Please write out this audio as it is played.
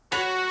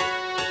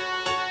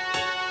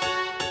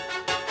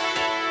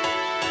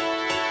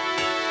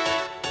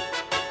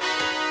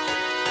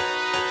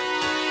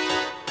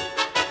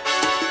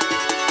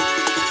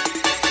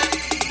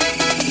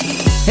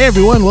Hey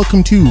everyone,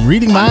 welcome to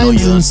Reading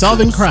Minds and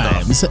Solving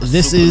Crimes.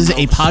 This is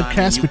a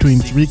podcast between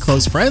three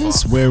close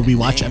friends where we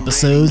watch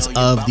episodes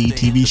of the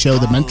TV show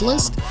The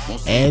Mentalist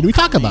and we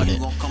talk about it.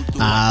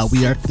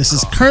 This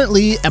is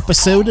currently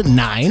episode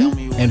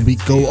 9 and we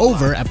go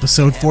over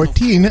episode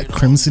 14,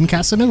 Crimson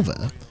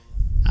Casanova.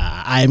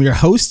 I am your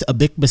host,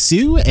 Abik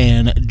Basu,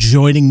 and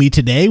joining me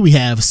today we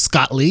have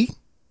Scott Lee.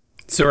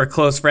 So we're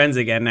close friends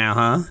again now,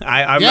 huh?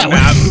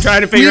 I'm trying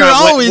to figure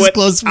out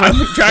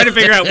I'm trying to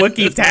figure out what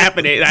keeps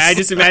happening. I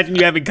just imagine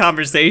you having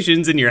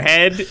conversations in your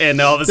head, and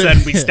all of a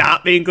sudden we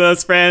stop being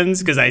close friends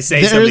because I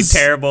say something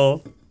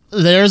terrible.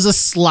 There's a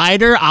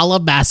slider a la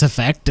Mass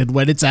Effect, and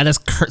when it's at a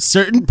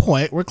certain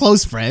point, we're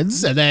close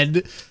friends, and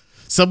then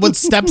someone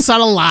steps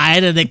on a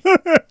line, and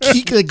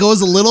it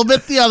goes a little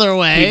bit the other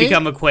way. We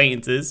become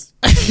acquaintances.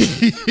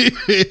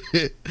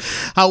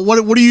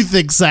 What do you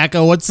think,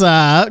 Sacco? What's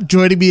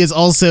joining me is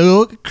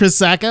also Chris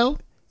Sacco.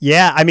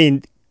 Yeah, I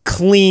mean,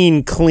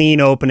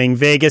 clean opening.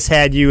 Vegas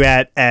had you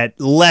at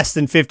less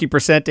than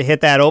 50% to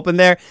hit that open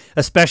there,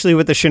 especially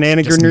with the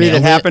shenaniganery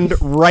that happened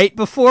right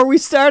before we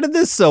started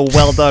this. So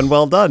well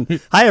done.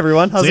 Hi,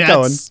 everyone. How's it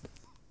going?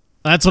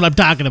 That's what I'm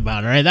talking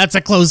about, all right? That's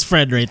a close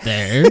friend right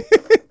there.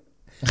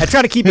 I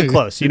try to keep it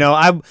close. You know,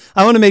 I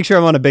want to make sure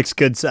I'm on a Bic's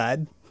good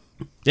side.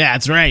 Yeah,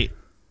 that's right.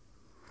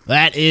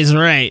 That is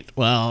right.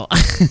 Well,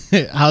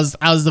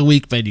 how's the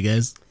week been, you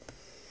guys?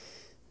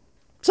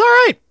 It's all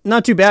right.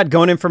 Not too bad.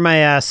 Going in for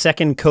my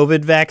second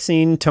COVID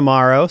vaccine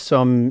tomorrow, so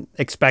I'm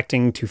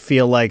expecting to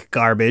feel like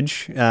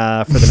garbage for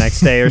the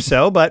next day or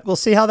so, but we'll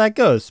see how that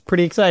goes.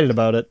 Pretty excited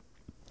about it.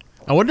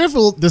 I wonder if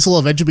this will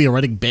eventually be a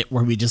running bit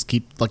where we just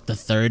keep like the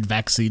third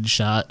vaccine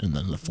shot and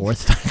then the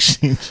fourth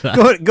vaccine shot.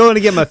 Going to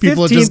get my 15th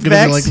People are just going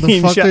to be like,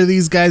 the fuck shot. are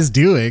these guys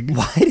doing?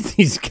 Why do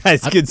these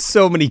guys get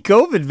so many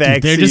COVID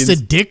vaccines? They're just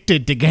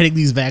addicted to getting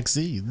these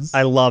vaccines.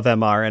 I love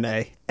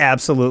mRNA.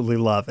 Absolutely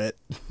love it.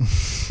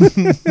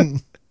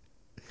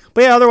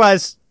 But yeah,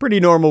 otherwise, pretty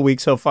normal week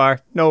so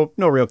far. No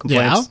real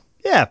complaints.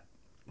 Yeah.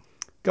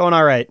 Going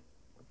all right.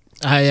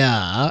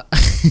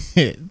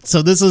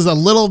 So this is a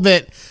little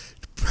bit...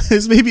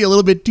 This may be a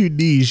little bit too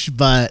niche,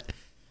 but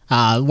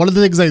one of the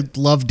things I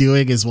love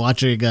doing is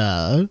watching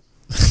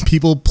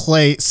people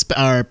play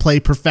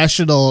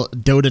professional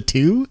Dota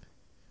 2,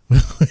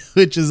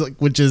 which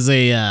is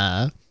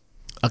a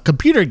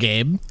computer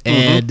game,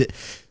 and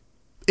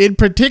in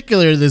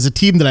particular, there's a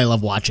team that I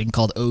love watching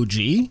called OG.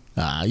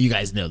 You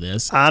guys know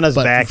this. Anna's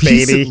back,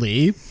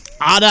 recently, baby.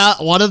 Anna,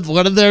 one of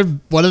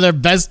their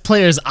best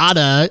players,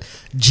 Anna,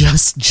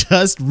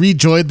 just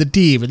rejoined the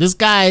team, and this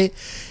guy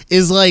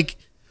is like.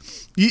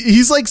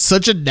 He's like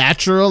such a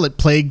natural at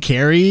playing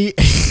carry.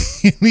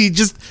 He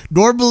just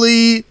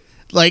normally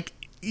like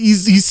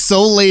he's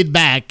so laid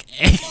back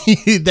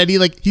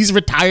that he's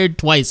retired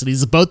twice, and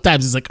he's both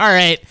times he's like, all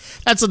right,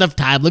 that's enough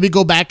time. Let me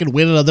go back and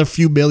win another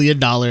few $1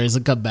 million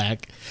and come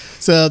back.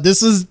 So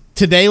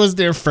today was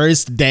their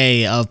first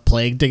day of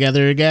playing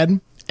together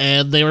again.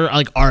 And they were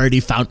like already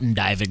fountain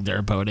diving their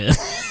opponent.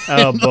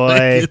 Oh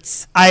boy,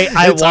 it's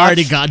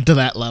already gotten to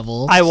that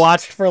level. I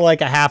watched for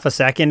like a half a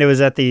second. It was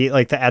at the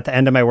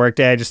end of my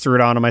workday. I just threw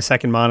it on my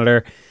second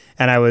monitor,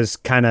 and I was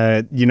kind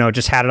of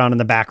just had it on in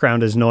the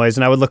background as noise.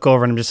 And I would look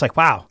over, and I'm just like,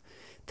 wow,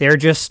 they're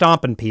just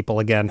stomping people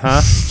again,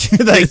 huh?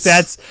 Like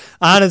that's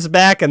on his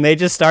back, and they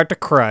just start to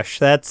crush.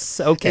 That's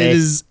okay.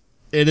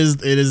 It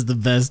is the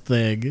best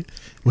thing.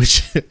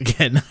 Which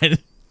again,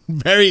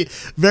 very,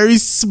 very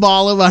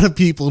small amount of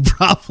people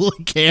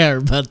probably care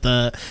about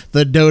the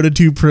Dota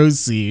 2 Pro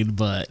scene,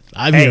 but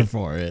I'm here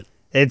for it.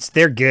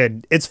 They're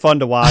good. It's fun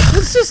to watch.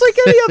 It's just like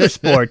any other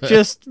sport,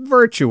 just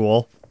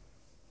virtual.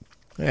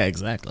 Yeah,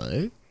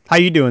 exactly. How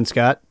you doing,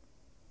 Scott?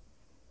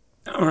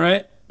 All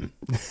right.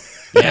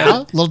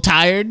 Yeah, a little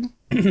tired.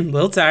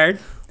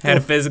 Had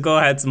a physical.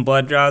 Had some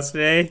blood draws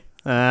today.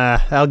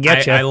 I'll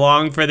get you. I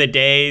long for the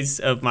days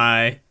of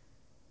my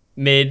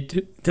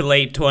mid to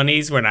late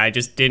 20s when I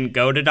just didn't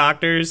go to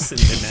doctors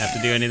and didn't have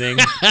to do anything.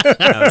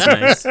 That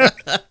was nice.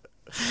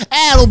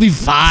 It'll be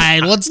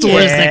fine. What's the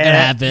worst that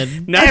could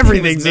happen?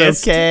 Everything's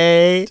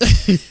okay.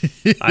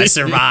 I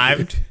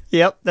survived.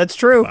 Yep, that's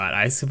true. But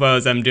I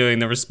suppose I'm doing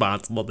the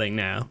responsible thing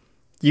now.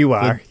 You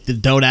are. The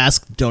don't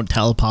ask, don't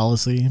tell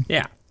policy.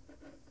 Yeah.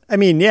 I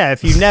mean, yeah,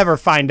 if you never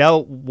find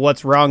out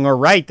what's wrong or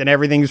right, then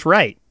everything's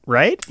right.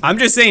 Right? I'm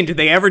just saying, did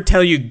they ever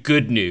tell you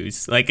good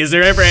news? Like, do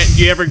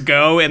you ever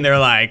go and they're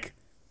like,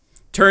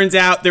 turns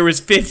out there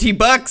was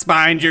 $50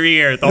 behind your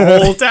ear the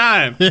whole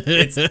time.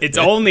 It's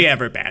only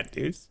ever bad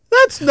news.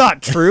 That's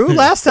not true.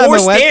 Last time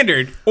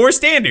standard.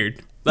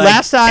 Like,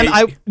 last time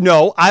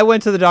I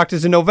went to the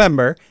doctors in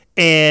November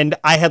and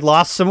I had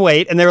lost some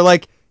weight and they were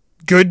like,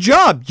 good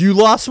job. You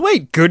lost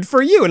weight. Good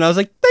for you. And I was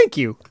like, thank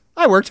you.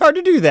 I worked hard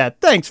to do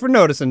that. Thanks for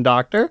noticing,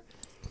 doctor.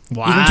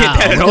 Wow, you can get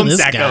that at home,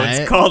 Sacco.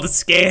 It's called a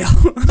scale.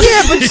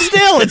 Yeah, but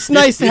still, it's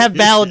nice to have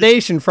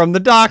validation from the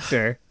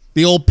doctor.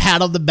 The old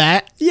pat on the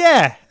back.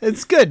 Yeah,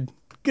 it's good.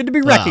 Good to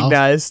be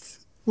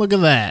recognized. Look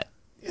at that.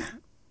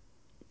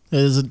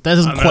 That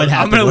doesn't quite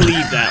happen. I'm going to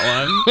leave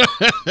that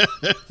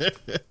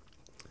one.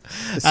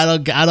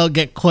 I don't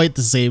get quite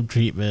the same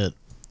treatment.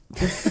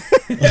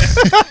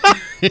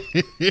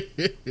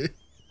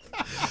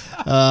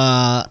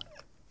 All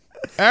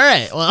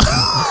right. Well.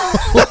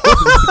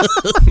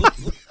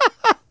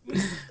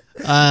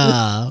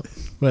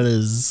 What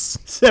is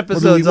this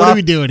episode's what are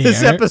we doing here?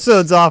 This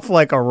episode's off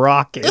like a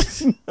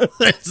rocket.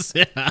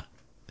 Yeah.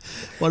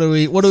 What do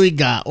we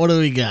got? We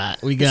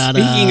got.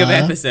 Speaking of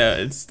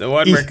episodes, the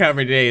one we're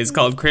covering today is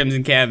called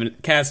Crimson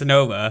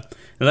Casanova.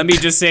 Let me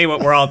just say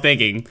what we're all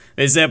thinking.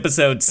 This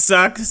episode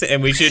sucks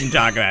and we shouldn't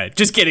talk about it.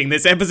 Just kidding.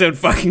 This episode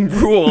fucking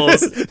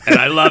rules and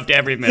I loved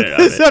every minute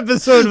of it. This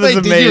episode was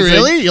amazing. Did you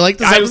really? You like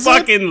this episode? I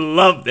fucking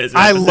love this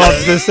episode. I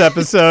love this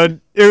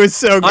episode. It was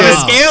so good.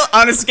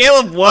 On a scale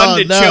of 1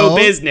 to Cho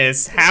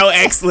business, how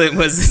excellent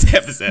was this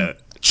episode?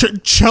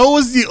 Cho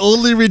was the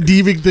only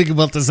redeeming thing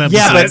about this episode.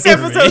 Yeah, but this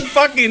episode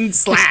fucking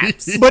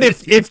slaps. But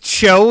if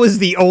Cho was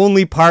the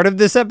only part of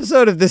this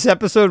episode, if this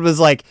episode was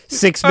like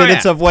 6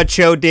 minutes of what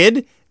Cho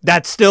did,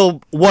 that's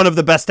still one of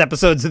the best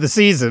episodes of the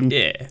season.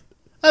 Yeah.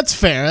 That's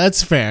fair.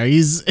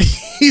 He's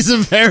a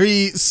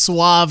very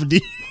suave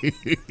dude.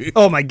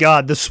 Oh my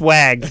god, the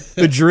swag,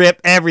 the drip,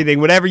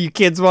 everything, whatever you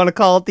kids want to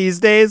call it these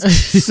days.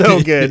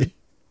 So good.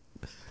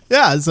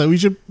 Yeah, so we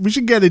should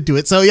get into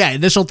it. So yeah,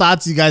 initial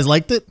thoughts, you guys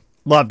liked it?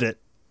 Loved it.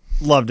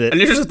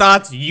 Initial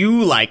thoughts,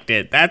 you liked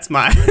it. That's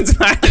my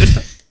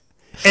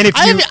And if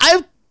I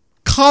have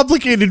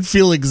complicated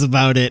feelings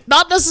about it.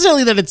 Not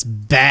necessarily that it's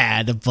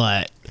bad,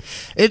 but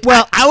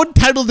I would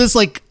title this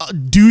like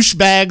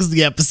douchebags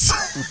the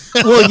episode.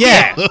 Well,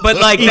 yeah, but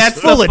like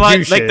that's the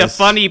fun, like the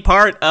funny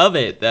part of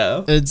it,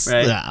 though. It's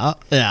right?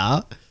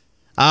 yeah.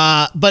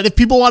 But if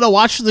people want to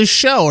watch this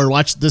show or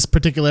watch this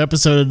particular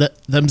episode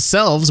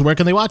themselves, where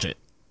can they watch it?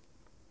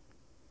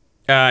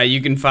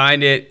 You can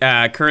find it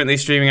currently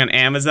streaming on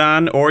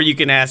Amazon, or you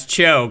can ask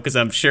Cho because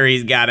I'm sure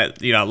he's got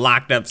it,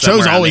 locked up somewhere.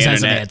 Cho's on always the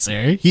has an internet.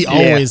 answer. He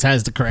always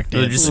has the correct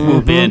answer. Just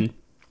swoop in.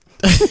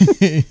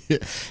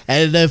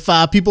 And if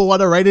people want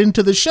to write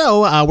into the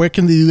show, where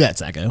can they do that,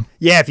 Sacco?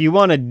 Yeah, if you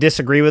want to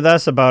disagree with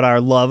us about our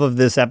love of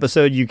this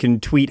episode, you can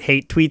tweet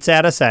hate tweets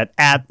at us at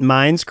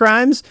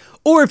 @mindscrimes.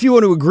 Or if you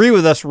want to agree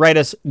with us, write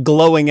us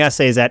glowing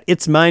essays at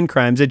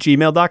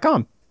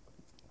itsmindcrimes@gmail.com.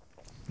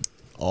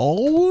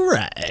 All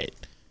right.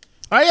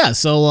 All right, yeah.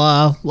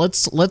 So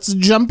let's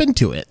jump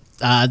into it.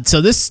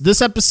 So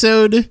this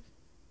episode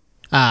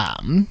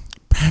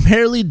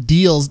primarily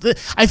deals.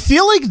 I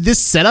feel like this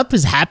setup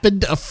has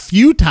happened a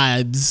few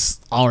times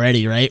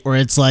already, right? Where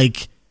it's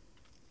like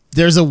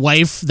there's a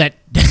wife that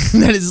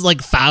is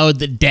like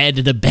found dead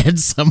in a bed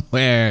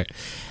somewhere,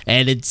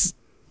 and it's.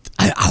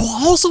 I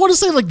also want to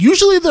say like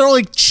usually they're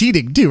like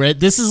cheating too, right?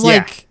 This is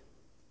like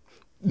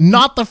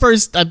not the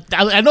first.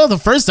 I know the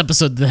first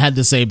episode that had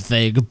the same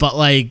thing, but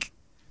like.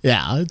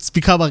 Yeah, it's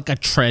become like a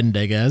trend,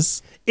 I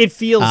guess. It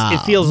feels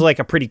like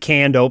a pretty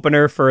canned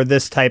opener for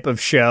this type of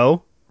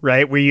show,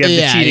 right? Where you have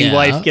the cheating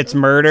wife gets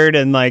murdered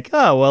and like,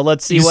 oh, well,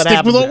 let's see what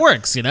happens. Stick with what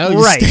works,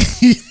 Right.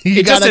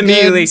 It just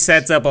immediately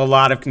sets up a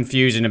lot of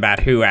confusion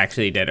about who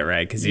actually did it,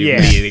 right? Because you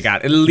immediately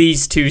got at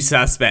least 2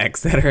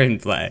 suspects that are in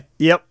play.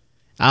 Yep.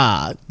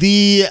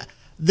 The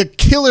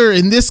killer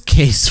in this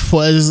case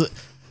was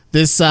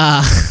this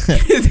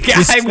the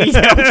guy we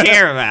don't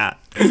care about.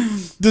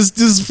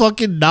 This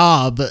fucking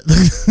knob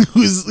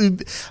who's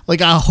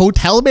like a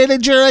hotel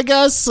manager, I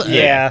guess.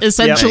 Yeah,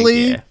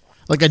 essentially. Yeah.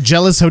 Like a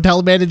jealous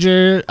hotel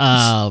manager.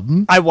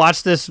 I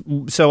watched this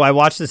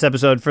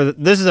episode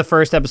this is the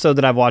first episode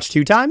that I've watched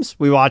 2 times.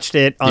 We watched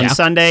it on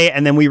Sunday,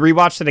 and then we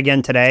rewatched it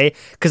again today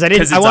because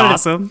it's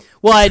awesome.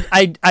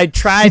 I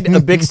tried a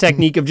Big's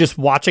technique of just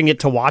watching it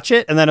to watch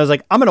it, and then I was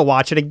like, I'm gonna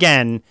watch it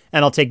again,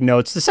 and I'll take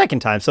notes the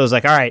second time. So I was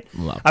like, all right,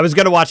 I was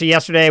gonna watch it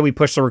yesterday. We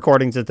pushed the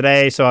recording to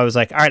today, so I was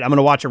like, all right, I'm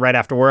gonna watch it right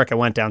after work. I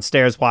went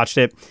downstairs, watched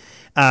it,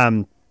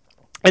 and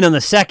on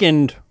the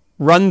second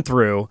run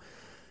through.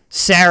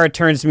 Sarah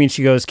turns to me and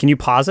she goes, can you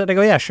pause it? I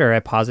go, yeah, sure. I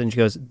pause it and she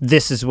goes,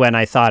 this is when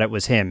I thought it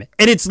was him.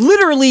 And it's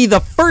literally the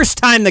first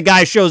time the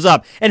guy shows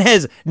up and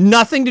has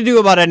nothing to do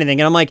about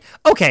anything. And I'm like,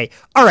 okay,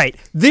 all right.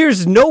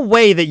 There's no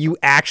way that you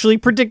actually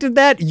predicted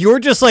that. You're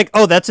just like,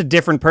 oh, that's a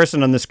different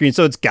person on the screen.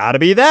 So it's got to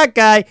be that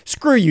guy.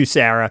 Screw you,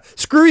 Sarah.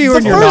 Screw you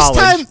and your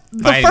knowledge.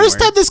 The first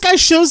time this guy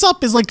shows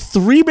up is like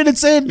 3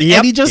 minutes in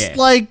and he just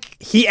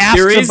he asked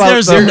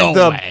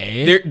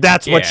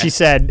that's what she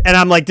said. And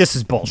I'm like, this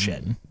is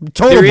bullshit.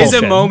 Total There is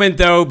bullshit. a moment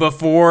though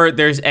before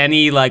there's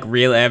any like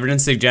real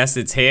evidence suggests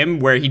it's him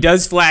where he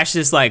does flash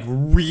this like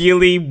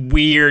really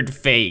weird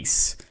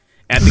face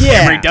at the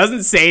camera. He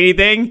doesn't say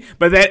anything,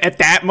 but then at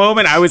that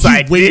moment I was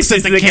like, this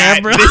is the guy.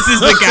 This is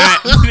the guy.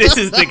 This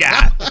is the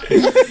guy.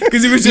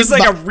 Because it was just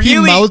like a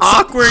really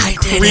awkward,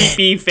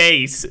 creepy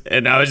face.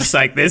 And I was just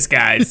like, this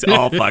guy's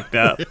all fucked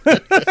up.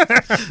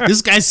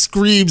 This guy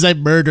screams, I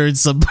murdered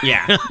somebody.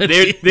 Yeah.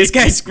 This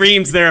guy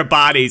screams there are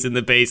bodies in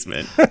the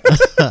basement.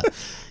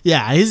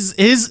 Yeah,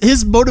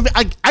 his motive.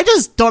 I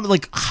just thought,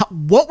 like,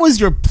 what was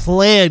your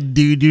plan,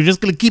 dude? You're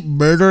just gonna keep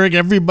murdering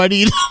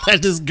everybody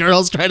that this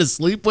girl's trying to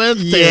sleep with?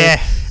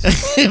 Yeah.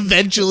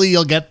 Eventually,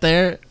 you'll get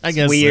there. I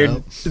guess. Weird.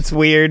 So. It's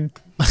weird.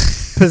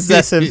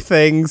 Possessive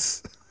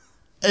things.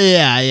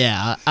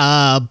 Yeah.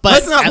 But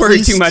let's not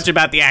worry too much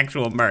about the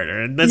actual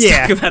murder. Let's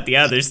talk about the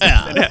other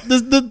stuff.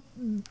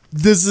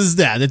 This is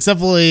that. It's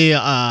definitely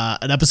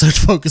an episode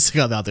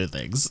focusing on other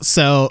things.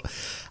 So,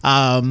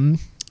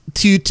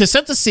 to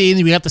set the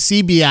scene, we got the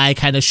CBI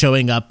kind of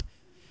showing up,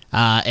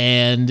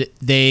 and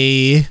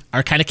they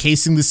are kind of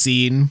casing the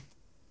scene,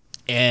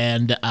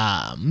 and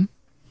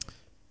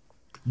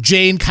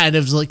Jane kind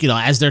of like,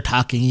 as they're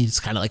talking, he's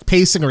kind of like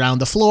pacing around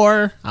the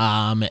floor,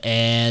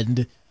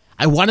 and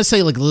I want to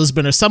say like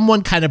Lisbon or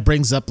someone kind of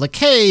brings up like,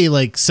 hey,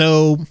 like,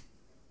 so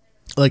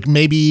like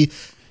maybe,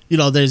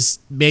 there's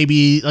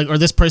maybe like, or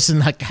this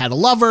person had a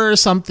lover or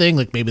something,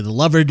 like maybe the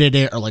lover did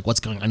it, or like what's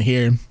going on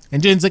here.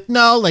 And Jane's like,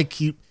 no, like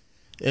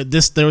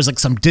there was like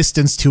some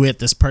distance to it.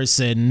 This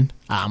person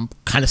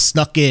kind of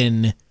snuck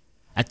in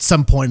at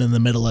some point in the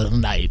middle of the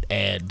night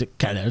and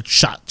kind of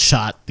shot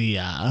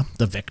the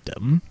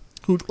victim.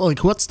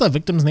 What's the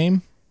victim's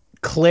name?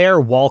 Claire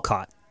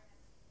Walcott.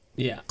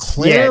 Yeah.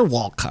 Claire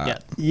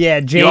Walcott. Yeah,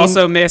 Jane. You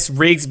also miss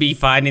Rigsby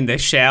finding the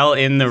shell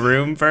in the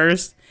room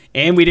first.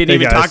 And we didn't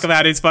even talk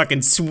about his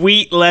fucking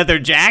sweet leather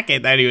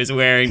jacket that he was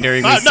wearing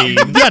during the scene.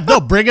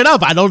 Bring it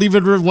up. I don't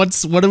even,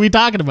 what are we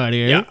talking about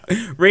here? Yeah.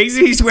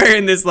 Rigsby's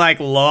wearing this like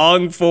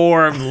long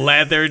form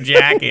leather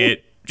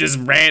jacket, just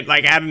ran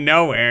like out of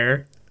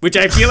nowhere. Which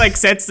I feel like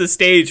sets the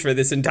stage for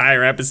this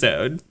entire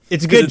episode.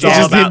 It's good. It's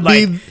all about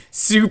like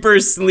super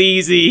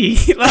sleazy,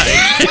 like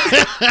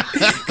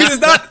because it's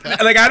not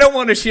like I don't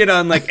want to shit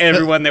on like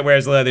everyone that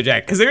wears a leather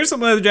jacket because there's some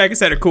leather jackets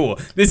that are cool.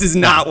 This is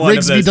not one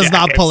of those. Rigsby does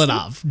not pull it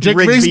off.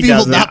 Rigsby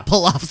will not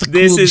pull off the.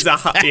 This is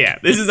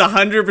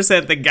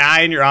 100% the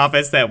guy in your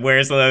office that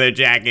wears a leather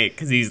jacket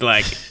because he's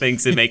like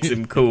thinks it makes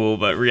him cool,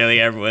 but really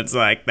everyone's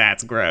like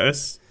that's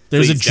gross.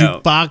 There's a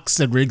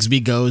jukebox and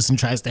Rigsby goes and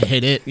tries to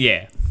hit it.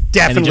 Yeah.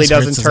 Definitely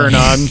doesn't turn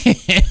on.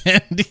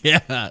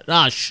 Yeah.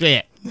 Oh,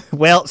 shit.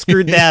 Well,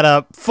 screwed that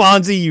up.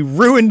 Fonzie, you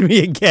ruined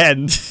me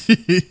again.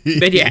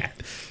 But yeah,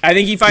 I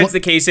think he finds the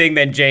casing,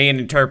 then Jane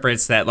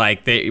interprets that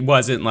like it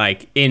wasn't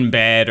like in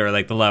bed or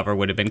like the lover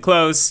would have been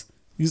close.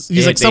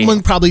 He's like,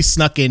 someone probably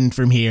snuck in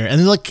from here.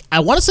 And like, I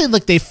want to say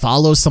like they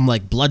follow some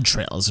like blood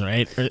trails,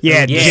 right?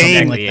 Yeah,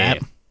 Jane, like that.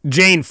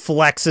 Jane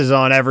flexes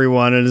on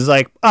everyone and is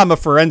like, I'm a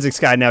forensics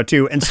guy now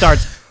too, and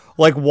starts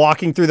like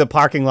walking through the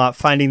parking lot,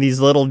 finding these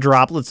little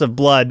droplets of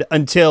blood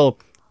until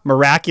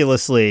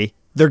miraculously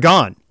they're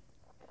gone.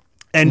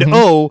 And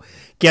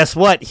guess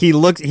what? He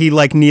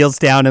like kneels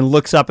down and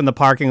looks up in the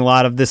parking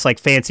lot of this like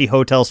fancy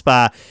hotel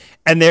spa,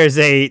 and there's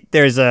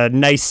a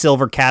nice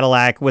silver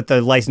Cadillac with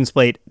the license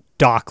plate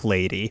Doc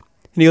Lady.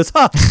 And he goes,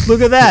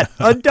 look at that.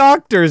 A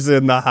doctor's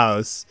in the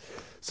house.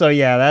 So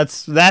yeah,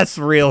 that's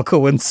real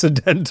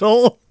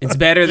coincidental. It's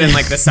better than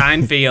like the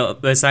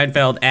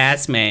Seinfeld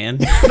ass man.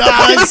 No,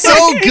 it's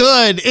so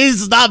good.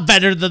 It's not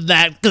better than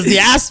that because the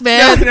ass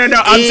man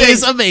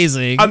is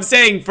amazing. I'm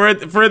saying for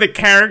the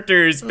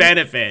character's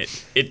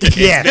benefit, it was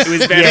better for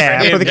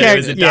him that it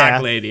was a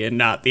doc lady and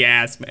not the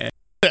ass man.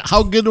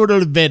 How good would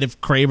it have been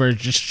if Kramer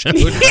just showed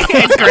up?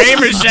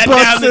 Kramer shut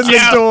down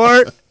the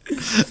door.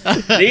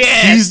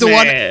 He's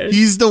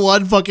the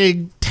one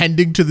fucking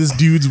tending to this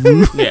dude's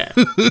wound. Yeah,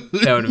 that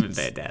would have been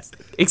fantastic.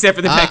 Except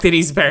for the fact that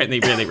he's apparently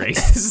really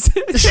racist.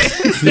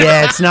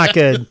 Yeah, it's not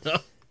good.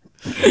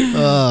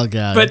 Oh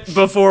god! But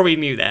before we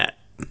knew that,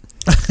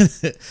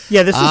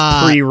 yeah, this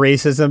was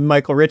pre-racism.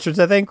 Michael Richards,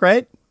 I think,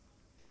 right?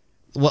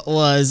 What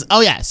was? Oh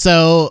yeah.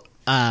 So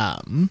I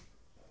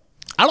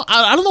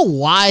don't know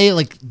why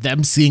like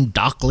them seeing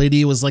Doc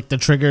Lady was like the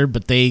trigger,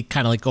 but they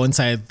kind of like go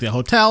inside the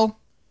hotel.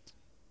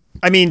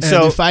 I mean,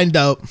 so they find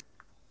out.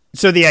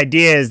 So the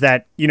idea is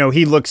that,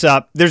 he looks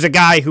up. There's a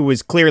guy who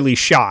was clearly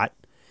shot.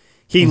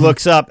 He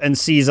looks up and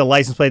sees a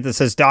license plate that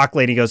says Doc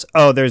Lady. He goes,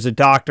 oh, there's a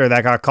doctor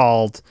that got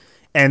called.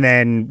 And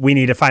then we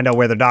need to find out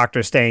where the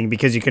doctor's staying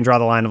because you can draw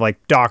the line of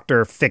like,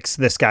 doctor, fix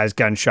this guy's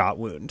gunshot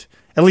wound.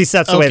 At least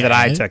that's the way that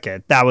I took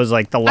it. That was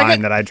like the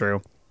line that I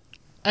drew.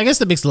 I guess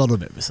that makes a little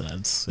bit of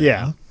sense.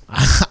 Yeah.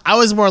 I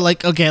was more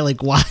like, okay,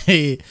 like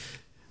why...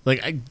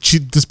 Like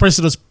this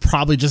person was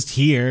probably just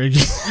here.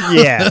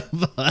 Yeah.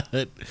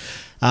 But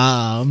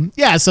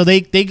so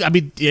they I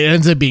mean it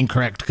ends up being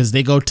correct because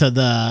they go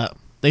to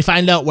they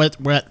find out what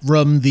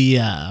room the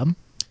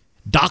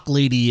Doc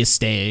Lady is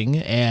staying,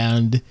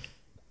 and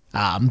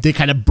they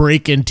kind of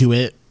break into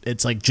it.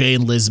 It's like Jay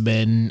and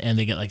Lisbon, and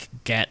they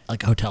get a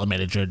hotel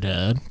manager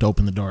to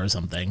open the door or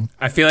something.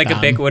 I feel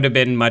like Bick would have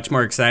been much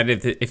more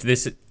excited if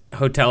this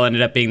hotel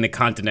ended up being the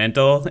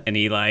Continental, and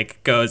he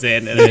like goes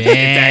in, and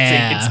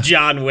it's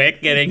John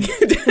Wick getting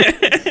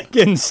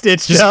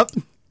stitched up.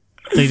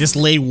 They just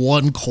lay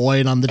one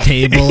coin on the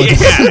table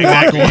and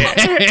walk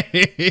away.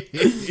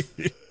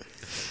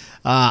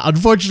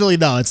 Unfortunately,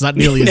 no, it's not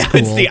nearly as cool.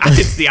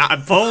 It's the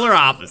polar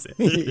opposite.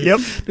 Yep.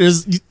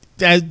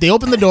 They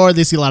open the door.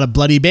 They see a lot of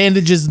bloody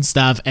bandages and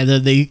stuff, and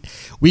then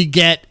we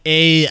get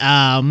the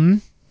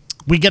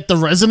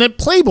resident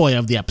playboy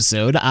of the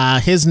episode.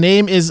 His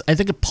name is, I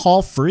think,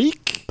 Paul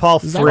Frick. Paul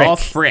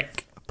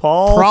Frick.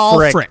 Paul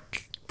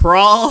Frick.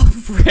 Prawl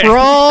Frick.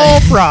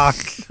 Prawl Proc.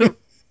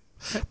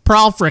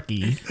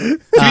 Fricke. To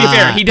be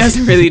fair, he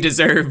doesn't really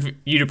deserve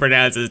you to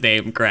pronounce his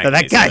name correctly.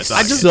 That guy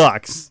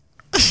sucks.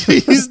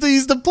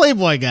 He's the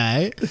Playboy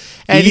guy,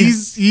 and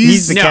he's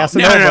the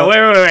no.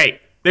 Wait.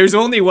 There's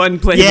only one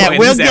Playboy. Yeah,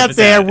 we'll get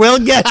there. We'll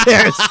get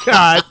there,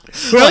 Scott.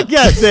 We'll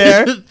get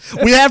there.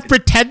 We have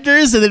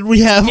pretenders, and then we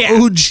have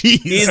OGs.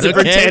 He's a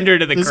pretender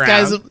to the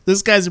crown.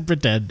 This guy's a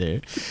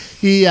pretender.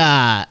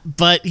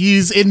 But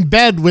he's in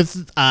bed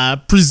with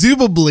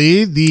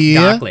presumably the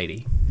doc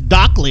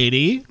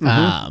lady.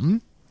 Mm-hmm.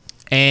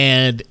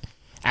 And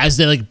as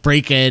they like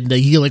break in,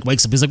 he like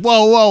wakes up. He's like,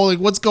 "Whoa, like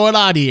what's going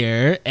on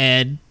here?"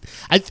 And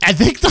I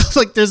think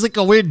there's like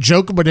a weird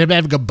joke about him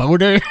having a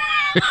boner.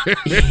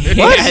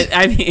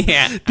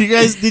 Yeah.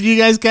 Did you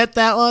guys get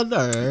that one?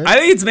 Or? I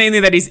think it's mainly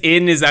that he's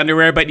in his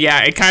underwear, but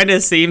yeah, it kind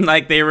of seemed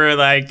like they were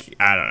like,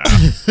 I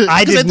don't know.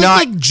 I did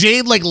not. Like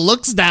Jade like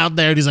looks down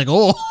there and he's like,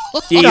 oh.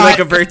 He like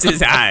averts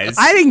his eyes.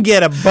 I didn't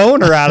get a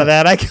boner out of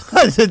that. I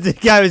thought the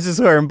guy was just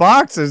wearing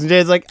boxers, and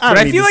Jade's like, but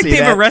I feel like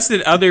they've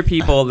arrested other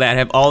people that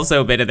have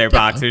also been in their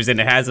boxers, and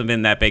it hasn't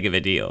been that big of a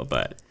deal.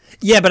 But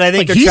yeah, but I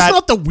think like, he's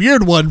not the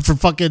weird one for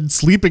fucking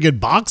sleeping in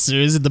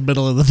boxers in the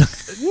middle of the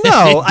night.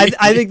 No,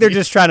 I think they're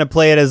just trying to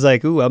play it as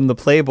like, ooh, I'm the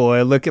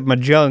Playboy. Look at my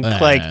junk.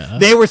 Like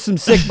they were some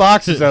sick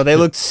boxers though. They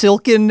looked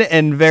silken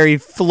and very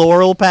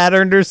floral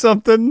patterned or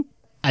something.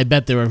 I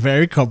bet they were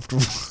very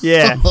comfortable.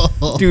 Yeah,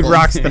 dude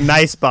rocks the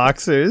nice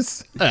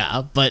boxers.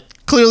 Yeah, but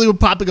clearly we're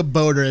popping a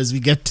boner as we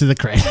get to the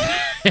credits.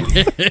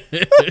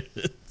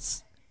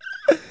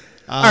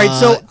 All right,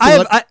 so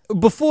I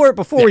before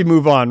we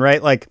move on,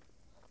 right? Like,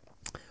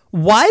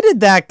 why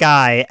did that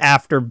guy,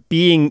 after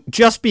being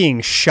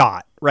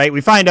shot, right? We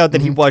find out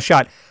that he was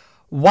shot.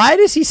 Why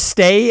does he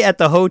stay at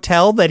the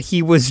hotel that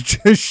he was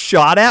just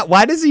shot at?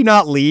 Why does he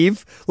not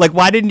leave? Like,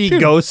 why didn't he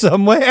go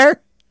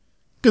somewhere?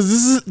 Because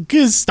this is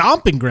his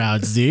stomping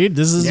grounds, dude.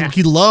 This is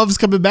he loves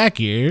coming back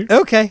here.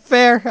 Okay,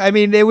 fair. I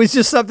mean, it was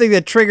just something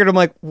that triggered him.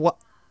 Like,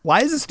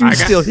 why is this dude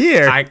still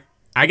here?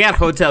 I got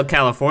Hotel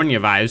California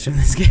vibes from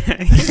this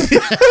guy.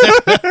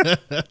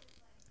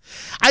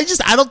 I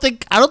don't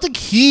think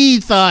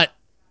he thought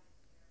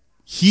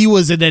he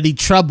was in any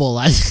trouble.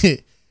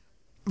 He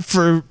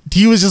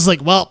was just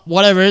like, well,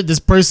 whatever. This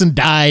person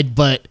died,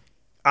 but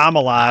I'm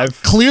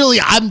alive. Clearly,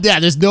 I'm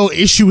dead. There's no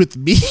issue with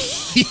me,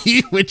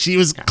 which he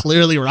was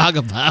clearly wrong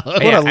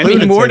about. Yeah, I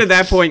mean, more to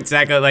that point,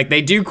 Zach, like,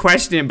 they do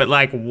question him, but,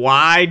 like,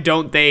 why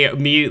don't they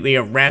immediately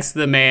arrest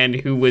the man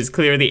who was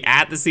clearly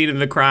at the scene of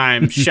the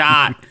crime,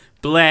 shot,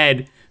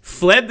 bled,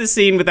 fled the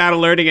scene without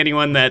alerting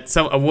anyone that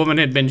a woman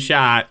had been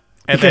shot,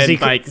 and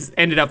because then,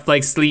 ended up,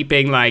 like,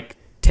 sleeping, like,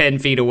 10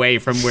 feet away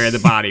from where the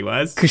body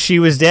was. Because she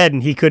was dead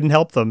and he couldn't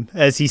help them,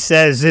 as he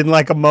says in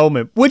like a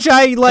moment. Which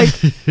I like.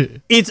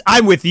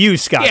 I'm with you,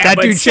 Scott. Yeah,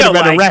 that dude should have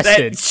been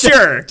arrested.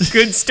 Sure.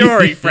 Good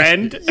story,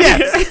 friend.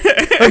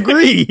 Yes.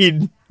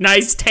 Agreed.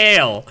 Nice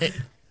tale.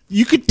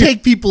 You could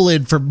take people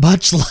in for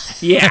much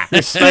less. Yeah.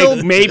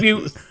 Like maybe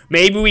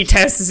we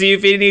test to see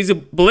if he needs a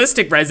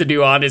ballistic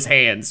residue on his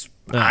hands.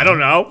 I don't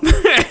know.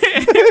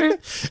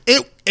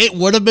 It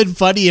would have been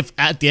funny if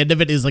at the end of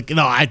it is like,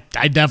 I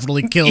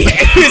definitely killed him.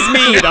 It was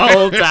me the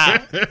whole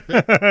time.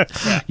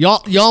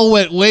 Y'all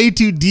went way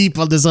too deep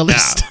on this other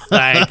stuff.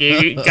 Like,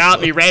 you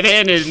got me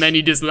red-handed and then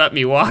you just let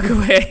me walk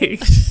away.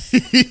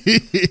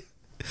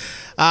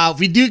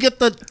 We do get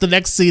the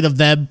next scene of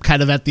them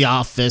kind of at the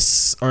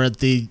office or at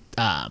the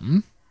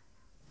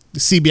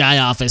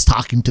CBI office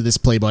talking to this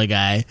Playboy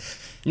guy.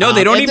 No,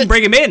 they don't even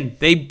bring him in.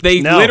 They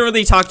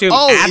literally talk to him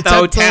at the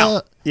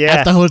hotel.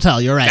 At the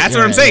hotel. You're right. That's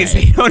what I'm saying. Right.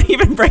 They don't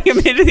even bring him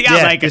into the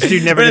house. Like, this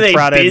dude never are they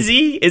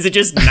busy? Is it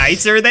just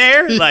nicer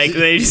there? Like,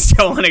 they just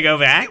don't want to go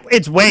back?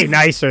 It's way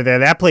nicer there.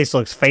 That place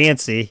looks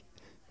fancy.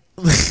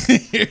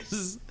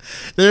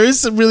 There is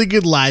some really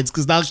good lines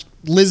because now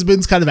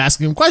Lisbon's kind of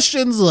asking him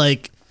questions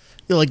and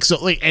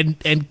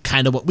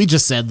kind of what we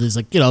just said is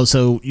like,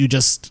 so you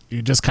just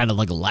kind of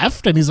like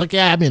left, and he's like,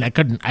 yeah, I mean, I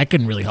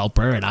couldn't really help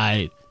her, and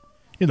I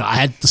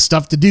had the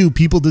stuff to do,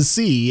 people to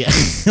see,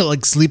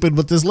 like sleeping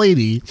with this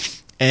lady.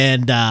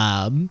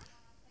 And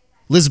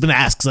Lisbon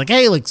asks, like,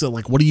 hey, like, so,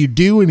 like, what do you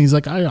do? And he's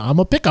like, I'm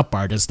a pickup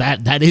artist.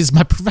 That is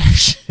my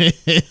profession.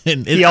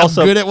 And I'm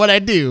good at what I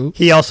do.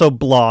 He also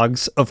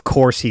blogs. Of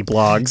course he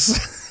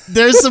blogs.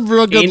 There's some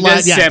real good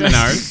lines.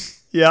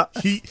 Seminars. Yeah.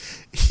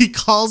 He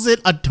calls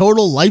it a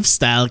total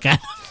lifestyle kind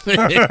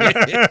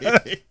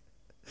of thing.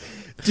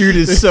 Dude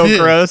is so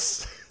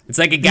gross. It's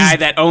like a guy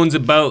that owns a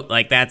boat.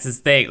 Like, that's his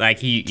thing. Like,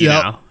 he's the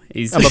guy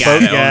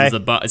that owns the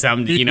boat.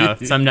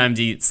 Sometimes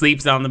he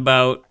sleeps on the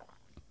boat.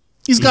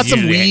 He's got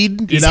some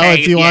weed,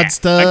 if he wants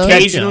to.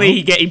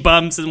 Occasionally, he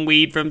bums some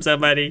weed from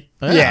somebody.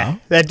 Yeah,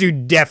 that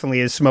dude definitely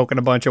is smoking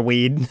a bunch of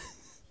weed.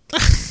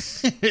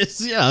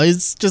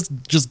 He's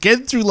just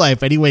getting through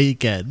life any way he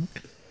can.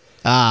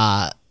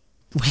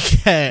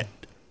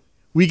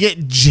 We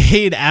get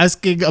Jade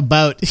asking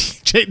about.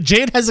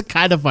 Jade has a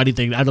kind of funny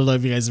thing. I don't know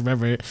if you guys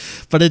remember,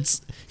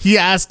 but he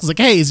asks like,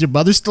 "Hey, is your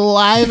mother still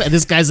alive?" And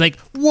this guy's like,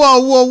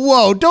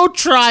 "Whoa! Don't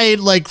try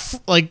and like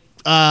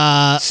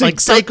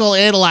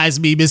psychoanalyze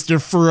me,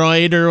 Mr.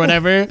 Freud or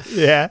whatever."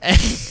 Yeah.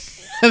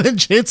 And then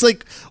Jane's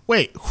like,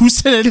 wait, who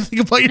said anything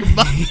about your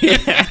mom?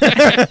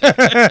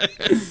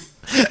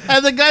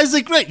 And the guy's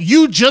like, right,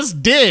 you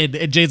just did.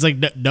 And Jane's like,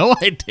 no,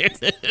 I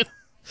didn't.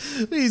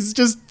 He's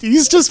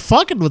just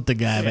fucking with the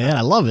guy, man.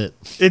 I love it.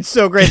 It's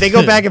so great. They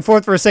go back and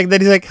forth for a second.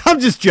 Then he's like, I'm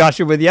just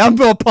joshing with you. I'm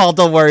Bill Paul.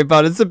 Don't worry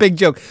about it. It's a big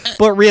joke.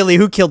 But really,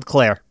 who killed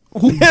Claire?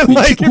 Who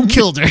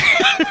killed her?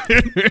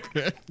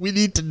 We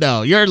need to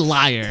know. You're a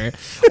liar.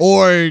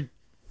 Or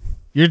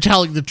you're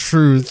telling the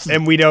truth.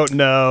 And we don't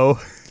know.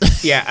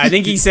 Yeah, I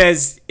think he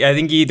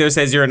either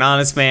says you're an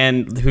honest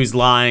man who's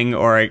lying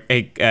or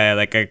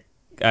a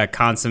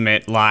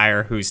consummate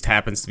liar who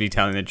happens to be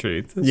telling the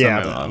truth.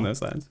 Yeah. Something along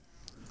those lines.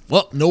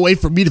 Well, no way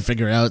for me to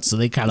figure out, so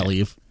they kind of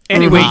leave.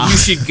 Anyway, you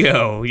should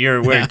go.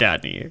 We're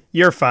done here.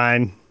 You're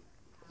fine.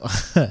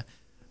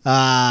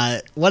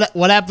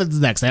 What happens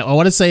next? I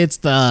want to say it's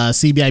the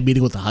CBI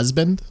meeting with the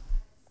husband.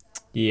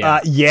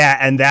 Yeah,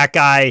 and that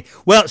guy.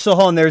 Well, so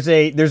hold on. There's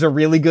a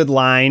really good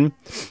line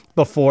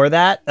before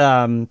that.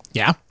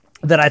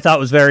 That I thought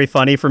was very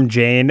funny from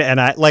Jane,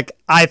 and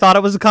I thought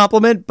it was a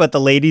compliment, but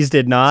the ladies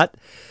did not.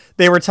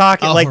 They were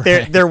talking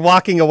they're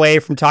walking away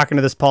from talking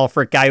to this Paul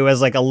Frick guy who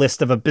has like a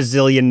list of a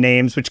bazillion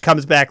names, which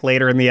comes back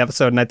later in the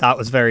episode, and I thought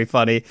was very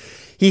funny.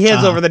 He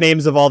hands over the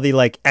names of all the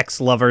like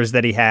ex-lovers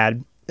that he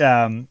had,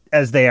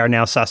 as they are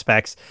now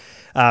suspects.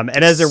 And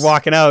as they're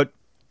walking out,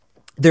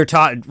 they're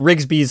taught.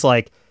 Rigsby's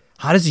like,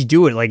 how does he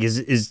do it? Like,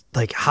 is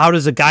like, how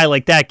does a guy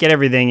like that get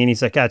everything? And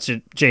he's like,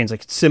 Jane's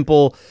like, it's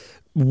simple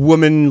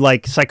woman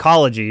like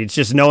psychology. It's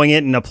just knowing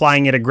it and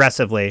applying it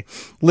aggressively.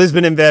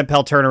 Lisbon and Van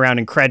Pelt turn around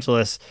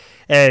incredulous,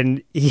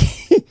 and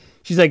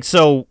she's like,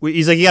 so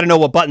he's like, you got to know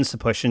what buttons to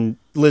push. And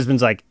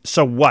Lisbon's like,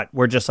 so what?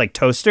 We're just like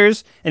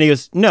toasters? And he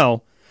goes,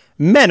 no,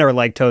 men are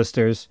like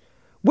toasters.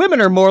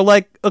 Women are more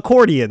like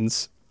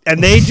accordions.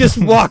 And they just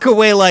walk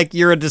away like,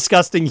 you're a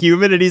disgusting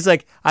human. And he's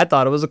like, I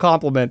thought it was a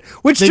compliment.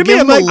 Which to me,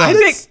 I'm like,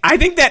 I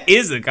think that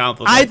is a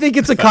compliment. I think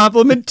it's a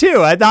compliment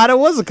too. I thought it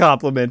was a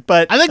compliment,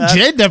 but I think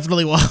Jane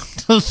definitely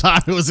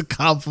thought it was a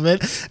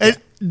compliment. And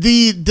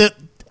the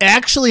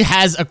actually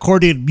has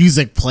accordion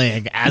music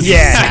playing as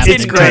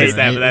it's great.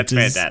 That's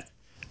fantastic.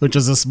 Which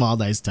is a small,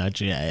 nice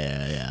touch.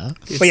 Yeah.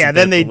 But yeah,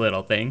 then they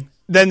little thing.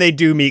 Then they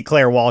do meet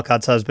Claire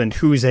Walcott's husband,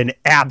 who's an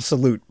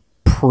absolute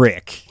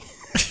prick.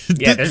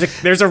 Yeah,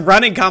 there's a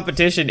running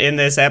competition in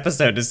this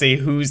episode to see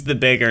who's the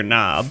bigger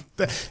knob.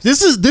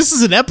 This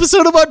is an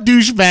episode about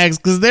douchebags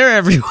because they're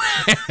everywhere.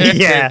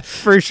 Yeah,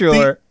 for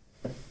sure.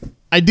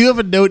 I do have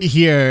a note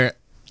here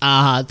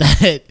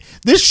that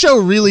this show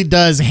really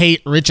does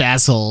hate rich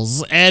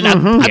assholes, and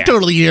I'm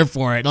totally here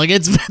for it. Like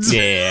it's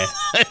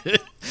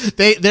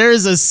there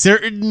is a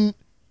certain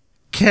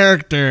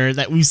character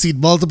that we've seen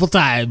multiple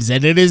times,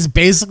 and it is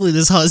basically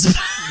this husband.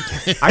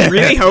 I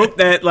really hope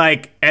that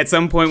like at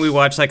some point we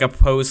watch like a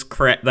post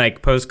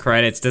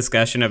credits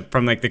discussion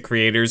from like the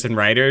creators and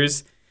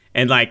writers,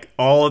 and like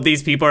all of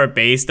these people are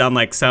based on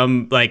like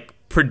some like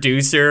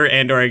producer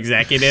and or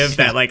executive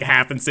that like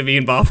happens to be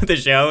involved with the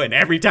show, and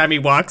every time he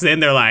walks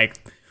in they're like,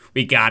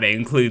 we gotta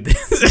include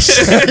this.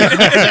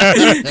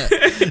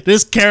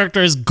 This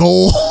character is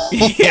gold.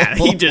 Yeah,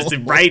 he just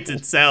writes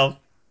itself.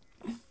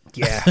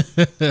 Yeah,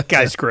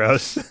 guy's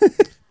gross.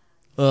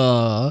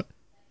 Yeah,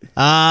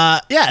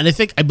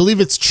 and I believe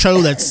it's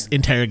Cho that's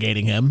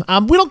interrogating him.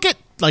 We don't get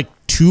like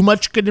too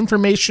much good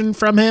information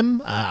from him.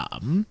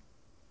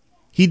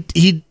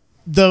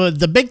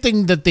 The big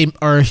thing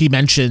that he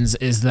mentions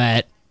is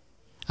that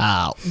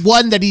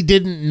one, that he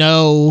didn't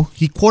know,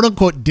 he quote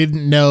unquote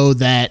didn't know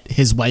that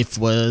his wife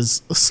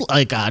was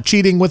like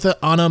cheating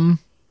on him.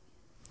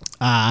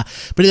 But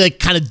he like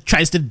kind of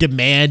tries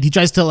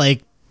to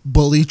like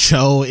bully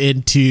Cho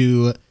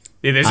into.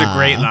 Yeah, there's a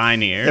great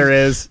line here. There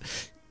is.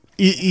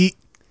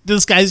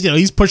 This guy's,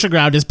 he's pushing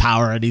around his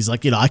power, and he's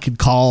like, I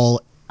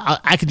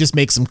could just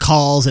make some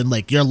calls, and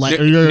like your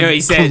career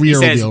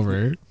will be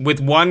over. With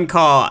one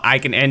call, I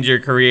can end your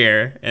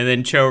career. And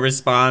then Cho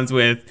responds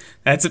with,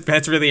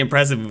 "That's really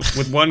impressive.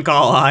 With one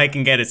call, all I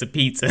can get is a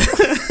pizza."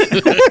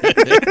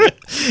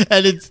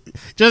 And it's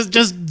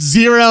just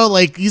zero.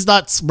 Like he's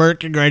not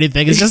smirking or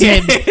anything. It's just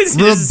him.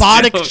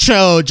 Robotic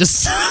Cho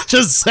just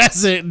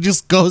says it and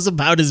just goes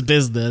about his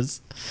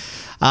business.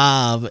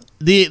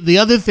 The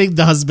other thing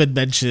the husband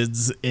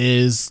mentions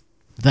is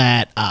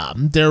that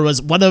there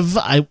was one of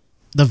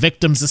the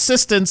victim's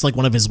assistants, like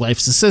one of his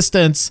wife's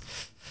assistants,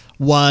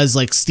 was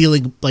like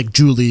stealing like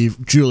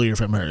jewelry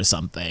from her or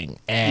something,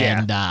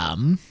 and I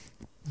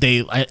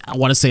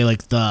want to say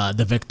like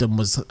the victim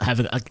was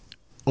having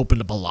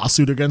opened up a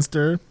lawsuit against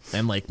her,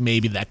 and like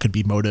maybe that could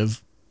be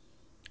motive.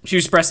 She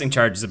was pressing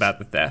charges about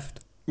the theft.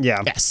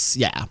 Yeah. Yes.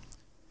 Yeah.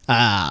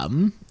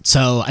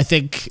 So I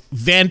think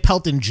Van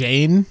Pelt and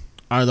Jane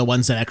are the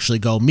ones that actually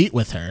go meet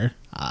with her.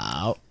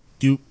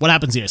 What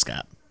happens here,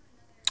 Scott?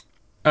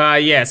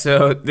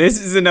 So this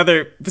is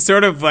another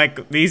sort of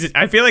like these.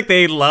 I feel like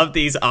they love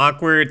these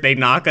awkward. They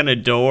knock on a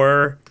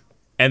door,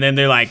 and then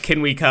they're like,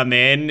 "Can we come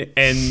in?"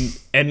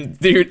 And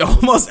they're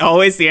almost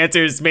always the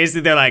answer is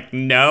basically they're like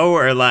no,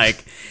 or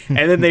like, and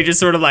then they just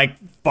sort of like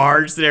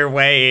barge their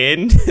way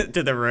in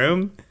to the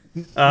room.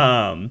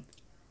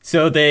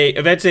 So they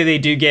eventually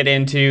do get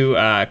into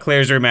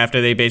Claire's room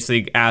after they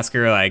basically ask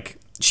her, like,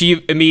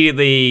 she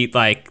immediately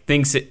like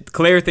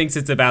Claire thinks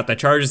it's about the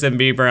charges that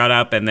being brought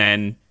up, and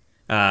then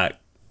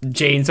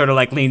Jane sort of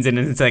like leans in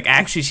and it's like,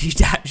 actually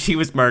she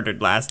was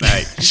murdered last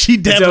night. She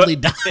definitely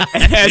died.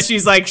 As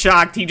she's like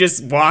shocked, he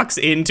just walks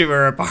into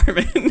her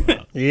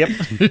apartment. Yep.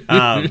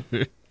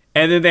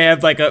 And then they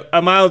have like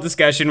a mild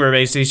discussion where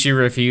basically she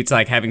refutes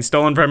like having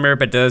stolen from her,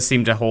 but does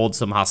seem to hold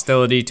some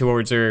hostility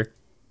towards her.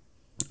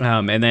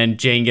 And then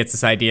Jane gets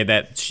this idea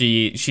that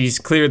she's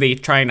clearly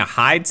trying to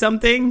hide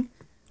something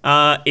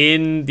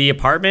in the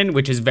apartment,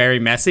 which is very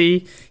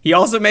messy. He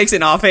also makes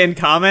an offhand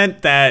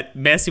comment that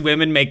messy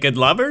women make good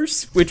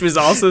lovers, which was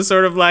also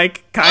sort of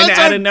like kind of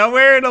out of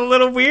nowhere and a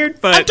little weird.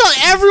 But I thought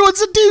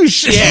everyone's a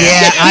douche. Yeah,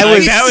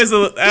 that was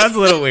a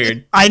little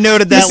weird. I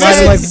noted that.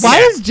 Like, why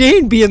is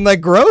Jane being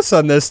like gross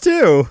on this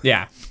too?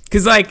 Yeah.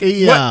 Because, like,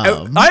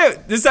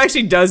 this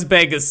actually does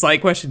beg a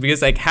slight question,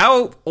 because, like,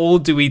 how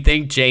old do we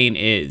think Jane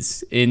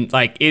is in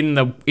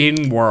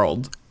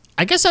world?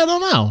 I guess I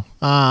don't know.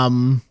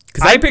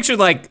 Because I pictured,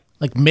 like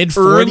mid 40s?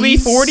 Early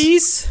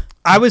 40s?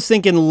 I was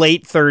thinking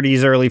late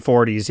 30s, early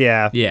 40s,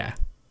 yeah. Yeah.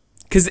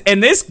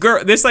 And this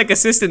girl, this, like,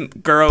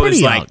 assistant girl pretty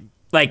is, young.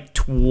 like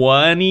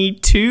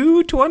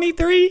 22,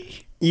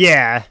 23?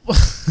 Yeah.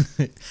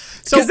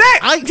 So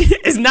that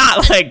is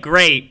not like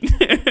great.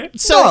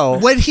 So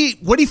when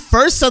he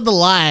first said the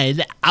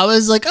line, I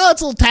was like, oh,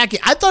 it's a little tacky.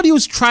 I thought he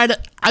was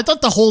I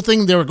thought the whole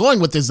thing they were going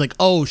with is like,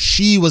 oh,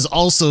 she was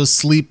also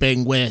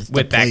sleeping with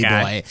the Playboy.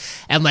 Guy.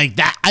 And like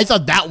that, I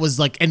thought that was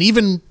like, and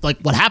even like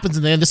what happens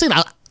in the end of the scene,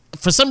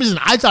 for some reason,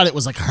 I thought it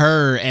was like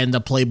her and the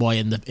Playboy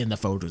in the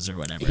photos or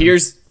whatever.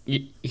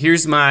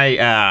 Here's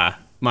my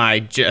my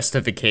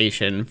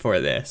justification for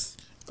this.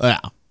 Yeah.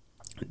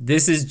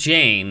 This is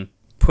Jane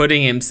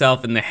putting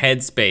himself in the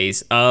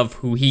headspace of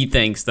who he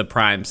thinks the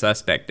prime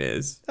suspect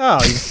is.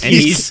 Oh,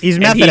 he's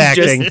method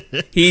acting.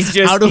 He's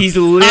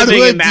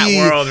living in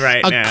that world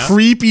right now. A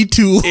creepy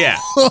tool. Yeah.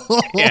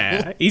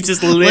 Yeah. He's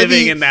just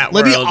living in that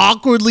world. Let me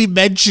awkwardly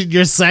mention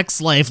your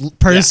sex life,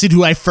 person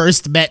who I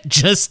first met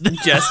just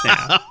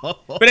now.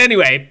 But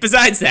anyway,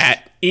 besides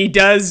that, he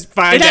does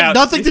find out. It had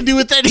nothing to do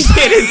with anything.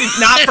 It's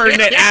not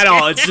pertinent at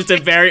all. It's just a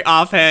very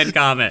offhand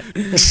comment.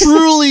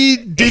 Truly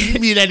didn't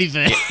mean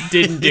anything.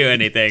 Didn't do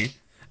anything.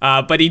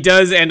 But he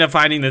does end up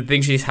finding the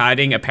thing she's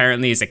hiding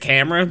apparently is a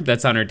camera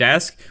that's on her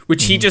desk,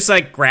 which he just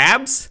like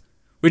grabs,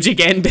 which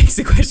again begs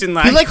the question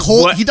like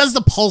he does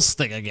the pulse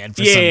thing again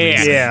for some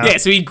reason. Yeah.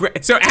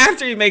 So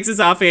after he makes this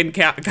offhand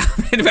comment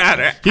about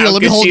her, here,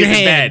 let me hold your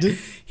hand. Bed,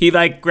 he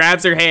like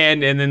grabs her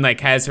hand and then like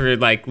has her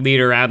like lead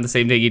her around the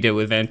same thing he did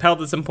with Van Pelt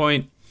at some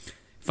point.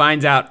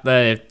 Finds out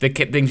the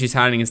thing she's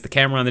hiding is the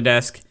camera on the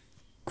desk.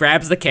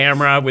 Grabs the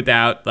camera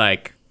without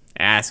like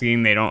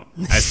asking. They don't,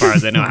 as far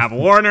as I know, have a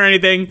warrant or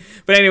anything.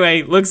 But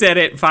anyway, looks at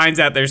it, finds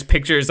out there's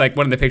pictures. Like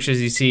one of the pictures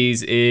he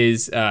sees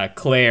is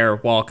Claire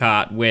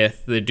Walcott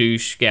with the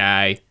douche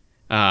guy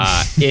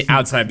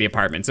outside the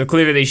apartment. So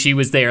clearly she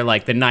was there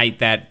like the night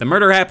that the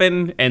murder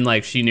happened, and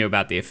like she knew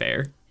about the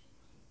affair.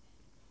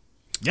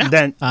 Yeah.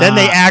 Then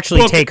they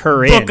actually take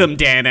her in. Book 'em,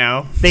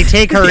 Dano. They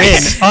take her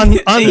in.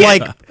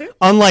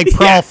 Unlike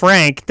Paul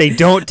Frank, they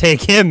don't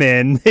take him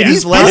in. They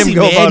just let him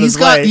go about his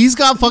life. He's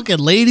got fucking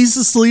ladies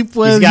to sleep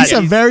with. He's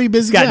a very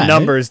busy guy. He's got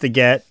numbers to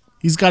get.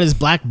 He's got his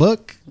black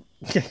book.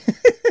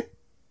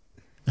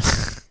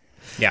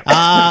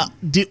 Yeah.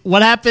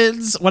 What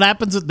happens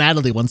with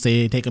Natalie once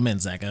they take him in,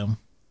 Zacko?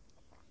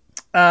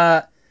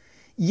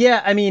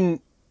 Yeah, I mean,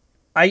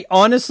 I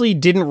honestly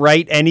didn't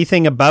write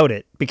anything about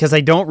it because I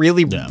don't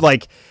really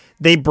like.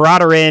 They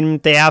brought her in,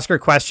 they ask her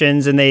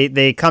questions, and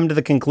they come to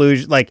the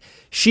conclusion like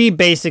she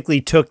basically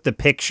took the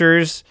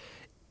pictures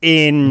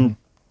in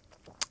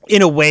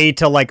a way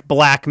to like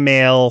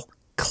blackmail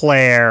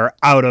Claire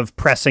out of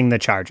pressing the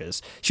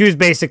charges. She was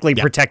basically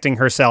protecting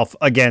herself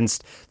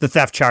against the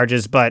theft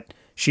charges, but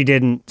she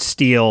didn't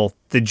steal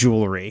the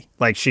jewelry.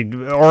 Like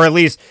or at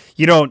least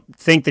you don't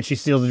think that she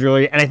steals the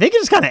jewelry. And I think it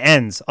just kind of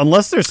ends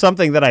unless there's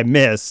something that I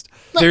missed.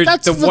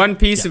 One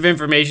piece of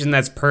information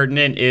that's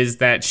pertinent is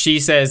that she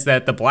says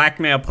that the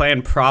blackmail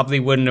plan probably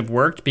wouldn't have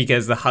worked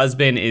because the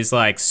husband is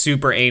like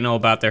super anal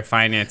about their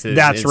finances.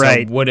 That's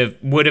right. So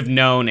would have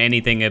known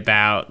anything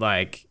about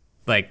like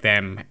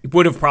them.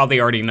 Would have probably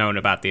already known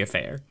about the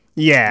affair.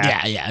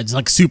 Yeah. It's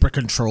like super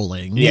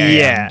controlling.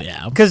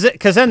 Yeah. Because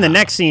then the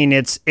next scene,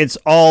 it's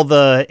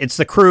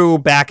the crew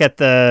back at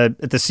the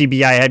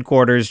CBI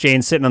headquarters.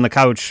 Jane's sitting on the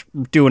couch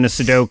doing a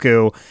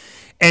Sudoku,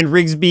 and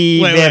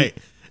Rigsby. Wait.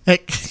 Hey,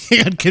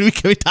 can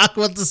we talk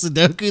about the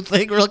Sudoku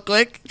thing real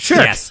quick? Sure.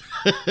 Yes.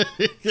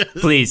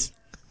 Please.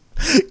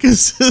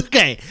 Because,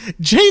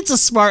 Jane's a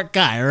smart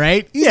guy,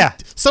 right? Yeah.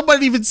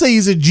 Somebody even say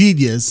he's a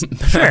genius.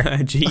 Sure.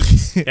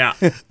 Genius. Yeah.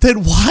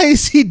 Then why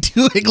is he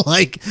doing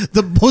like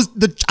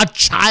a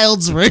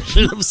child's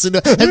version of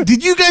Sudoku? And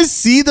did you guys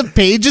see the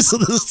pages of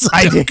the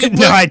Sudoku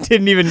book? I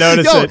didn't even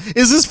notice it.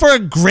 Is this for a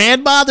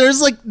grandma?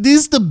 There's like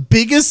the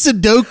biggest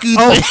Sudoku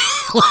thing.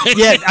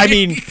 Yeah, I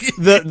mean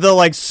the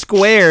like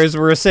squares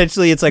were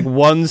essentially it's like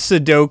one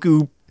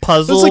Sudoku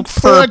puzzle like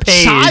for a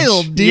page.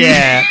 child, dude.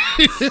 Yeah.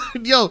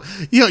 yo,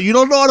 you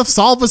don't know how to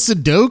solve a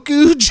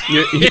Sudoku?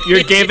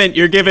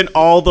 You're given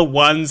all the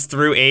 1s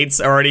through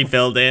 8s already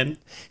filled in.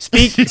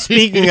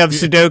 Speaking of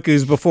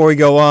Sudokus, before we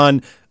go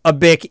on,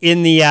 Bick,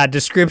 in the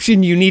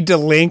description, you need to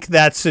link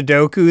that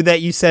Sudoku that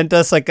you sent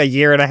us like a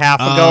year and a half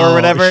ago or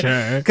whatever.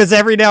 Because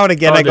every now and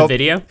again I go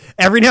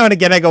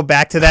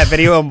back to that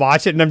video and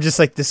watch it, and I'm just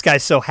like, this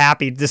guy's so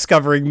happy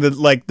discovering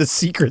the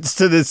secrets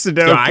to this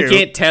Sudoku. No, I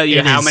can't tell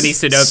you how many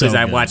Sudokus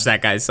I've watched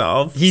that guy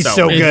solve. He's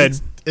so good.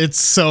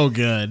 It's so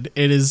good.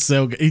 It is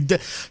so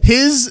good.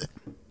 His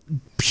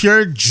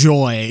pure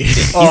joy.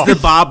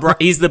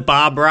 He's the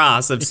Bob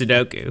Ross of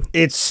Sudoku.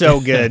 It's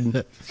so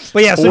good.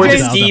 But yeah, so or the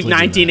Steve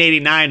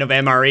 1989 of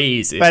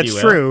MREs. That's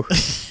true.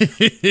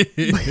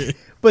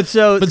 But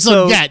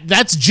yeah,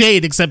 that's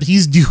Jade, except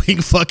he's doing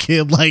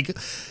fucking like a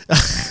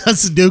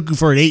Sudoku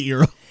for an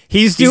 8-year-old.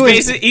 He's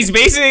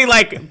basically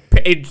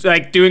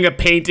like doing a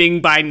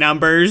painting by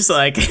numbers.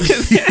 Like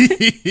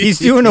he's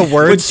doing a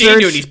word What's search.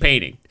 Jade doing? He's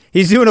painting.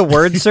 He's doing a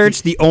word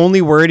search. The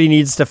only word he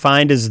needs to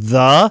find is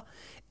the.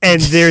 And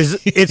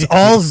it's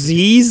all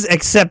Z's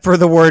except for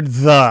the word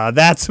the.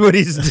 That's what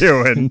he's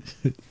doing.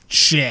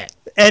 Shit.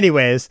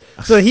 Anyways,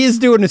 so he's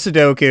doing a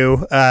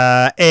Sudoku,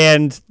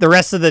 and the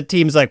rest of the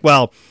team's like,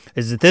 well,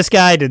 is it this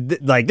guy?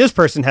 This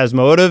person has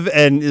motive,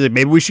 and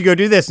maybe we should go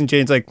do this. And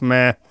Jane's like,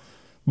 meh.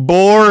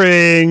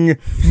 Boring.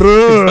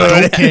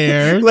 I don't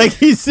care. Like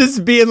he's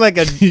just being like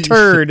a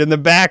turd in the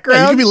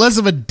background. You can be less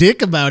of a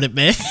dick about it,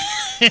 man.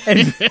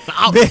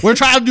 We're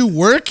trying to do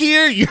work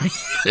here.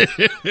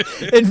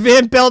 And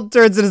Van Pelt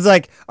turns and is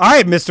like, all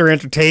right, Mr.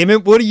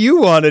 Entertainment, what do you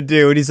want to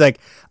do? And he's like,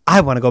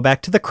 I want to go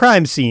back to the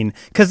crime scene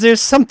because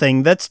there's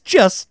something that's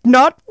just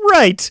not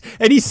right.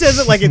 And he says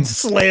it like it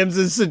slams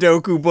his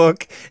Sudoku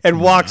book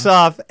and walks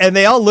off. And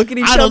they all look at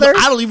each other.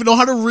 I don't even know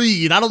how to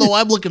read. I don't know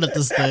why I'm looking at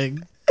this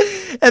thing.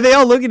 And they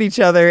all look at each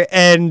other,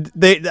 and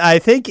I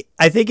think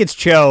it's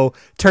Cho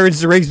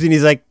turns to Rigsby and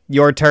he's like,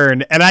 your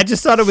turn. And I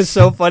just thought it was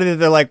so funny that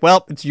they're like,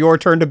 well, it's your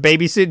turn to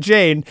babysit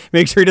Jane.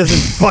 Make sure he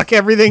doesn't fuck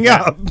everything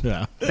up.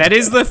 Yeah. That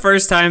is the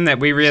first time that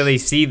we really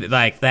see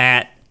like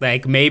that.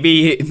 Like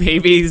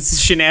maybe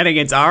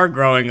shenanigans are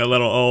growing a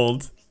little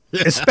old.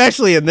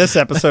 Especially in this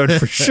episode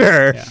for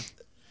sure. Yeah.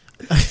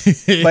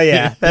 But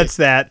yeah, that's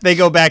that. They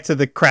go back to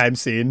the crime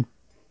scene.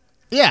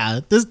 Yeah,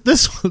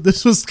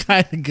 this was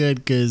kind of good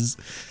because,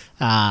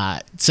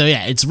 so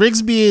yeah, it's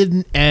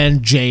Rigsby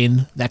and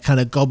Jane that kind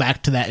of go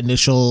back to that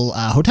initial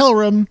hotel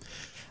room.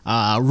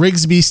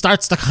 Rigsby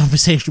starts the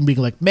conversation being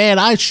like, "Man,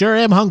 I sure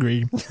am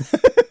hungry."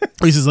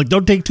 He says like,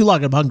 "Don't take too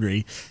long, I'm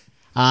hungry."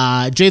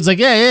 Jane's like,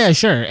 "Yeah,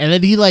 sure," and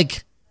then he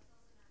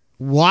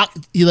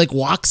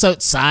walks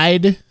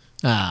outside.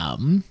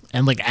 And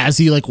like as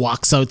he like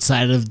walks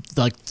outside of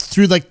like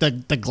through like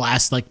the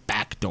glass like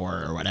back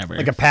door or whatever,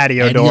 like a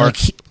patio door.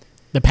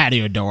 The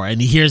patio door, and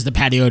he hears the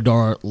patio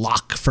door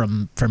lock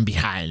from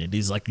behind, and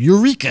he's like,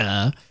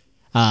 "Eureka!"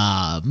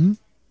 And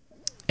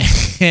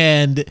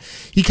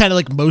he kind of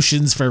like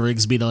motions for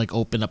Rigsby to like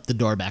open up the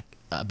door back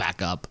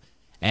up.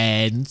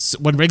 And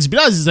when Rigsby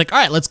does, he's like, "All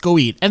right, let's go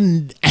eat."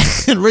 And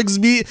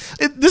Rigsby,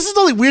 this is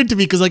only weird to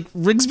me because like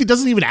Rigsby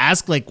doesn't even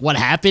ask like what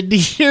happened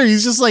here.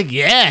 He's just like,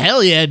 "Yeah,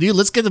 hell yeah, dude,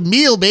 let's get a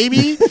meal,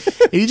 baby."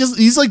 And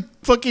he's like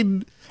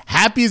fucking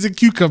happy as a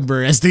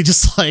cucumber as they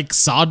just like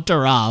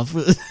saunter off.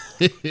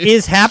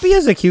 Is happy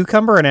as a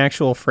cucumber an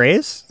actual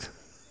phrase?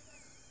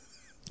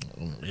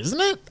 Isn't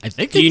it? I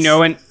think. Do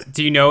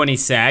you know any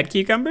sad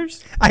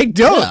cucumbers? I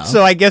don't. Yeah.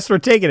 So I guess we're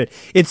taking it.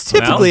 It's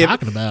typically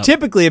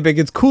typically a big.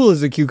 It's cool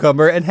as a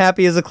cucumber and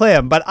happy as a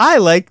clam. But I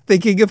like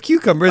thinking of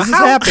cucumbers as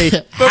happy.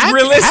 But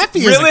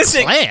happy as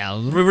a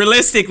clam.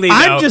 Realistically,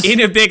 though,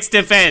 in a Big's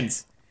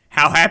defense,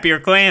 how happy are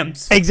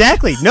clams?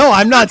 Exactly. No,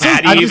 I'm not saying.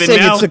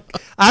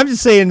 I'm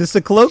just saying it's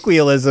a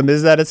colloquialism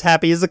is that it's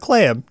happy as a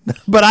clam.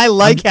 But I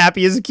like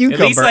happy as a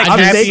cucumber. At least like I'm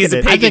taking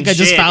it. I think I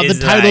just found the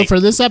title for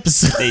this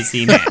episode. They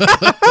seem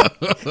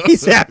happy.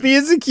 He's happy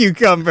as a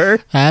cucumber.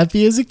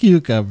 Happy as a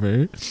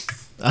cucumber.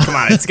 Come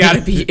on, it's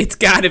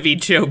gotta be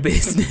show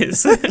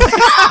business.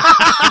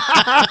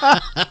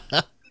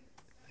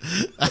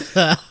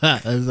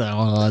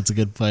 That's a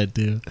good point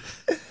too.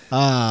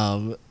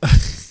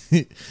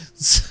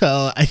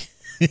 So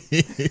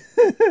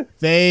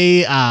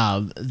they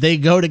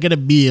go to get a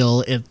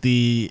meal at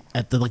the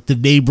like the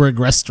neighboring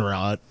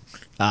restaurant.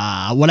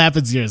 What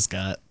happens here,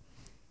 Scott?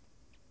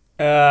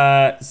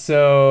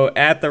 So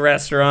at the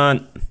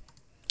restaurant,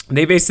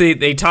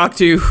 they talk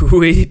to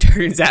who it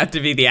turns out to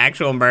be the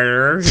actual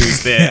murderer,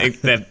 who's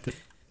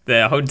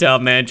the hotel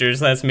manager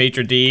 /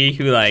 maitre d',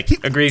 who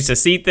agrees to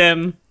seat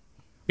them.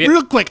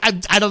 Real quick,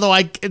 I don't know,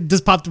 it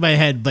just popped in my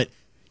head, but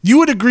you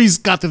would agree,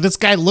 Scott, that this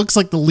guy looks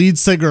like the lead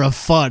singer of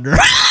Fun, right?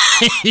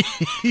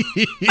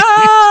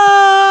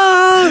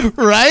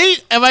 Right?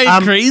 Am I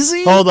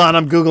crazy? Hold on,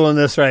 I'm Googling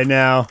this right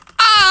now.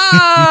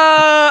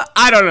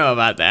 I don't know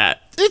about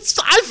that.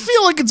 I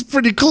feel like it's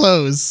pretty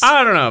close.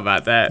 I don't know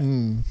about that.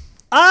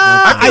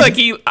 I feel like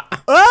he...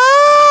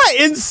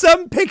 in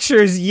some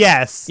pictures,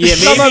 yes. Yeah,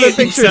 maybe some other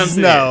pictures,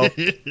 no.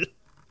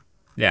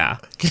 Yeah.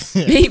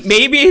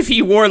 Maybe if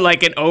he wore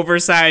like an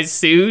oversized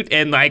suit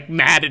and like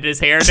matted his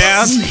hair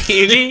down,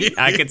 maybe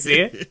I could see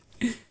it.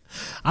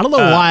 I don't know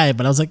why,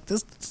 but I was like,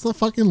 this is the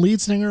fucking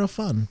lead singer of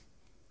Fun.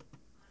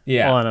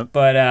 Yeah.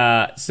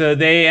 But so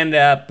they end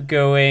up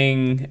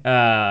going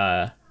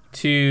to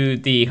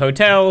the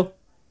hotel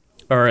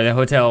or the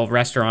hotel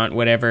restaurant,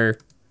 whatever,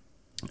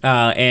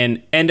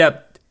 and end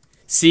up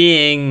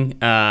seeing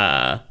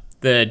the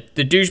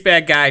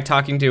douchebag guy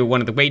talking to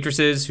one of the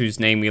waitresses, whose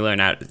name we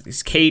learn out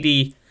is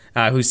Katie,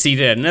 who's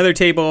seated at another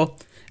table.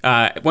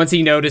 Once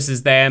he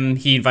notices them,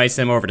 he invites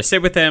them over to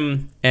sit with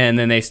him, and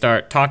then they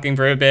start talking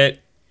for a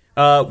bit.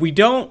 We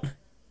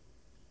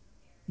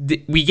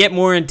get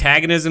more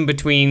antagonism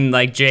between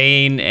like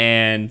Jane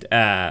and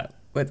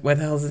what the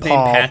hell is his name?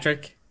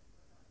 Patrick?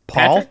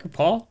 Paul? Patrick or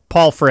Paul?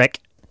 Paul Frick.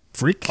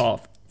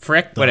 Paul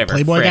Frick? Whatever.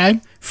 Playboy Frick.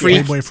 guy?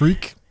 Freak. Playboy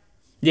freak?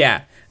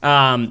 Yeah.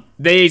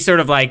 They sort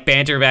of like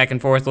banter back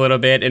and forth a little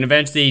bit, and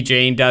eventually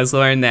Jane does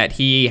learn that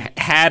he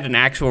had an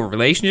actual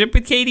relationship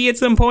with Katie at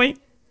some point.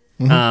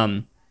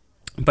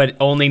 But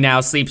only now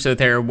sleeps with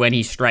her when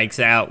he strikes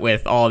out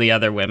with all the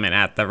other women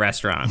at the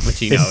restaurant,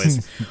 which you know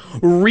is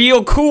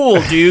real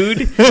cool,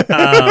 dude.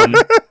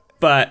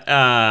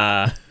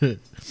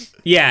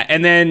 Yeah,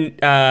 and then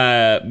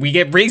we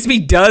get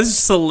Rigsby does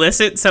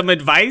solicit some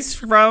advice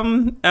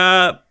from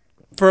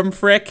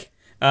Frick,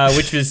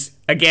 which was,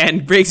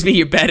 again, Rigsby,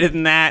 you're better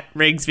than that,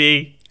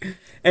 Rigsby.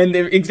 And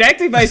the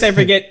exact advice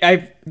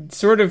I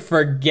sort of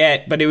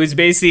forget, but it was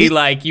basically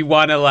like you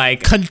want to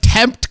like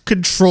contempt,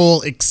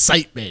 control,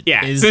 excitement.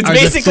 Yeah, so it's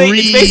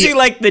basically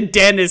like the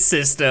dentist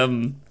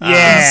system.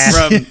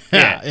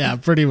 Yeah,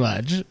 pretty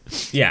much.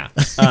 Yeah.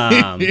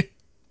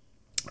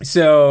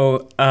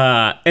 So,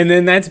 and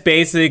then that's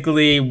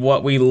basically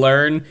what we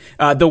learn.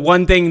 The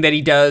one thing that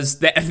he does,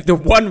 the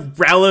one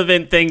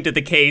relevant thing to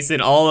the case in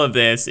all of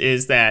this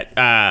is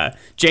that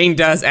Jane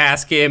does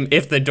ask him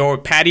if the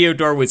patio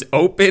door was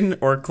open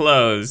or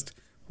closed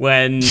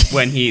when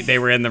they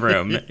were in the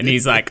room, and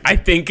he's like, I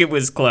think it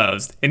was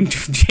closed. And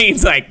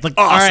Jane's like awesome,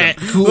 all right,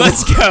 cool.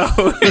 Let's go.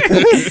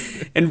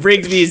 And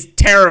Rigsby is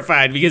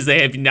terrified because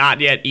they have not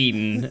yet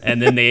eaten,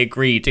 and then they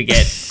agree to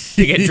get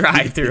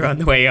drive-through on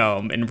the way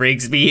home, and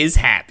Rigsby is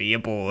happy, a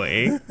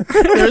boy.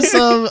 There's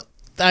some.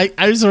 I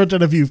just wrote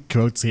down a few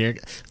quotes here.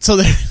 So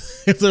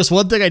if there's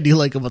one thing I do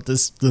like about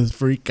the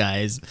freak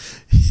guys,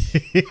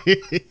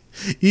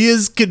 he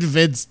is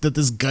convinced that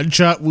this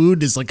gunshot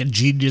wound is like a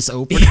genius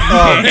opener.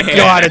 Oh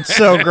God, it's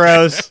so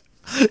gross.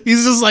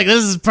 He's just like,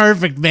 this is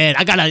perfect, man.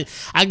 I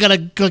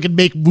gotta fucking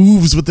make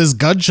moves with this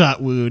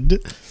gunshot wound.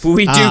 But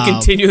we do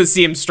continue to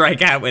see him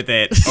strike out with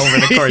it over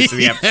the course of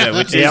the episode,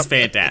 which is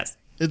fantastic.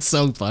 It's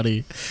so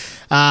funny.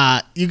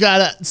 You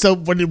gotta. So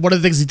one of the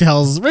things he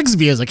tells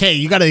Rigsby is like, "Hey,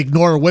 you gotta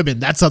ignore women.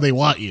 That's how they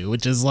want you."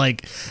 Which is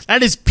like,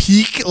 that is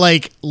peak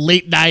like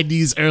late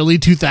 '90s, early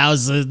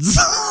 2000s.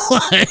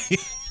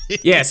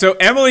 Yeah. So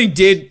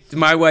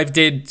my wife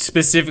did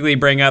specifically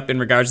bring up in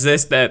regards to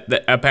this that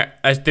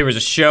there was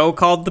a show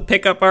called The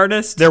Pickup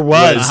Artist. There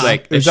was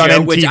like it was a show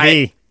on MTV.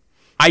 Which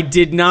I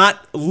did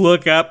not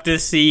look up to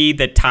see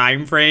the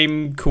time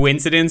frame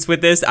coincidence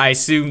with this. I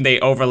assume they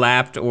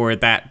overlapped or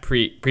that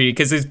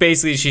because it's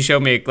basically, she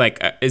showed me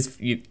like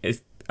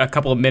a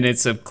couple of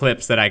minutes of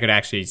clips that I could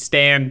actually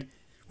stand,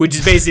 which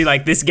is basically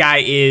like this guy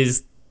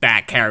is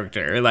that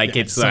character. Like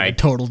it's like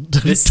total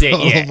it's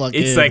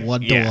like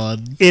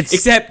 1-to-1. It's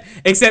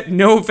except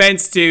no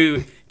offense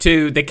to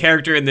the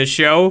character in the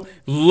show,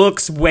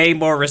 looks way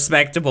more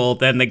respectable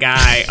than the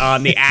guy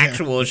on the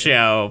actual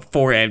show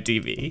for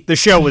MTV. The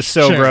show was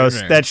so gross.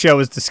 Sure. That show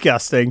was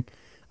disgusting.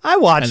 I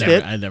watched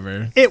it.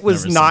 It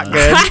was not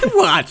good. I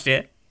watched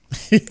it.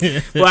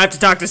 We'll have to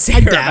talk to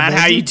Sarah about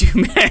how you do,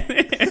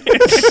 man.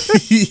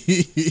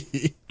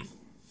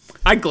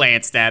 I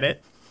glanced at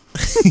it.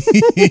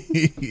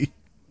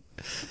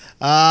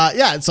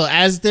 Yeah. So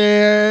as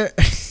they're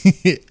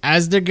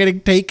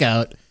getting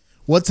takeout,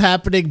 what's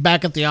happening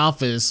back at the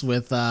office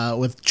with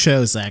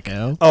Cho,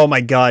 Sacco? Oh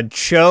my God,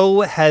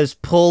 Cho has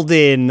pulled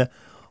in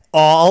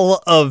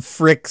all of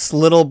Frick's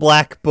little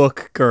black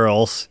book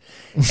girls,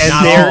 and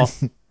they're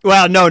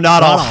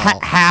not all.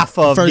 Half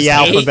of the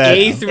alphabet,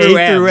 A through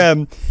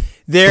M.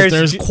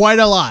 There's quite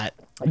a lot.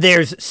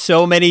 There's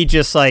so many,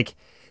 just like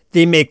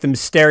they make them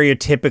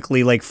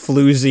stereotypically like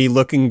floozy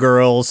looking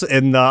girls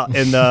in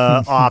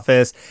the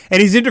office, and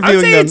he's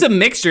interviewing them. I would say it's a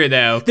mixture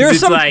though. There's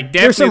some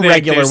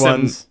regular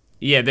ones.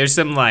 Yeah, there's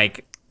some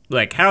like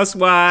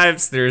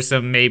housewives. There's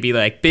some maybe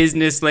like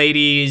business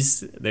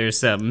ladies. There's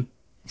some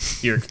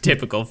your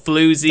typical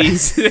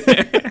floozies.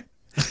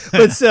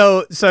 But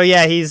so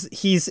yeah,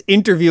 he's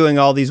interviewing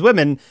all these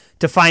women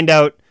to find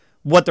out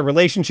what the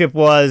relationship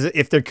was,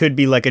 if there could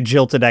be like a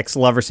jilted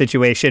ex-lover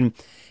situation,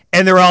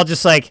 and they're all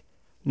just like,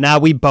 "Nah,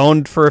 we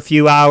boned for a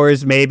few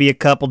hours, maybe a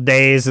couple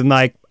days, and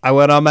like I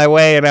went on my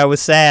way and I was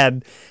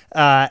sad."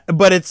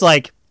 But it's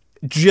like,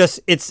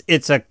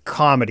 it's a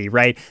comedy,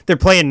 right? They're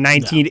playing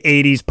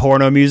 1980s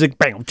porno music.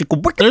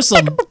 There's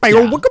some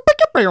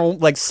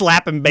like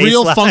slapping bass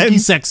real lines. funky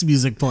sex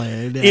music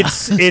playing. Yeah.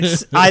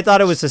 It's I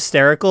thought it was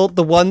hysterical.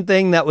 The one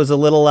thing that was a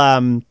little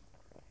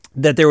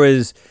that there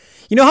was,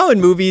 you know how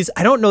in movies,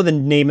 I don't know the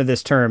name of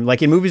this term,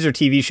 like in movies or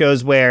TV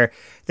shows where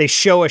they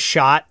show a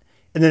shot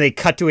and then they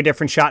cut to a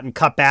different shot and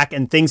cut back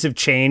and things have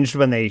changed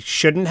when they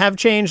shouldn't have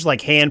changed,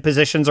 like hand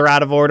positions are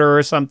out of order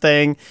or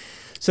something.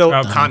 So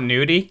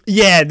continuity?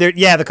 Yeah,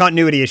 the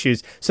continuity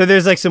issues. So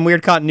there's like some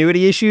weird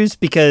continuity issues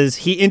because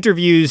he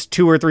interviews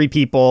 2 or 3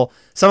 people.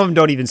 Some of them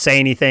don't even say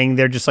anything.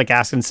 They're just like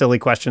asking silly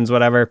questions,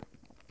 whatever.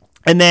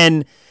 And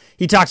then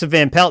he talks to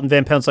Van Pelt, and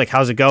Van Pelt's like,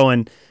 "How's it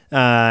going?"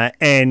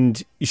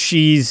 And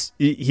he's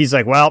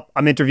like, "Well,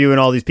 I'm interviewing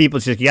all these people."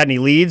 She's like, "You got any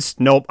leads?"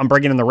 "Nope, I'm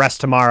bringing in the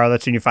rest tomorrow."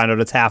 That's when you find out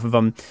it's half of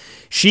them.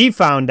 She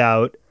found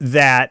out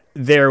that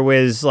there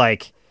was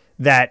like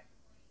that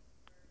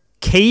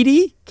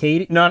Claire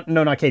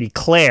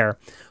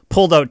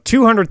pulled out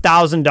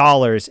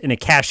 $200,000 in a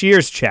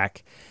cashier's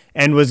check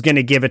and was going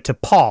to give it to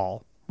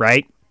Paul,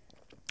 right?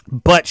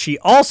 But she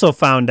also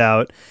found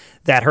out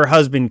that her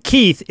husband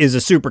Keith is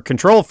a super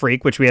control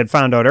freak, which we had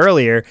found out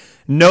earlier,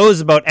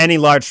 knows about any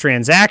large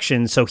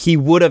transactions, so he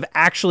would have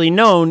actually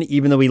known,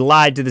 even though he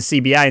lied to the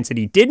CBI and said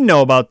he didn't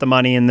know about the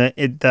money and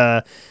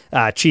the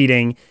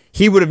cheating,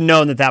 he would have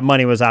known that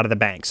money was out of the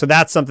bank. So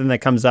that's something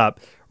that comes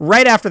up.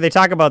 Right after they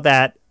talk about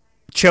that,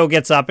 Cho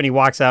gets up and he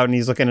walks out and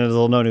he's looking at his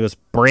little note and he goes,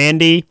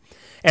 "Brandy?"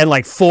 And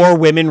like 4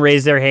 women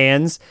raise their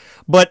hands,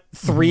 but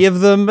 3 of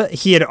them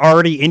he had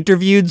already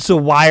interviewed, so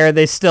why are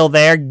they still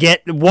there?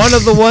 Get one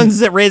of the ones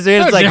that raised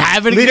their hands, like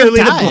literally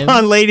the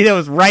blonde lady that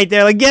was right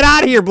there, like, "Get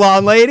out of here,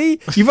 blonde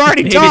lady. You've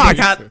already talked."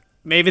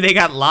 Maybe they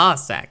got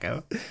lost,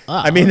 Sacco.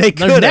 I mean, they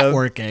could have.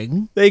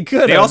 Networking. They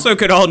could. They also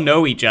could all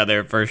know each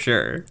other for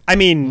sure. I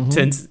mean,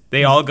 since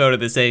they all go to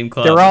the same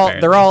club.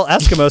 They're all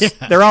Eskimos.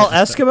 Yeah. They're all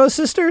Eskimo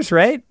sisters,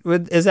 right?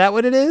 Is that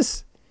what it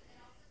is?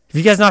 Have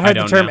you guys not heard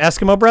the term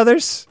Eskimo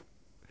brothers?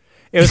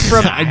 It was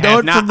from. I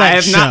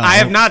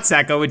have not,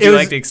 Sacco. Would you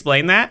like to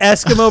explain that?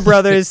 Eskimo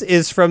Brothers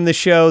is from the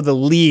show The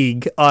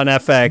League on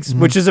FX,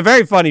 which is a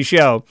very funny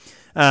show.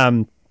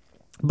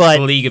 But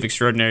the League of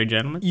Extraordinary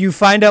Gentlemen. You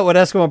find out what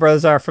Eskimo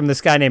Brothers are from this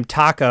guy named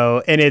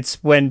Taco, and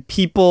it's when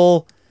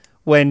Eskimo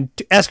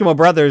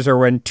Brothers are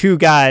when 2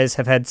 guys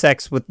have had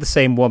sex with the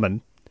same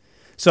woman.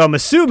 So I'm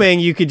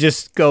assuming you could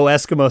just go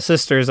Eskimo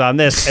sisters on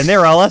this, and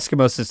they're all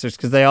Eskimo sisters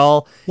because they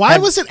all. Why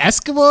was it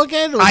Eskimo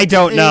again? I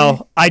don't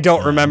know. I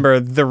don't remember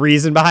the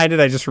reason behind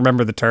it. I just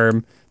remember the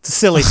term. It's a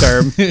silly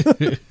term.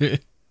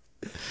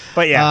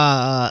 But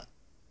yeah.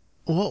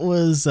 What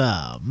was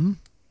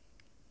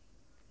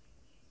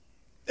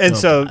And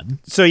so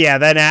yeah,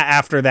 then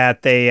after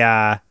that, they,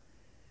 I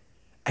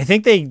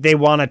think they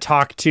want to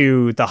talk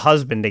to the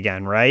husband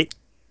again, right?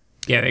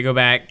 Yeah, they go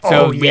back.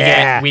 So we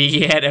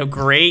get a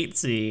great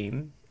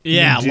scene.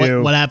 Yeah,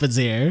 what happens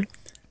here?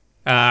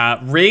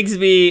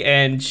 Rigsby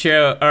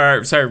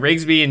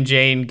and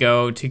Jane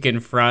go to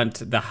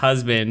confront the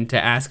husband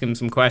to ask him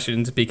some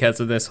questions because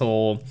of this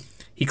whole,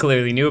 he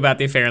clearly knew about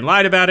the affair and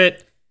lied about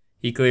it.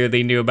 He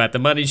clearly knew about the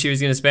money she was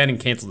going to spend and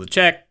canceled the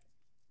check.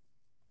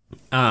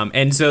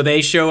 And so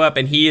they show up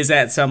and he is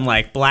at some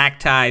like black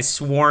tie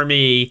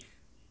swarmy,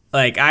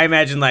 like I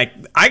imagine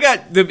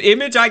the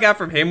image I got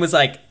from him was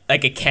like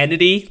a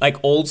Kennedy,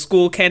 like old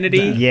school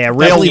Kennedy. Yeah,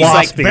 real waspy.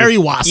 Like very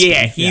waspy.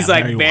 Yeah, he's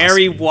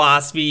very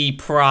waspy,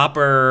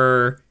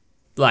 proper,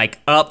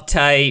 like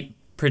uptight,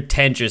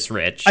 pretentious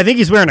rich. I think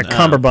he's wearing a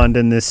cummerbund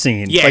in this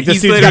scene. Yeah, like,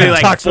 he's literally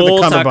like full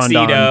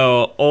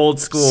tuxedo,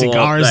 old school.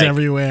 Cigars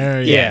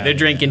everywhere. Yeah, they're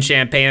drinking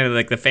champagne with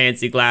like the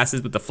fancy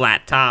glasses with the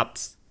flat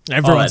tops.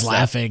 Everyone's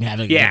laughing,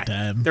 having a good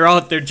time.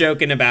 They're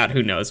joking about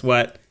who knows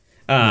what.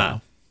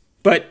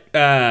 But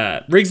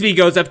Rigsby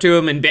goes up to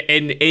him and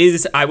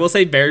is, I will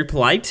say, very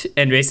polite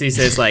and basically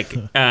says like,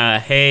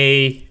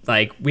 "Hey,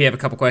 like we have a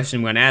couple questions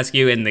we want to ask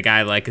you," and the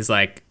guy like is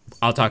like,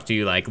 "I'll talk to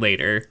you like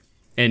later,"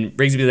 and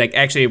Rigsby's like,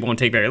 "Actually, it won't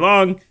take very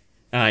long,"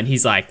 and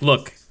he's like,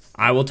 "Look,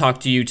 I will talk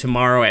to you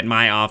tomorrow at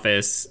my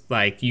office.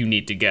 Like you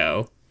need to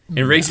go." And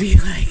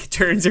Rigsby like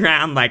turns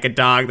around like a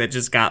dog that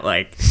just got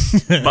like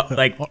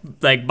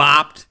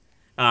bopped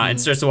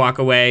and starts to walk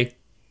away.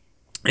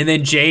 And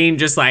then Jane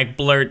just like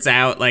blurts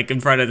out like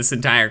in front of this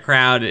entire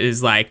crowd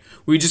is like,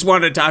 "We just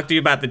wanted to talk to you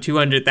about the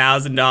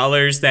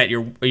 $200,000 that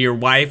your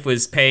wife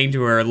was paying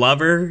to her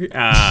lover.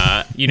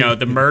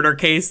 The murder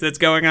case that's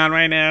going on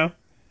right now."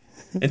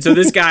 And so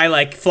this guy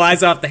like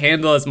flies off the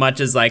handle as much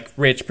as like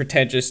rich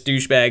pretentious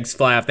douchebags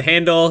fly off the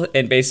handle,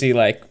 and basically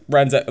like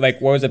runs up, like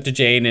woes up to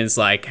Jane and is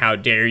like, "How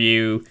dare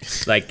you?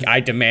 Like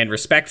I demand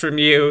respect from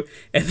you."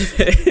 And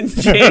then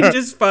Jane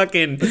just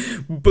fucking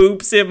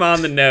boops him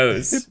on the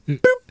nose.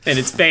 And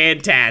it's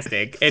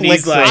fantastic. And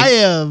he's like,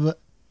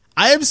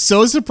 I am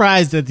so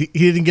surprised that he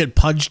didn't get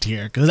punched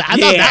here, because I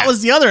thought that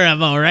was the other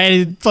MO,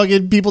 right?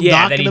 Fucking people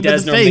knocking him in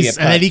the face,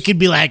 and then he could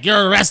be like,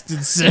 "You're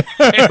arrested, sir."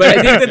 But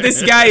I think that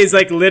this guy is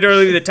like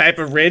literally the type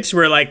of rich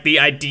where like the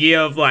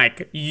idea of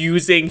like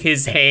using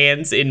his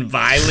hands in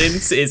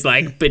violence is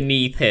like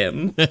beneath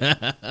him,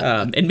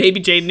 and maybe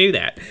Jane knew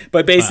that,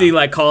 but basically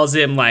like calls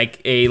him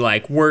like a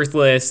like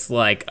worthless,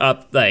 like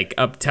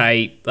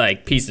uptight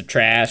like piece of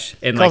trash,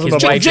 and like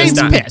his wife Jane's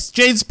pissed.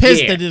 Jane's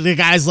pissed that the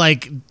guy's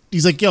like.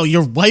 He's like, yo,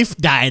 your wife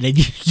died and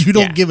you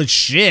don't give a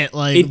shit.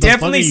 Like, it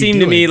definitely seemed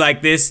to me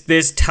like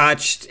this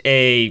touched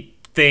a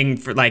thing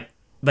for like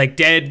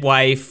dead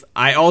wife.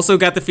 I also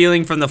got the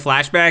feeling from the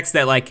flashbacks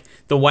that like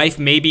the wife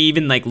maybe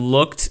even like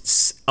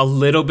looked a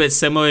little bit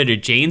similar to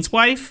Jane's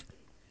wife.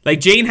 Like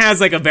Jane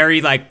has like a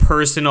very like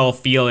personal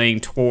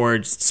feeling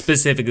towards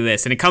specifically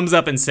this, and it comes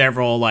up in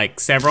several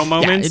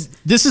moments.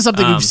 This is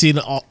something we've seen.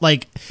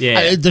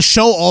 The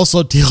show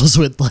also deals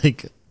with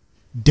like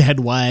dead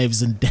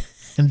wives and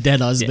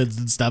dead husbands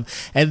and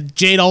stuff, and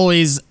Jane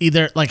always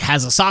either like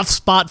has a soft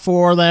spot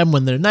for them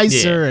when they're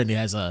nicer, and he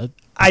has a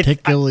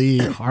particularly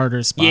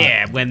harder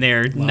spot when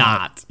they're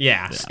not.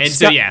 And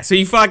so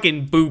he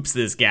fucking boops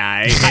this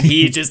guy, and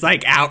he just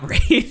like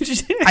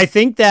outraged. I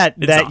think that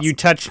awesome.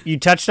 you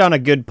touched on a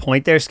good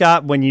point there,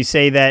 Scott, when you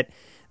say that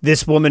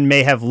this woman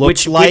may have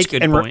looked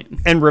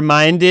and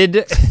reminded.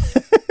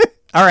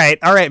 all right,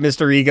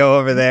 Mr. Ego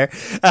over there.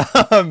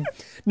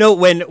 No,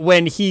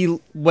 when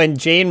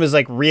Jane was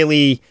like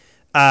really.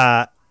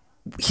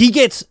 He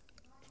gets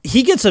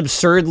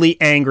absurdly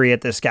angry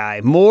at this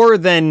guy more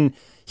than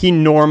he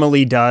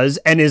normally does,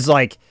 and is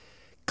like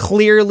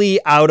clearly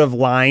out of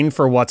line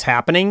for what's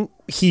happening.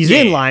 He's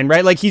in line,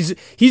 right? Like he's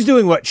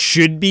doing what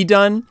should be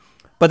done,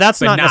 but that's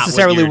not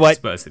necessarily what you're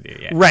supposed to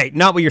do. Right,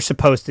 not what you're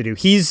supposed to do.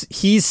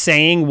 He's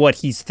saying what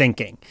he's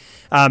thinking,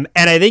 and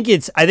I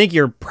think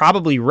you're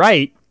probably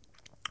right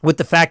with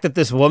the fact that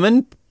this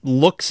woman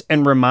looks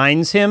and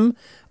reminds him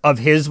of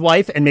his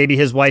wife, and maybe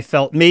his wife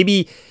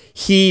maybe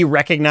he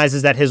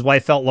recognizes that his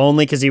wife felt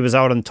lonely because he was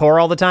out on tour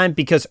all the time,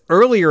 because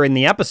earlier in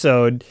the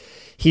episode,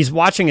 he's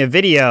watching a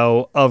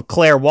video of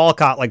Claire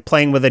Walcott like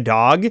playing with a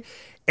dog,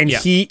 and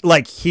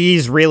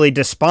he's really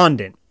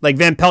despondent. Like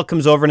Van Pelt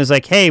comes over and is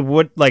like, "Hey,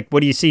 what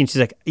do you see?"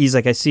 And he's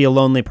like, "I see a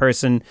lonely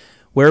person.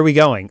 Where are we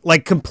going?"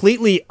 Like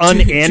completely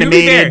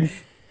unanimated.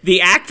 The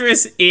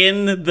actress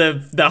in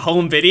the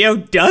home video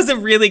does a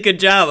really good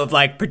job of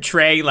like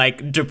portraying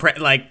like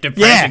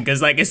depression,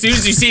 because like as soon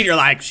as you see it, you're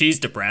like, she's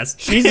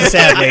depressed. She's a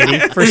sad lady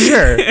for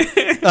sure.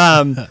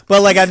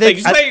 But like I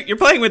think you're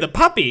playing with a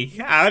puppy.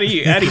 How do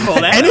you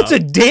pull that? And it's a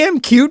damn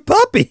cute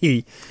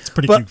puppy. It's a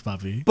pretty cute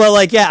puppy. But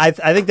like I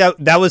think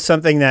that was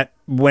something that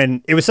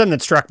that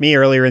struck me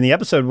earlier in the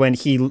episode when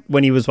he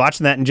was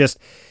watching that and just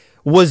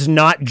was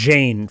not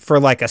Jane for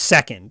like a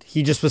second.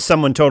 He just was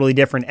someone totally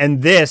different,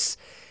 and this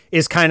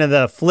is kind of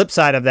the flip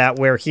side of that,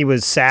 where he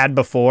was sad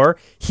before.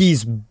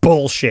 He's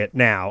bullshit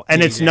now.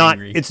 And it's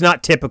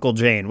not typical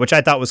Jane, which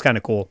I thought was kind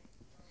of cool.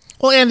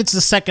 Well, and it's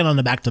the second on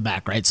the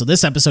back-to-back, right? So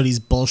this episode, he's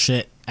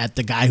bullshit at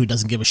the guy who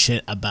doesn't give a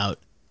shit about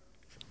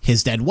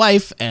his dead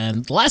wife.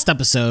 And the last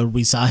episode,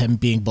 we saw him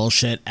being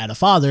bullshit at a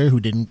father who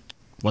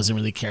wasn't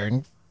really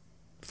caring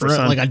for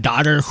like a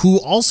daughter who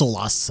also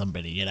lost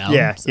somebody, you know?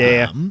 Yeah.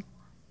 Yeah,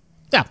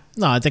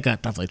 no, I think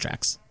that definitely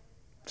tracks.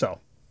 So,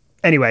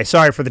 anyway,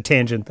 sorry for the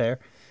tangent there.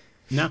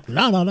 No.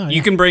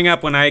 You can bring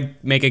up when I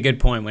make a good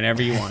point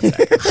whenever you want,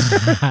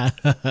 Zach.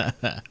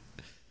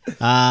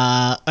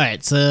 All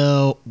right,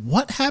 so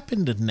what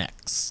happened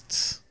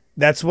next?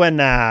 That's when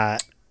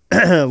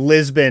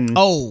Lisbon.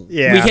 Oh,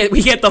 yeah.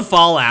 We get the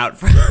fallout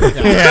from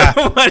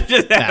what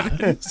just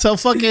happened. So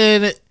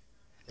fucking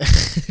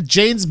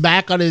Jane's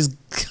back on his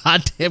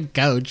goddamn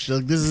couch.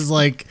 Like, this is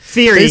like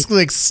basically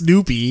like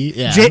Snoopy.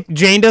 Yeah.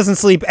 Jane doesn't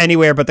sleep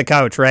anywhere but the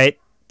couch, right?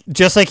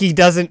 Just like he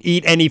doesn't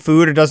eat any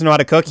food or doesn't know how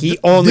to cook, he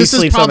only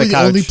sleeps on the couch. This is probably the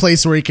only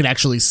place where he can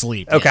actually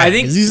sleep. Okay, I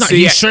think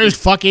he sure as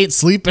fuck ain't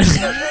sleeping.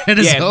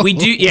 We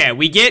do. Yeah,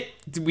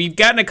 we've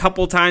gotten a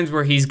couple times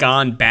where he's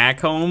gone back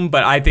home,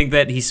 but I think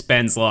that he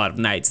spends a lot of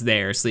nights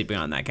there sleeping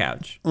on that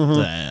couch. Mm-hmm.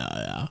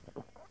 Yeah.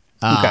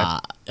 Okay.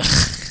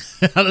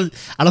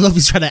 I don't know if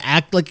he's trying to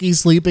act like he's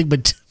sleeping,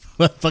 but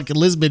fucking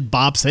Lisbon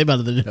bops him out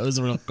of the nose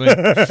real quick.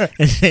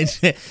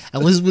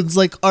 and Lisbon's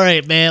like, all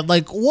right, man,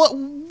 like,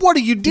 what are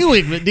you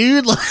doing,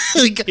 dude? Like,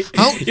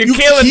 you're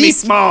killing me,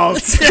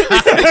 Smalls.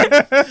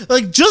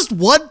 Like, just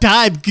one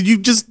time, could you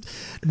just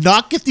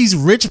not get these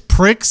rich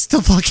pricks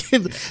to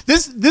fucking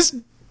this?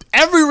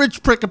 Every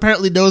rich prick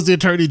apparently knows the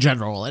attorney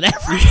general, and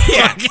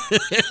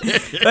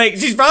like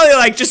she's probably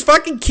like, just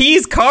fucking key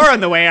his car on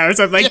the way out or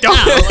something. Like,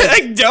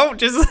 don't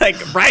just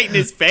like right in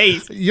his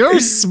face. You're a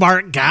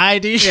smart guy,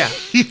 dude. Yeah,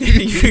 you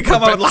can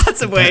come up with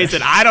lots of ways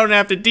that I don't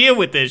have to deal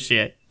with this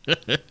shit.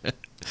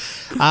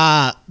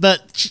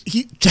 But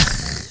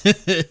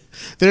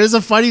there's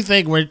a funny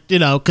thing where, you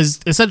know, because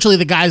essentially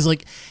the guy's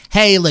like,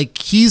 hey, like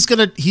he's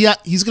gonna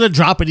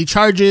drop any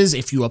charges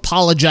if you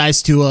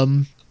apologize to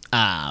him.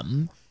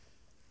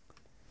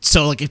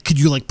 so like, could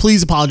you like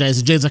please apologize?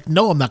 And Jane's like,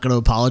 no, I'm not going to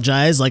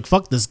apologize. Like,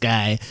 fuck this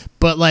guy.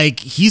 But like,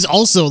 he's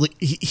also like,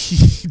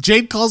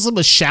 Jane calls him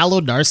a shallow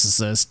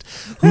narcissist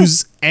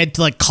who's and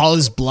to like call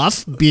his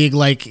bluff, being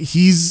like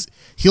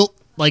he'll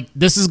like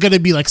this is going to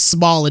be like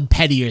small and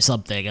petty or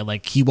something, and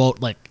like he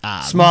won't like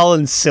small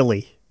and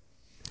silly.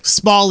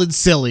 Small and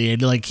silly,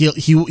 and like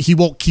he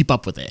won't keep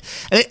up with it.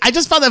 And I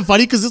just found that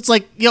funny because it's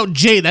like,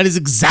 Jane, that is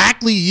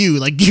exactly you.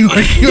 Like you're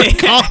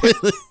calling.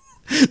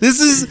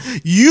 This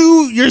is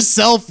you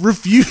yourself.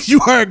 You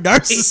are a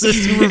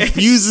narcissist who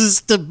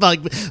refuses to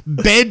like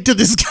bend to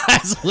this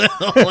guy's will.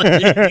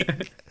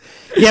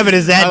 Yeah, but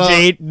is that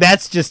Jane?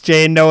 That's just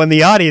Jane knowing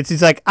the audience.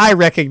 He's like, I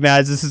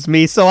recognize this is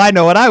me, so I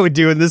know what I would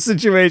do in this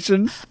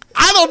situation.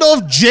 I don't know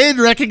if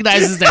Jane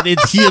recognizes that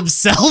it's he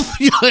himself.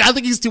 I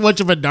think he's too much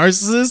of a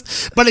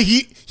narcissist, but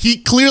he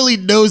clearly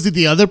knows that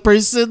the other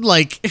person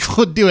like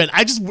would do it.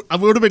 I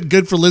would have been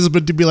good for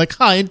Lisbon to be like,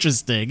 huh,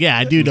 interesting. Yeah,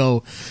 I do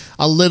know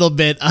a little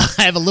bit. I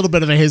have a little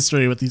bit of a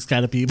history with these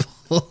kind of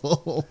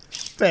people.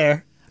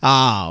 Fair.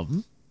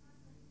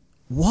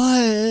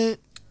 What?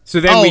 So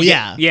then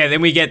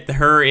then we get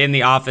her in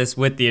the office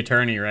with the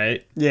attorney,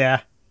 right?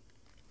 Yeah.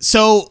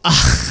 So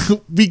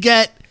we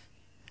get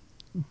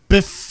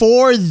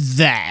before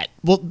that.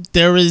 Well,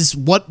 there's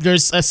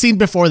a scene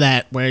before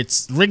that where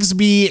it's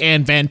Rigsby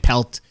and Van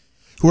Pelt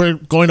who are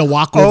going to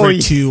walk over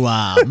to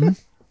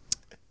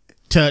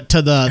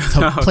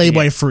the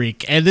Playboy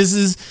Freak, and this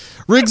is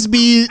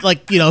Rigsby.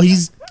 Like he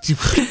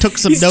took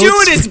some notes. He's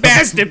doing his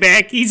best,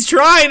 Beck. He's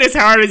trying as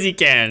hard as he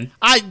can.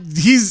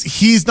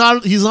 He's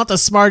not the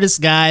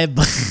smartest guy,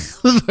 but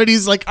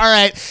he's like, all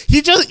right.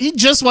 He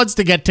just wants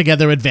to get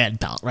together with Van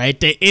Pelt,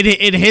 right?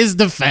 In his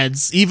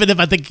defense, even if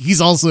I think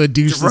he's also a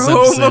douche this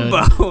episode. Throw him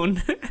a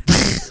bone.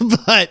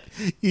 But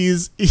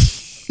he's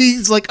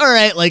like, all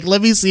right, like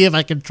let me see if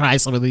I can try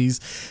some of these.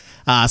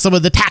 Some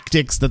of the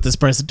tactics that this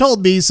person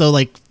told me. So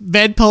like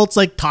Van Pelt's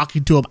like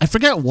talking to him. I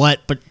forget what,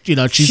 but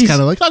she's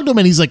kind of like talking to him,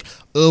 and he's like,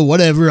 "Oh,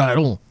 whatever. I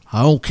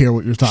don't care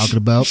what you're talking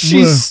about."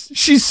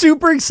 She's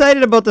super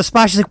excited about the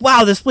spot. She's like,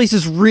 "Wow, this place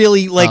is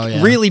really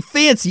really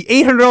fancy.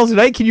 $800 a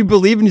night. Can you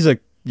believe?" And he's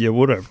like, "Yeah,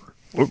 whatever.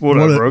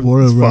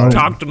 Whatever.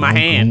 Talk to my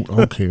hand. I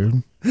don't care."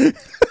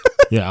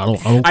 Yeah, I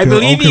don't care. I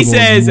believe he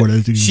says,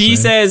 she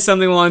says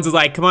something along the lines of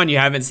like, come on, you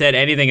haven't said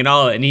anything at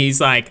all. And he's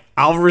like,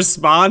 I'll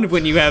respond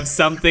when you have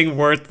something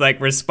worth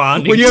like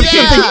responding when you have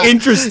something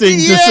interesting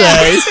to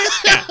say.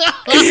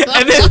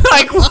 And then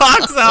like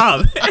walks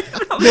off.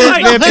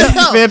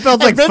 Van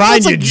Pelt's like,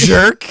 fine, you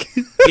jerk.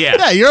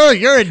 Yeah,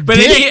 you're a but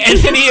dick.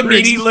 Then he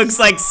immediately looks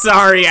like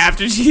sorry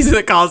after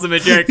she calls him a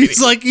jerk. He's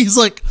like,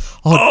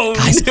 oh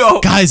no.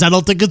 Guys, I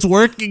don't think it's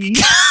working.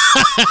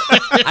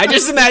 I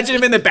just imagine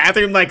him in the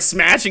bathroom like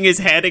smashing his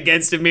head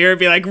against a mirror and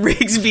be like,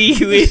 Rigsby,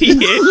 you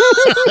idiot.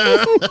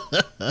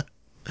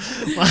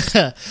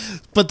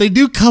 But they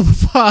do come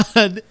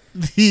upon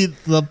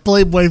the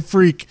Playboy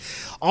Freak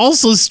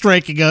also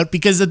striking out,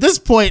 because at this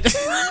point,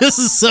 this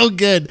is so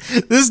good.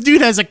 This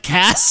dude has a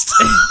cast.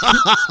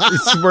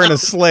 He's wearing a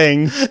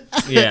sling.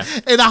 Yeah.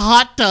 In a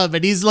hot tub,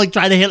 and he's like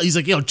trying to handle. He's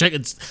like, yo, check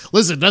it.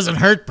 Listen, it doesn't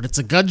hurt, but it's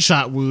a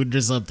gunshot wound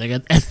or something.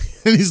 And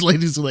these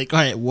ladies are like, all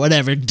right,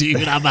 whatever,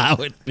 dude, I'm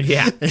out.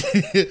 Yeah.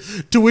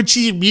 To which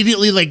he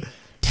immediately like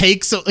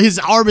takes his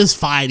arm is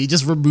fine. He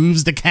just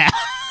removes the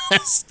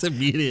cast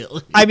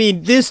immediately. I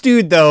mean, this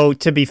dude, though,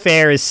 to be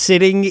fair, is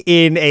sitting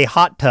in a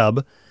hot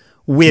tub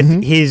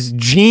with his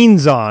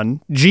jeans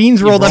on,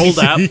 jeans rolled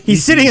up.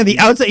 He's sitting on the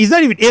outside. He's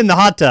not even in the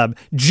hot tub.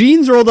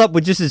 Jeans rolled up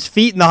with just his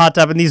feet in the hot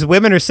tub, and these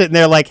women are sitting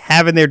there like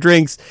having their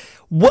drinks.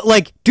 What,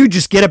 like, dude,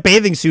 just get a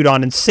bathing suit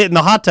on and sit in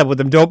the hot tub with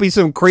him. Don't be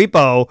some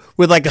creepo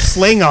with like a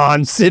sling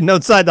on sitting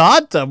outside the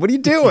hot tub. What are you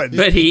doing?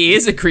 But he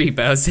is a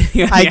creepo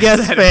sitting on I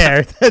guess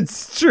fair.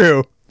 That's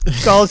true.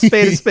 Call a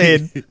spade a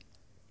spade.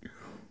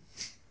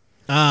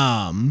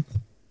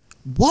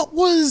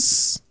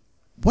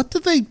 What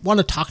did they want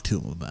to talk to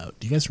him about?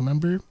 Do you guys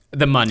remember?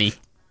 The money.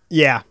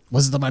 Yeah.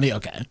 Was it the money?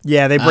 Okay.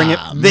 Yeah, they bring it.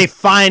 They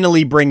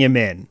finally bring him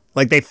in.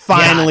 Like they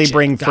finally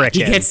bring Frick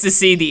in. He gets to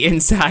see the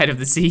inside of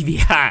the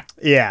CVI.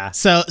 Yeah.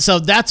 So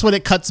that's when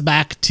it cuts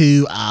back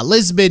to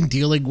Lisbon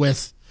dealing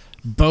with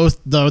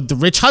both the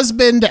rich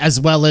husband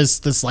as well as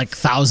this like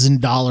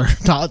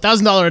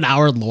 $1,000 an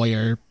hour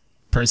lawyer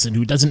person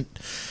who doesn't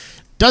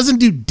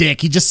do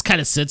dick. He just kind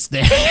of sits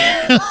there.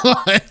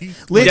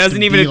 He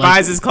doesn't even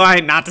advise his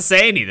client not to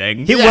say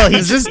anything.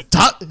 His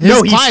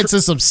client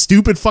says some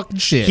stupid fucking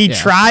shit. He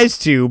tries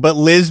to, but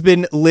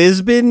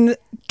Lisbon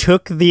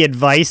took the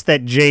advice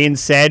that Jane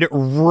said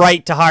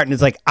right to heart and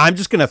is like, I'm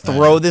just going to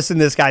throw this in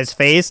this guy's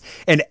face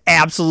and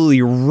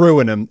absolutely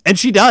ruin him. And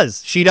she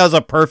does. She does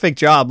a perfect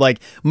job, like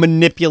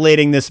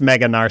manipulating this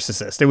mega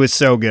narcissist. It was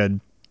so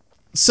good.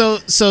 So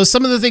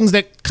some of the things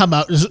that come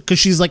out, because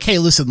she's like, hey,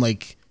 listen,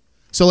 like,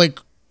 so like,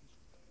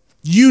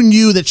 you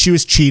knew that she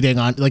was cheating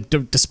on, like,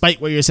 despite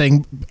what you're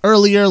saying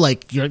earlier,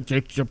 like, you're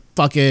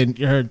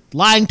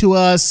lying to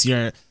us.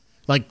 You're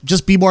like,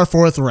 just be more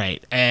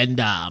forthright. And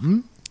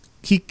the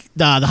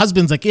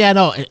husband's like, yeah,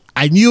 no,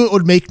 I knew it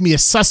would make me a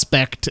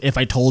suspect if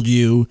I told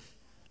you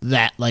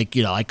that like,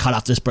 you know, I cut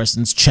off this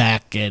person's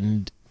check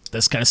and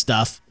this kind of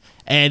stuff,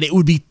 and it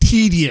would be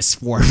tedious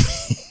for me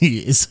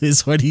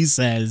is what he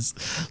says.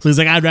 So he's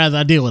like, I'd rather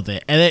not deal with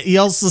it. And then he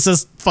also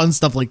says fun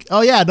stuff like,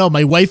 oh yeah, no,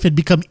 my wife had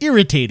become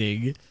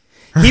irritating.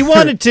 He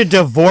wanted to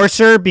divorce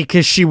her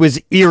because she was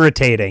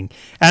irritating.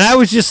 And I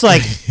was just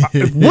like,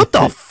 what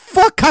the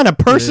fuck kind of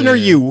person are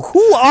you?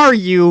 Who are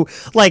you?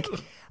 Like,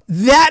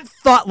 that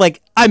thought,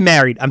 like, I'm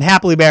married. I'm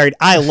happily married.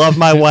 I love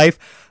my wife.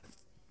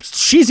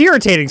 She's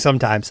irritating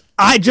sometimes.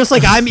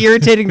 I'm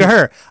irritating to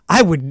her.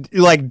 I would,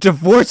 like,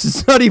 divorce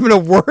is not even a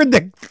word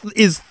that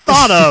is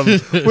thought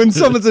of when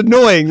someone's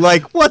annoying.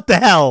 Like, what the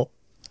hell?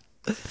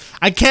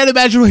 I can't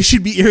imagine why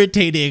she'd be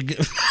irritating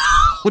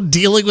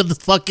dealing with the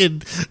fucking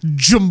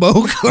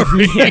jamoke over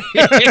here.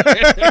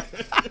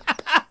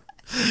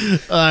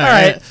 All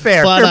right,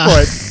 fair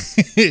point.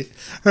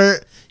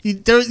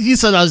 He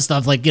said other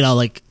stuff like, you know,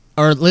 like,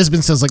 or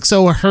Lisbon says like,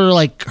 so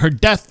her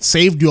death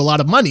saved you a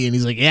lot of money, and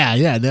he's like,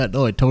 yeah,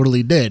 no, it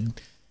totally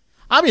did.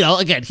 I mean,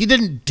 again, he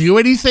didn't do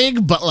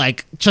anything, but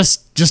like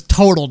just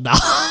total knob.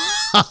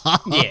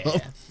 Yeah,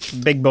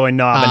 big boy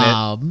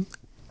knobbing it.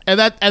 And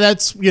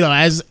that's, you know,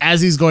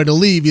 as he's going to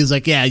leave, he's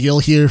like, yeah, you'll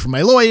hear from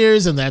my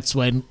lawyers, and that's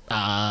when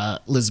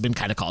Lisbon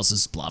kind of calls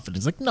his bluff, and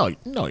he's like, no,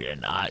 you're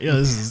not. You know,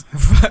 this is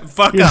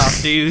fuck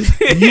off, dude.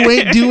 You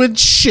ain't doing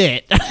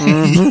shit.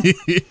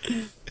 Mm-hmm.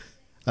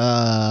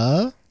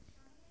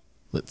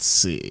 Let's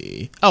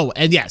see. Oh,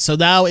 and yeah, so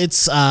now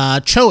it's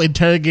Cho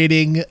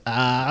interrogating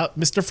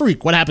Mr.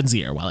 Freak. What happens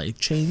here while I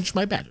change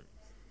my battery?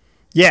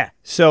 Yeah,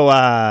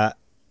 so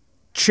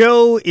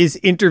Cho is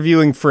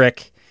interviewing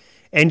Frick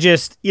and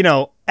just, you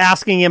know,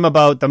 asking him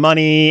about the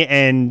money,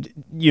 and,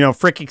 you know,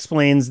 Frick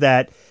explains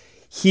that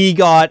he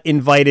got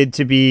invited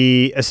to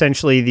be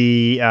essentially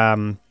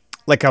the,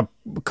 like a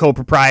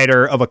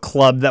co-proprietor of a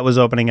club that was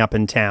opening up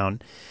in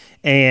town.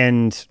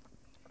 And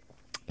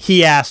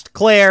he asked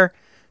Claire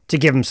to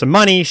give him some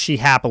money. She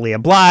happily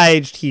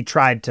obliged. He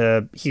tried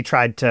to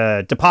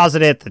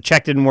deposit it. The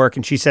check didn't work,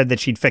 and she said that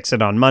she'd fix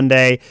it on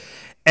Monday.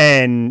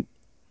 And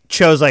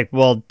Cho's like,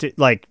 well,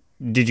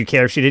 did you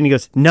care if she didn't? He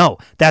goes, no,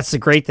 that's the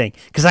great thing,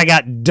 because I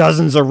got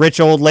dozens of rich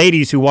old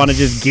ladies who want to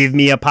just give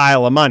me a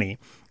pile of money.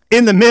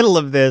 In the middle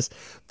of this,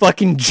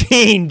 fucking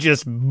Jane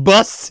just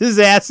busts his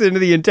ass into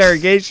the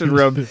interrogation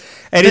room.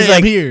 And he's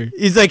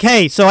like,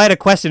 hey, so I had a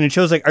question. And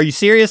Cho's like, are you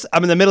serious?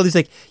 I'm in the middle. He's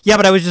like, yeah,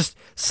 but I was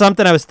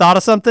thought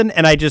of something,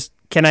 and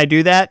can I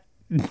do that?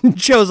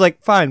 Cho's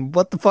like, fine,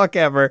 what the fuck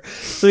ever.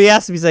 So he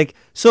asks him, he's like,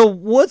 so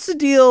what's the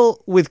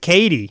deal with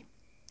Katie?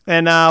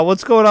 And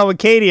what's going on with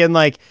Katie? And,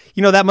 like,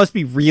 you know, that must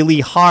be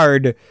really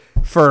hard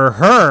for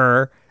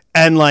her.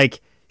 And,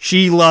 like,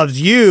 she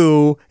loves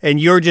you, and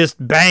you're just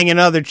banging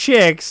other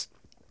chicks.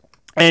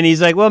 And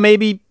he's like, well,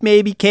 maybe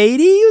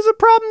Katie was a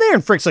problem there.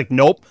 And Frick's like,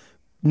 nope,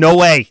 no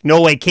way.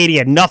 Katie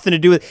had nothing to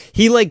do with it.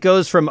 He, like,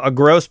 goes from a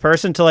gross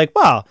person to, like,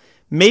 wow,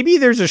 maybe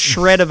there's a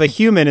shred of a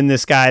human in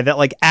this guy that,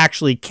 like,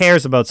 actually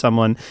cares about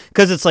someone,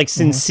 because it's, like,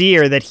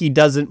 sincere that he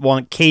doesn't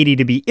want Katie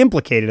to be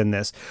implicated in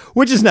this,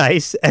 which is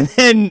nice. And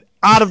then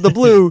out of the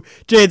blue,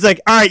 Jade's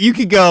like, all right, you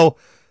can go.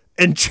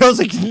 And Cho's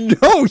like,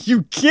 no,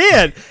 you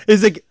can't.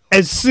 It's like,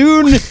 as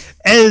soon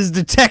as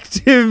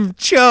Detective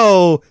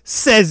Cho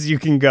says you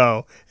can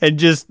go, and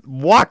just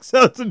walks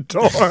out the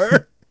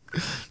door.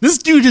 This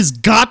dude has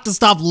got to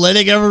stop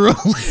letting everyone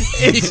leave.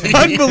 It's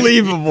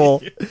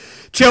unbelievable.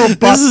 Cho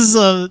this is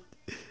a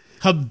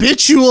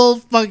habitual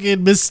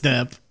fucking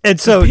misstep. And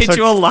so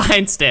habitual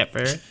line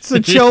stepper. So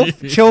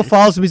Cho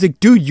follows him. He's like,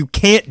 dude, you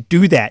can't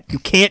do that. You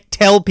can't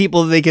tell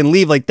people that they can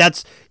leave. Like,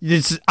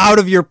 it's out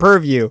of your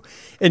purview.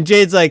 And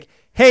Jade's like,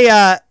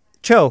 hey,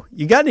 Cho,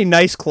 you got any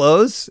nice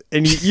clothes?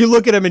 And you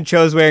look at him, and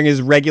Cho's wearing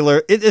his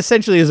regular, it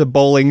essentially is a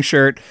bowling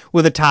shirt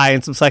with a tie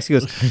and some slacks. He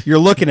goes, you're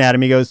looking at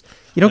him. He goes,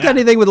 you don't got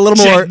anything with a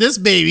little more. Check this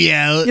baby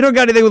out. You don't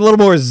got anything with a little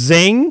more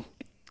zing?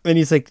 And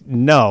he's like,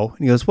 no. And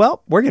he goes,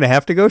 well, we're going to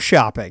have to go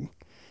shopping.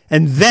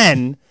 And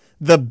then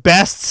the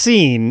best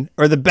scene,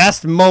 or the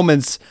best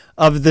moments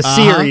of the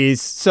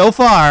series so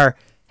far,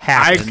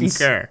 happens. I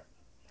concur.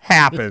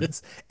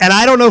 Happens. And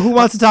I don't know who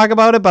wants to talk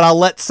about it, but I'll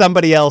let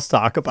somebody else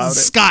talk about it.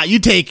 Scott, you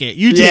take it.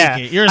 You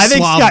take it. You're a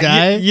suave Scott,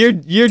 guy.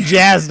 You're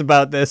jazzed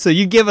about this, so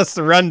you give us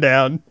the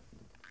rundown.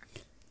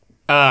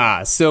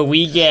 So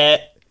we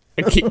get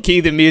key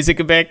the music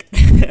a bit. You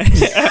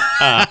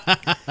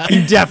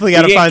definitely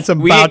got to find some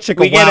Bow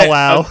Chicka Wow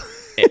Wow.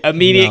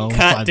 Immediate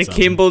cut to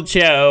Kimball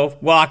Cho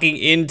walking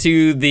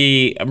into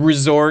the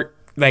resort,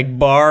 like,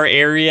 bar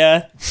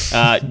area,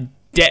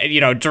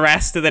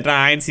 dressed to the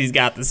nines. He's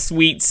got the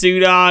sweet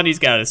suit on. He's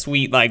got a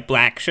sweet, like,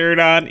 black shirt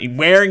on. He's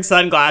wearing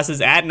sunglasses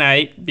at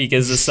night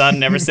because the sun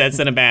never sets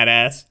in a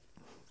badass.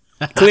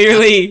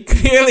 Clearly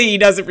he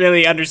doesn't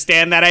really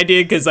understand that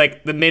idea, because,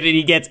 like, the minute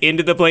he gets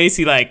into the place,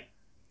 he, like,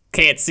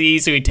 can't see,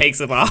 so he takes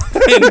them off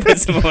and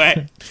puts them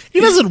away.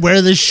 He doesn't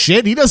wear this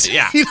shit. He doesn't.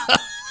 Yeah.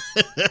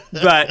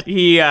 But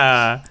he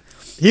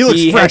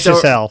looks fresh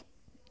as hell.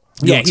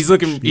 Yeah, he's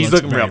looking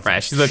real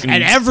fresh. He's looking,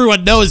 and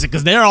everyone knows it,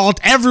 because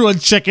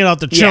everyone's checking out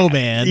the Cho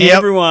man.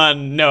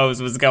 Everyone knows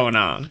what's going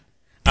on.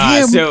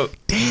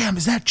 Damn,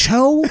 is that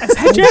Cho? Is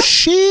that Cho?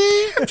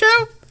 Shit.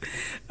 Cho.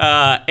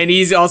 And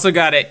he's also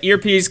got an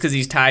earpiece because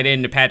he's tied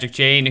into Patrick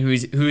Jane,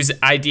 whose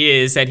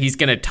idea is that he's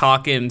going to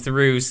talk him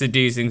through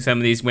seducing some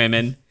of these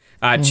women.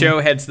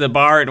 Cho heads to the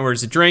bar and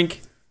orders a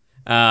drink,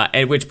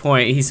 at which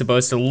point he's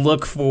supposed to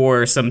look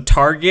for some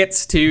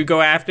targets to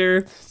go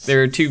after.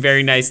 There are two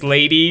very nice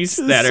ladies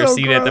that are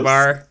seated at the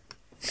bar.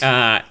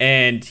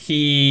 And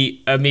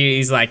he immediately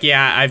is like,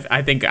 yeah,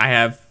 I think I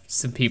have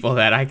some people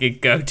that I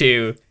could go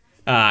to.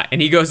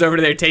 And he goes over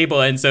to their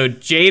table, and so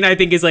Jane, I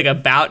think, is like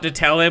about to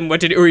tell him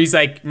what to do, or he's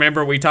like,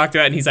 remember we talked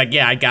about it? And he's like,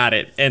 yeah, I got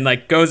it, and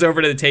like goes over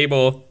to the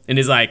table and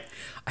is like,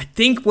 I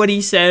think what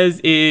he says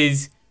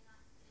is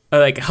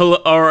like,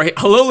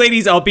 hello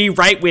ladies, I'll be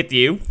right with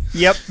you.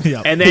 Yep.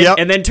 And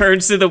then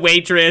turns to the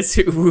waitress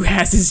who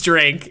has his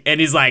drink, and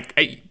he's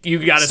like,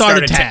 you gotta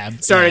start a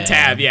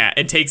tab,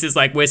 and takes his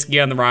like whiskey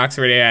on the rocks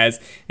or what he has,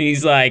 and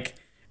he's like,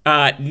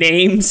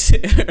 names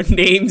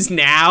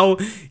now,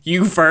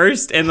 you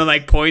first, and then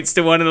like points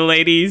to one of the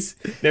ladies.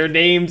 Their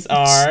names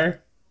are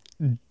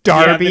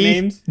Darby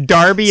and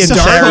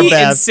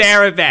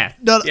Sarah Beth.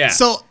 No, yeah.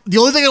 So the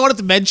only thing I wanted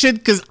to mention,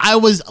 because I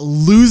was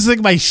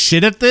losing my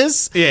shit at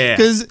this,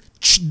 because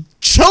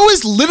Cho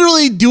is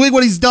literally doing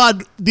what he's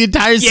done the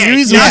entire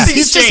series.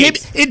 He's just him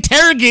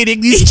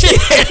interrogating these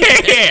chicks.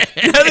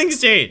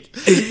 Nothing's changed.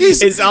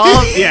 It's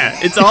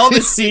all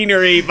the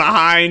scenery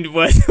behind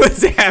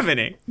what's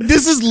happening.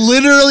 This is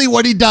literally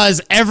what he does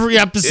every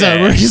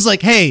episode, where he's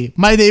like, "Hey,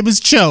 my name is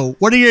Cho.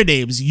 What are your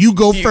names? You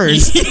go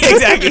first."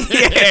 Exactly.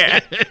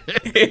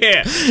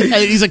 Yeah.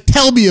 And he's like,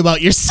 "Tell me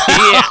about yourself."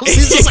 Yeah.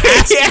 He's just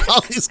asking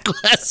all these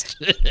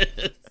questions.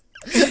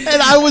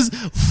 And I was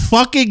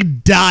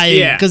fucking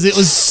dying because it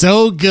was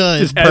so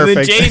good. It's perfect. And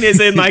then Jane is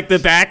in like the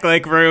back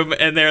like room,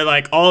 and they're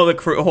like all the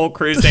whole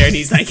crew's there, and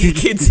he's like,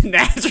 "It's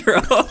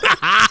natural."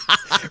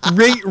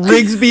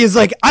 Rigsby is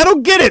like, "I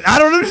don't get it. I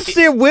don't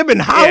understand women.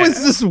 How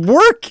is this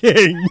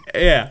working?"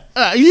 Yeah.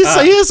 He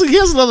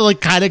has another like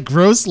kind of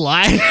gross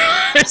line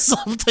or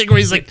something where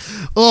he's like,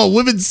 "Oh,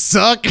 women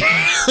suck."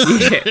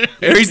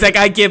 Or he's like,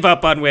 "I give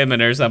up on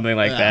women," or something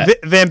like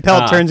that. Van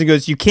Pelt turns and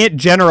goes, "You can't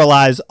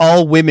generalize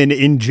all women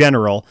in general."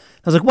 I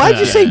was like, "Why'd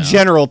you say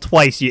general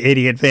twice, you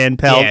idiot, Van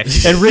Pelt?" And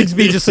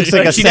Rigsby just looks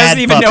like a sad puppy. She doesn't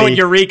even know what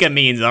eureka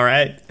means, all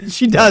right?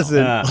 She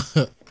doesn't.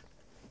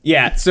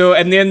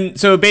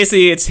 So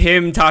basically it's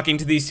him talking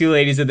to these two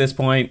ladies at this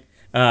point.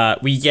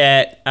 We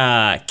get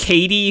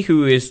Katie,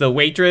 who is the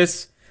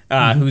waitress,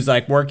 who's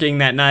like working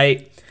that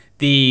night.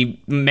 The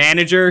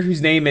manager,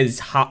 whose name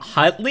is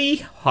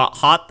Hotley.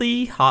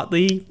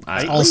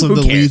 Also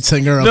the lead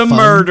singer of the Fun.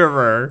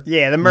 Murderer.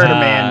 Yeah, the murder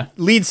man.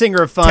 Lead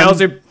singer of Fun.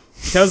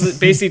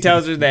 Basically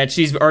tells her that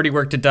she's already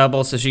worked a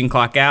double so she can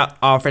clock out.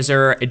 Offers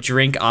her a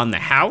drink on the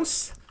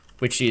house,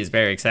 which she is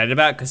very excited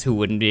about, because who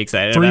wouldn't be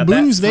excited about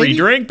booze, that? Baby. Free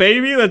drink,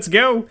 baby. Let's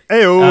go.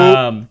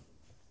 Ayo.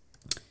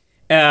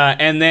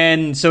 And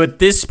then, so at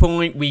this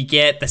point, we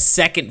get the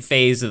second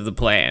phase of the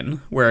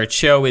plan, where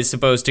Cho is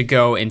supposed to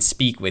go and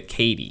speak with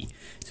Katie.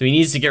 So he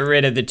needs to get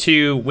rid of the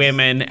two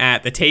women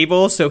at the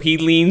table, so he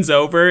leans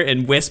over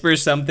and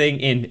whispers something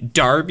in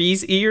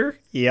Darby's ear.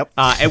 Yep.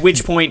 At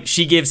which point,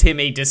 she gives him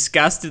a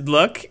disgusted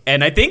look,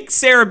 and I think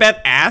Sarah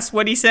Beth asks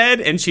what he said,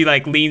 and she,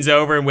 like, leans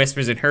over and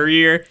whispers in her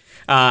ear,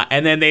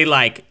 and then they,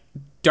 like,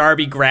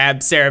 Darby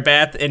grabs Sarah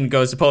Beth and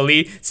goes to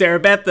Polly. Sarah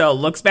Beth, though,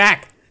 looks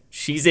back.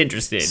 She's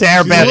interested.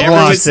 Sarah Beth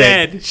wants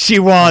it. She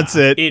wants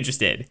it.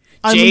 Interested.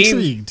 I'm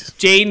intrigued.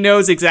 Jane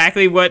knows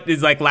exactly what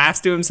is like,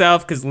 laughs to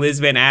himself, because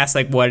Lisbon asks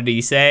like, "What did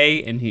he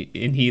say?" And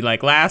he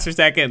like laughs for a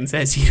second and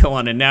says, "You don't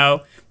want to know."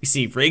 We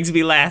see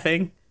Rigsby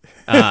laughing,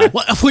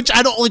 which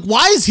I don't like.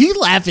 Why is he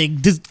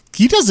laughing?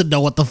 He doesn't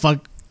know what the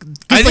fuck.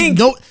 I think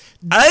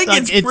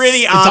it's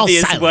pretty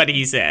obvious what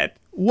he said.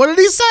 What did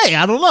he say?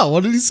 I don't know.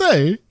 What did he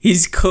say?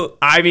 He's cool.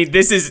 I mean,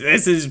 this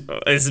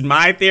is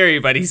my theory,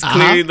 but he's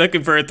clearly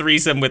looking for a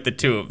threesome with the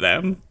two of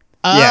them.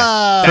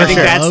 Yeah, I think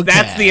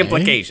that's the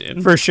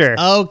implication. For sure.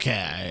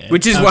 Okay.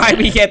 Which is why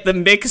we get the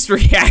mixed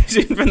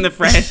reaction from the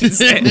friends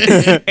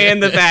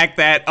and the fact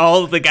that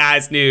all of the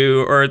guys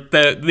knew, or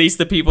at least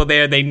the people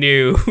there, they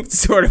knew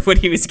sort of what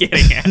he was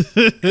getting at.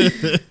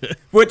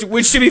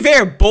 Which to be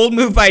fair, bold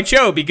move by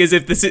Cho, because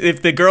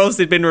if the girls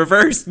had been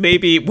reversed,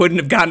 maybe it wouldn't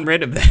have gotten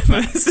rid of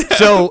them.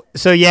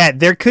 So yeah,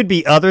 there could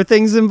be other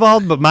things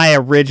involved, but my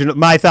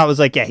thought was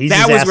like, yeah,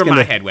 that was where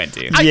my head went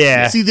to.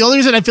 See, the only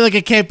reason I feel like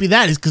it can't be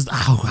that is because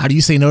how do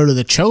you say no to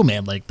the Cho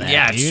man like that?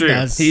 Yeah, it's true.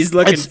 He's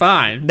looking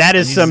fine. That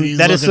is some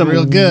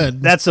real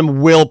good. That's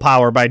some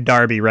willpower by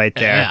Darby right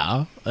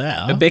there.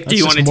 Yeah. Vic, do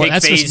you want to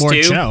take phase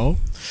two? Cho.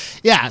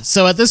 Yeah.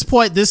 So at this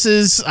point, this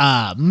is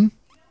the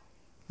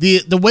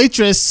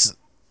waitress.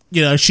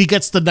 You know, she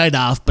gets the night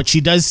off, but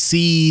she does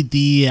see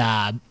the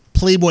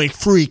Playboy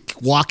freak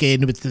walk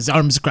in with his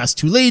arms across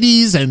two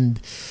ladies, and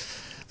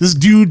this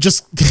dude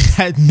just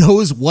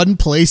knows one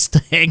place to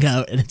hang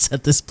out, and it's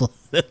at this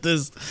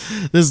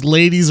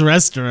ladies'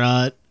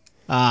 restaurant.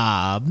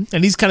 And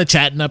he's kind of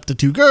chatting up to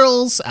two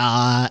girls,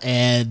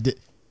 and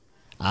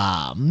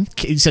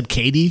You said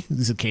Katie.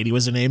 You said Katie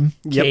was her name.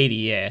 Yep. Katie,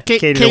 yeah.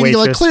 Katie,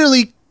 like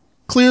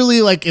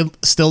clearly, like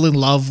still in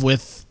love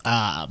with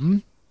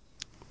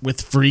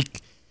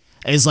Freak,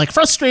 is like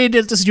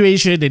frustrated at the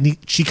situation, and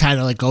she kind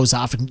of like goes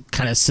off and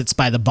kind of sits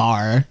by the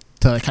bar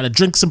to kind of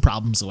drink some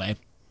problems away.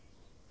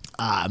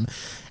 And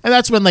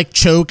that's when like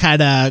Cho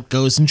kind of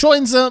goes and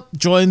joins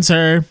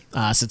her,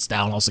 sits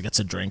down, also gets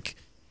a drink.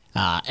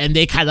 And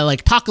they kind of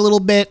like talk a little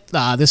bit.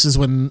 This is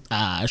when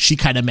she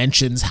kind of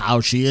mentions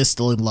how she is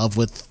still in love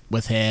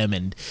with him,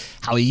 and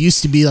how he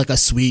used to be like a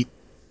sweet,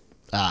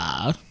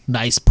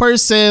 nice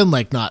person,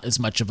 like not as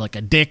much of like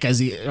a dick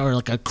or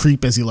like a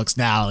creep as he looks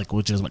now, like,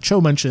 which is what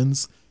Cho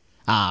mentions.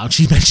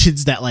 She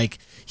mentions that like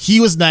he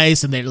was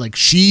nice, and that like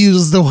she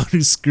was the one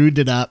who screwed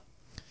it up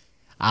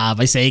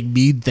by saying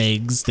mean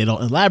things. They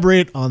don't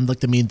elaborate on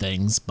like the mean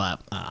things,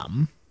 but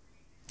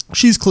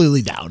she's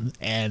clearly down,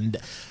 and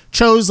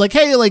Cho's like,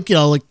 hey, like, you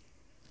know, like,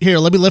 here,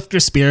 let me lift your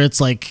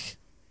spirits, like,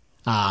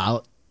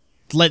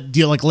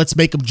 let's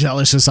make him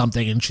jealous or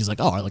something. And she's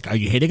like, oh, like, are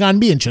you hitting on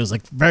me? And Cho's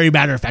like, very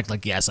matter of fact,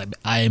 like, yes,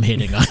 I am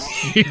hitting on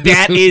you.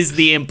 That is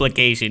the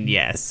implication,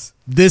 yes.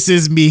 This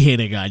is me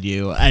hitting on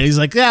you. And he's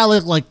like, yeah,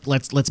 like,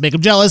 let's make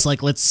him jealous.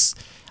 Like, let's,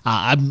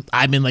 I'm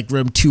in like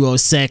room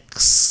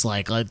 206.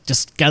 Like,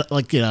 just get,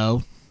 like, you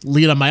know,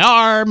 lean on my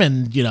arm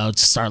and, you know,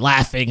 just start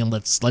laughing, and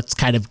let's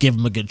kind of give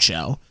him a good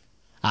show.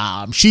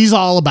 She's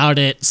all about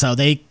it, so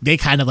they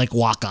kind of like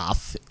walk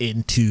off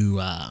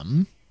into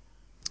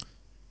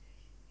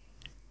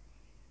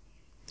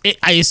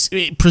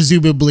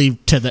presumably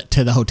to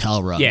the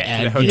hotel room. Yeah,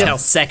 and, the hotel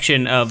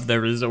section of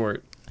the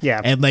resort. Yeah,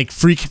 and like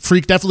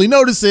Freak definitely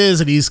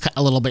notices, and he's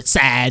a little bit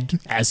sad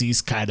as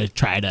he's kind of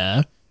trying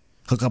to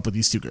hook up with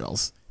these two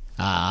girls.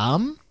 At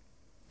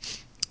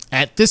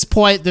this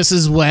point, this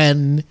is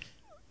when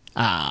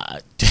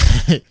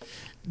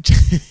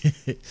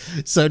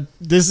so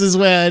this is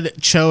when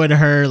Cho and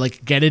her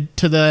like get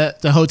into the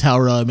hotel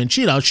room, and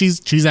she, you know,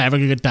 she's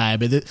having a good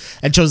time,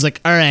 and Cho's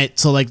like, all right,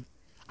 so like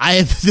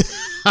I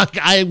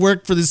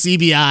work for the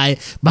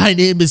CBI. My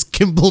name is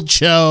Kimball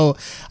Cho.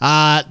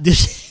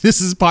 This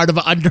is part of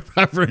an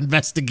undercover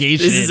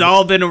investigation. This has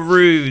all been a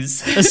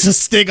ruse. It's a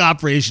sting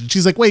operation.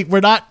 She's like, wait, we're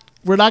not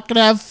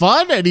gonna have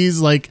fun, and he's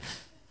like,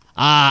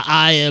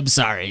 I am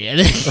sorry.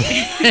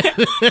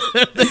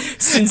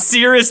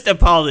 Sincerest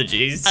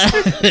apologies.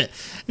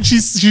 She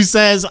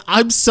says,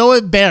 I'm so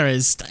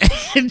embarrassed.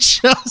 And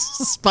Cho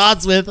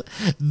responds with,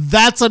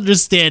 that's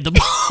understandable.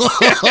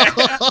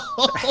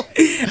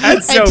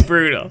 That's so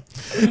brutal.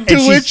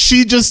 To which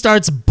she just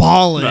starts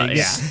bawling.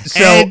 Yeah.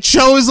 And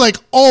Cho is like,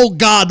 oh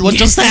God, what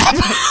just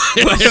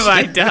happened? What have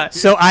I done?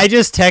 So I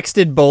just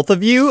texted both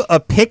of you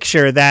a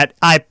picture that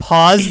I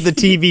paused the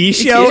TV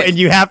show, and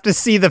you have to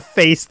see the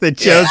face that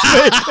Cho's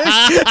making.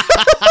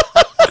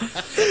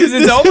 Because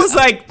it's almost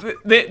like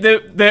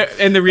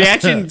the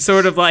reaction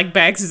sort of like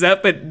backs us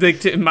up, but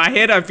in my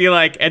head, I feel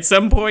like at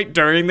some point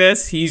during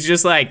this, he's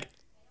just like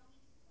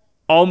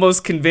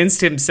almost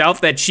convinced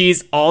himself that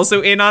she's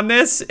also in on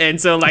this,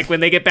 and so like when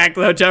they get back to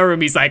the hotel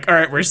room, he's like, all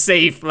right, we're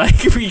safe,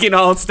 like we can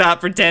all stop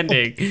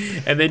pretending,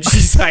 and then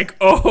she's like,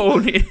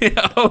 oh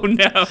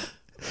no.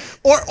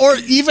 Or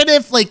even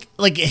if like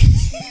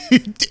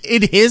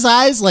in his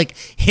eyes, like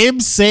him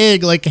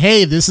saying like,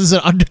 hey, this is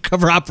an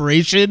undercover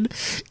operation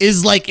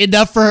is like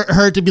enough for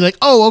her to be like,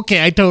 oh,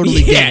 okay, I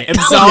totally get it.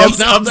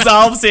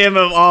 Absolves him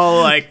of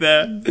all like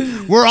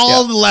we're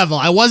all on the level.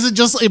 I wasn't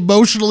just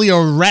emotionally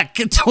a wreck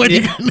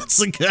 20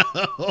 minutes ago.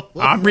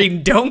 I'm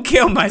reading Don't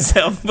Kill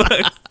Myself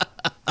book.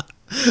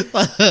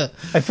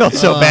 I felt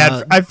so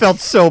bad. I felt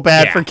so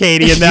bad for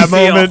Katie in that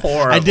moment.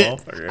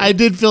 I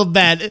did feel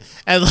bad,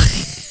 and like,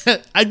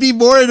 I'd be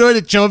more annoyed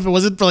at Cho if it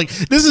wasn't for like,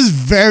 this is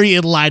very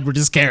in line with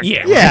his character.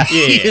 Yeah.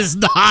 He is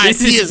not.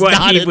 This is what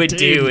he would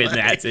do in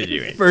that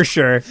situation for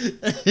sure.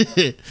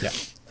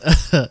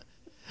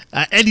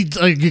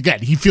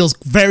 And he feels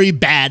very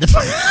bad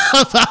about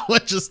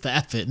what just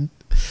happened.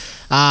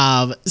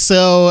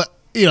 So,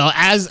 you know,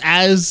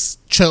 as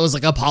Cho is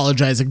like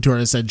apologizing to her,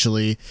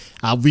 essentially,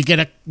 we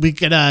get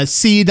a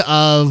scene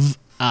of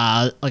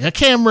like a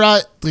camera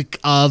like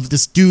of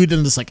this dude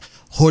in this like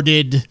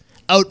hooded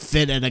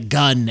outfit and a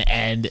gun,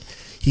 and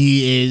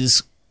he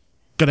is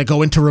gonna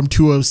go into room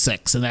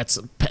 206, and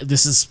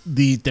this is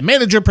the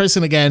manager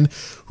person again,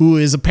 who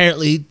is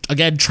apparently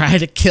again trying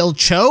to kill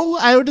Cho,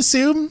 I would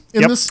assume,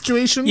 in this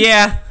situation.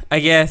 Yeah,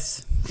 I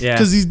guess. Yeah,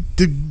 because he's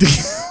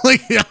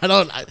like, I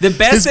don't. The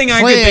best thing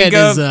I could think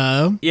of.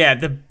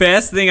 The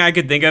best thing I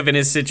could think of in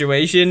his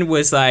situation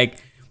was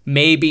like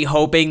maybe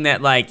hoping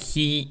that like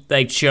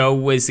Cho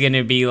was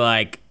gonna be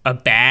like a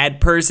bad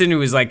person who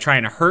was like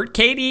trying to hurt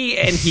Katie,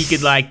 and he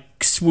could like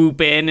swoop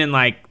in and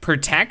like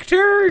protect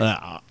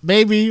her.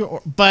 Maybe,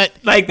 but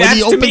like that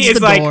to me is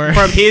like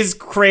from his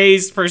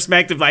crazed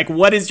perspective. Like,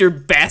 what is your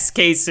best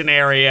case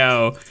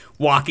scenario?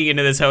 Walking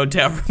into this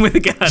hotel room with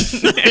a gun.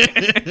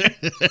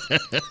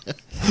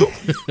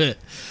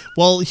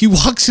 Well, he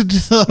walks into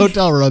the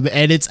hotel room,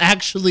 and it's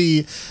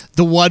actually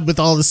the one with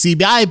all the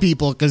CBI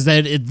people, because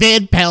then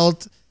Van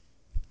Pelt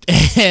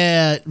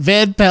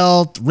Van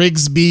Pelt,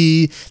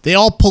 Rigsby, they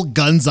all pull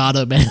guns on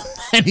him,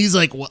 and he's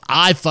like, well,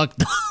 I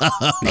fucked up.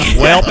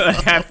 Well,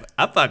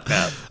 I fucked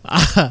up.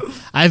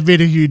 I've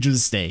made a huge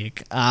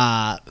mistake.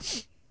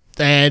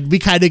 And we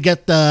kind of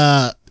get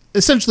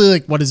essentially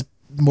like what is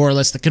more or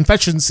less the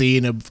confession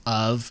scene of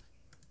the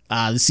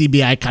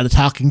CBI kind of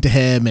talking to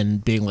him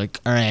and being like,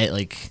 all right,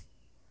 like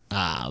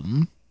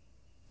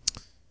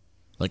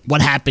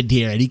what happened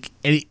here? And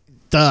he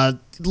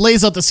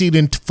lays out the scene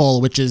in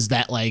full, which is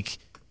that like,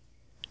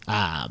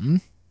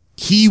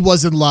 he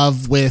was in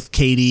love with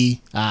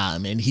Katie,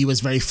 and he was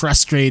very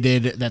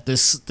frustrated that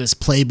this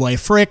playboy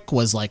Frick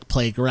was like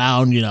playing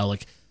around,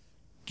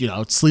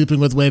 sleeping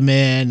with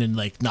women and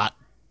like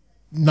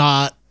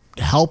not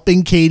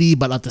helping Katie,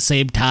 but at the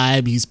same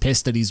time he's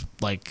pissed that he's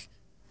like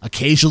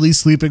occasionally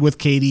sleeping with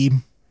Katie.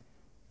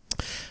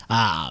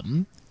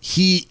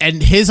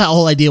 His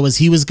whole idea was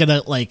he was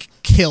gonna like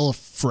kill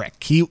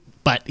Frick,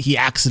 but he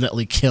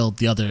accidentally killed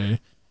the other.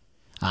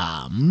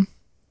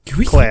 Can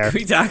we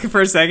talk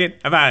for a second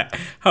about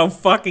how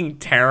fucking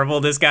terrible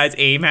this guy's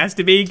aim has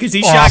to be? Because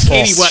he shot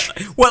Katie,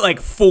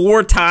 like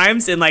 4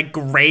 times and like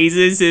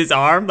grazes his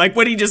arm? Like,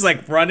 would he just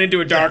like run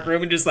into a dark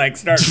room and just like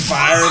start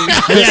firing?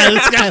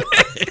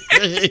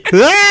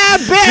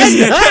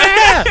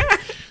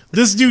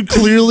 This dude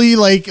clearly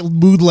like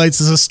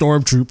moonlights as a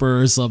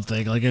stormtrooper or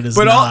something. Like it is.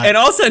 And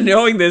also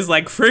knowing this,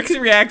 like Frick's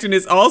reaction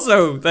is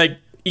also like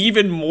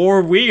even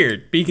more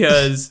weird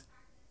because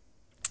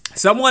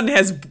someone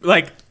has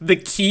like the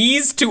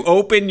keys to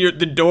open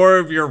the door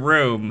of your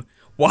room,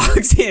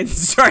 walks in,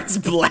 starts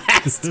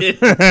blasting,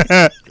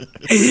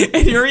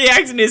 and your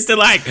reaction is to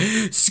like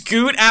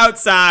scoot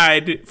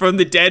outside from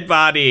the dead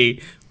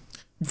body,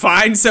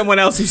 find someone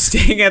else who's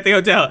staying at the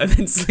hotel, and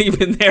then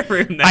sleep in their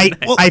room that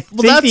night. I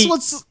think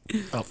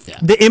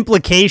the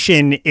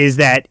implication is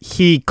that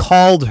he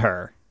called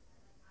her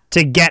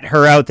to get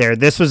her out there.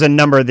 This was a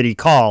number that he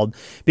called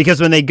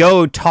because when they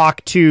go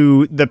talk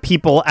to the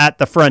people at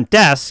the front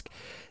desk,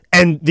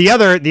 and the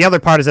other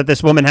part is that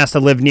this woman has to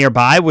live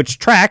nearby, which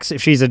tracks.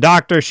 If she's a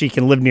doctor, she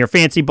can live near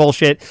fancy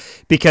bullshit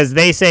because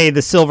they say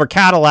the silver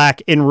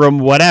Cadillac in room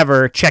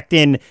whatever checked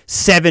in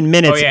 7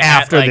 minutes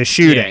after the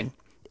shooting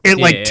at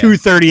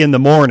 2:30 in the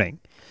morning.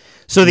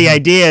 So the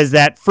idea is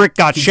that Frick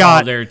got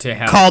shot,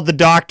 called the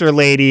doctor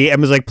lady, and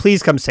was like,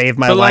 please come save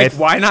my life.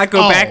 Why not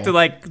go back to,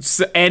 like,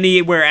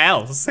 anywhere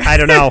else? I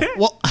don't know.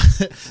 Well,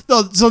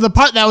 no, so the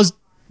part that was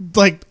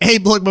like, hey,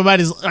 look, my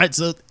mind is, all right,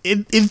 so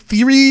in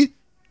theory,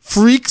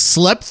 Frick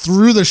slept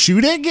through the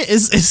shooting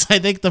is I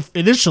think, the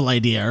initial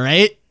idea,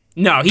 right?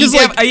 No, he's,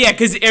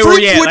 because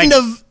Frick wouldn't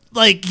have,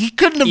 like, he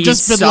couldn't have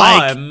just been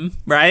like, him,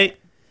 right?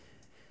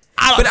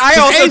 But I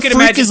also can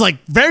imagine is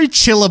like very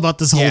chill about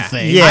this whole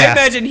thing. Yeah. I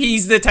imagine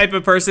he's the type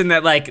of person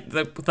that like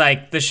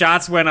the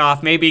shots went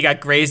off. Maybe he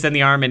got grazed on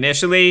the arm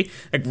initially,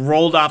 like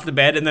rolled off the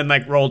bed and then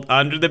like rolled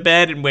under the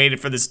bed and waited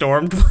for the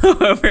storm to blow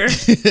over.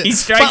 He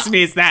strikes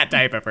me as that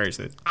type of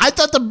person. I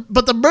thought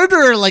the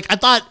murderer, like I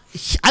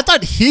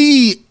thought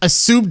he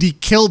assumed he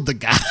killed the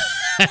guy.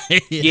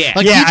 He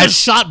just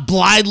shot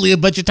blindly a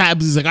bunch of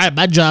times. He's like, all right,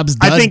 my job's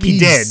done. I think he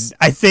did.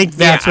 I think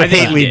that's what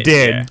Haley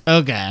did. Yeah.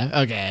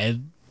 Okay.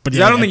 But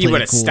I don't think he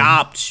would have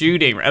stopped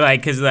shooting,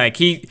 like, because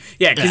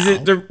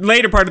the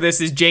later part of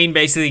this is Jane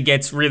basically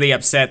gets really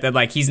upset that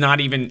like he's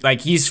not even like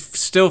he's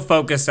still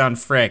focused on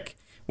Frick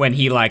when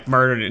he like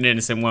murdered an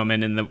innocent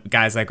woman, and the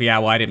guy's like, yeah,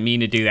 well, I didn't mean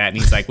to do that, and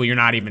he's like, well, you're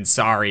not even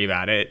sorry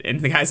about it, and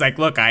the guy's like,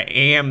 look, I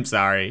am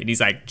sorry, and he's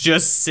like,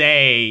 just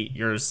say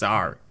you're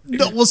sorry. He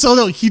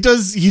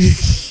does.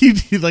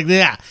 He like,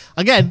 yeah.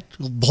 Again,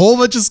 a whole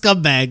bunch of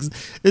scumbags.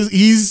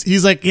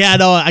 He's like, yeah,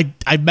 no,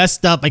 I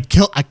messed up. I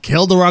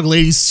killed the wrong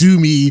lady. Sue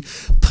me.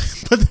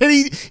 But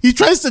then he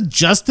tries to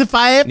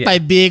justify it by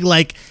being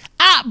like,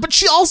 but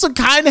she also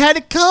kind of had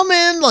it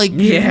coming. Like,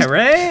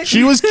 right.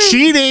 She was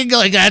cheating.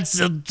 Like, I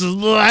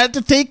had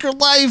to take her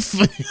life.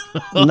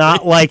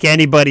 Not like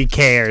anybody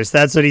cares.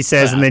 That's what he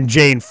says, and then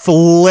Jane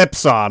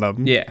flips on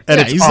him. Yeah, and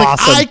it's he's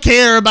awesome. like, I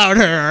care about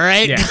her. All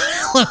right.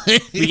 Yeah.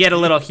 We get a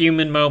little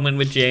human moment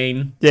with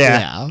Jane.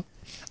 Yeah.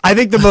 I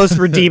think the most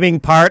redeeming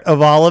part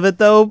of all of it,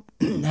 though,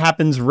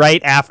 happens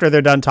right after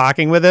they're done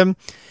talking with him,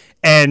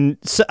 and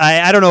so,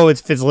 I don't know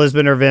if it's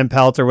Lisbon or Van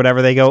Pelt or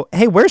whatever. They go,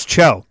 hey, where's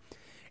Cho?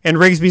 And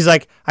Rigsby's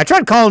like, I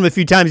tried calling him a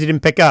few times. He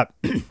didn't pick up.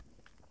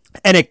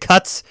 And it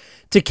cuts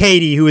to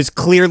Katie, who is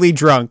clearly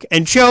drunk.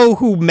 And Cho,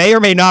 who may or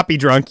may not be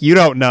drunk. You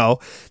don't know.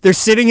 They're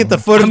sitting at the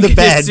foot of the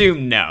bed. I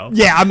assume no.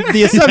 Yeah,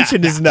 the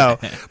assumption is no.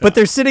 But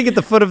they're sitting at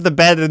the foot of the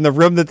bed in the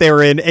room that they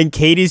were in. And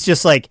Katie's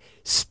just like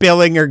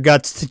spilling her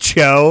guts to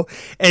Cho.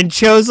 And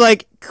Cho's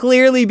like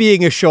clearly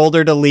being a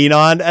shoulder to lean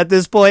on at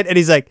this point. And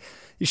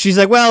she's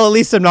like, well, at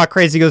least I'm not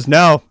crazy. He goes,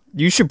 no.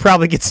 You should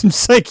probably get some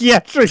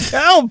psychiatric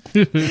help.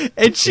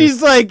 And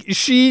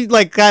she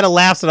kind of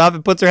laughs it off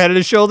and puts her head on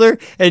his shoulder.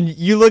 And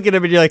you look at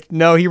him and you're like,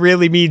 no, he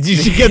really means you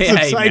should get some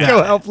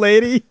psycho help,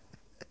 lady.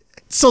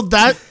 So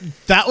that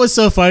was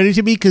so funny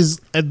to me because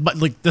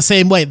like the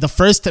same way the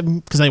first time,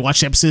 because I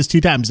watched the episodes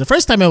 2 times. The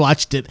first time I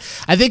watched it,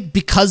 I think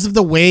because of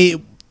the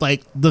way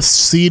like the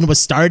scene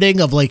was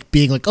starting of like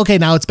being like, okay,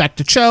 now it's back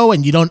to Cho,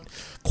 and you don't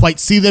quite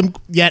see them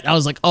yet. I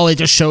was like, oh, it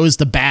just shows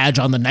the badge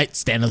on the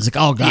nightstand. I was like,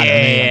 oh god,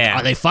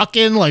 are they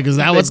fucking? Like, is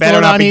that what's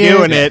going on here?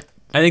 Doing it.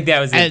 I think that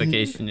was the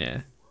implication.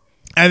 Yeah.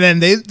 And then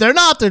they're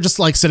not. They're just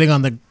like sitting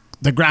on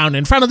the ground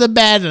in front of the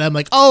bed, and I'm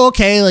like, oh,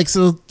 okay. Like,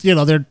 so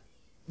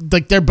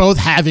they're both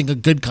having a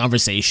good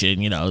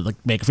conversation, like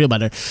make it feel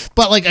better.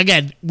 But like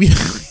again,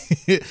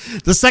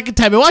 the second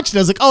time I watched it,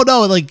 I was like, oh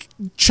no, like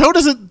Cho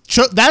doesn't.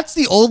 That's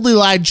the only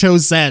line Cho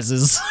says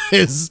is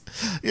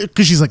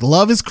because she's like,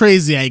 love is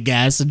crazy, I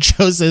guess, and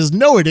Cho says,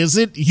 no, it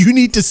isn't. You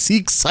need to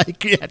seek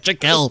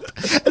psychiatric help,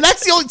 and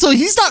that's the only. So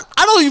he's not.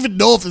 I don't even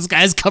know if this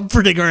guy's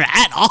comforting her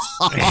at all.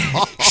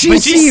 She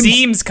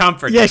seems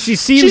comforted. Yeah, she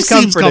seems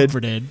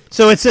comforted.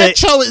 So it's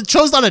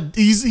Cho's not a.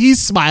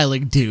 He's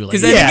smiling too.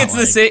 Because I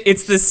think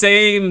it's the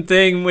same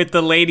thing with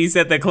the ladies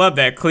at the club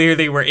that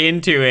clearly were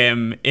into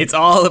him. It's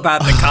all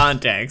about the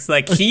context.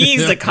 Like,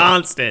 he's a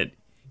constant.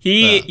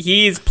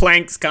 He's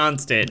Planck's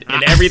constant,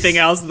 and everything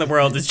else in the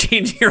world is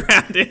changing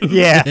around him.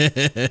 Yeah.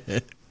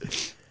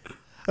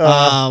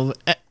 And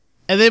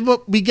then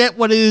we get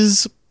what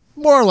is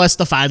more or less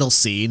the final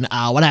scene.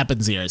 What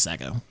happens here,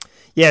 Seko?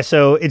 Yeah,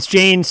 so it's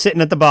Jane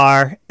sitting at the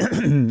bar,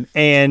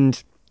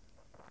 and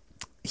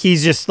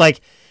he's just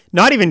like,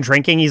 not even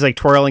drinking. He's like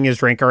twirling his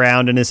drink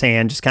around in his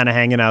hand, just kind of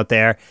hanging out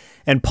there.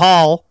 And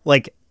Paul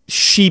like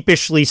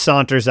sheepishly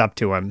saunters up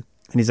to him,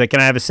 and he's like, "Can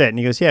I have a sit?" And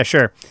he goes, "Yeah,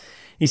 sure."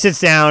 He sits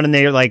down, and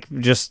they're like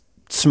just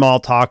small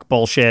talk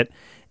bullshit.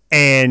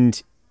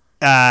 And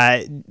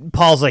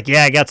Paul's like,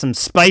 "Yeah, I got some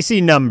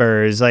spicy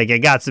numbers. Like, I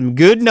got some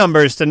good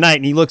numbers tonight."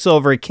 And he looks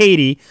over at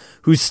Katie,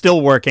 who's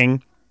still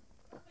working.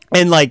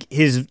 And, like,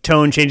 his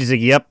tone changes, like,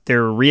 yep,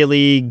 they're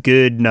really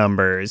good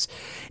numbers.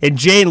 And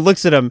Jane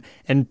looks at him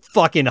and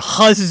fucking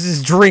huzzes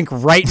his drink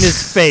right in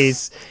his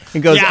face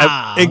and goes,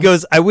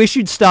 I wish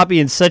you'd stop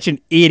being such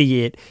an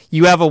idiot.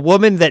 You have a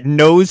woman that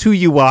knows who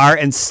you are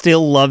and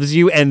still loves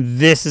you, and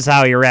this is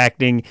how you're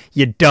acting,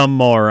 you dumb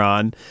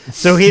moron.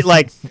 So he,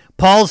 like,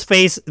 Paul's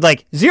face,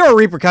 like, zero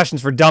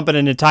repercussions for dumping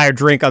an entire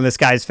drink on this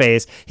guy's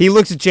face. He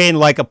looks at Jane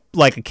like a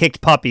kicked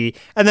puppy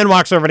and then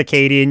walks over to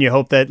Katie, and you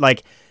hope that,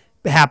 like,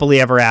 happily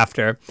ever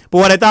after. But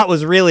what I thought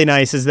was really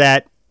nice is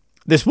that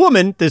this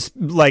woman, this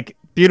like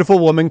beautiful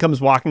woman,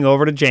 comes walking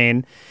over to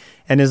Jane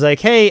and is like,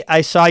 "Hey, I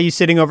saw you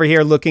sitting over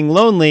here looking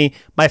lonely.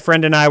 My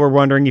friend and I were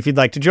wondering if you'd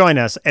like to join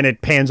us." And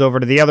it pans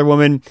over to the other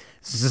woman,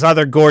 this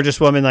other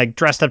gorgeous woman, like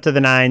dressed up to the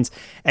nines,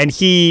 and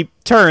he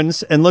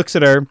turns and looks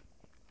at her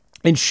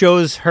and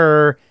shows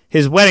her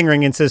his wedding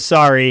ring and says,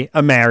 "Sorry,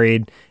 I'm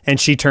married." And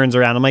she turns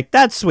around. I'm like,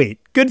 that's sweet.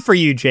 Good for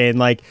you, Jane.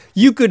 Like,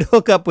 you could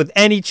hook up with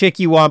any chick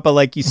you want, but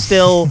like, you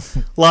still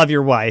love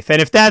your wife.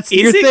 And if that's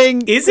your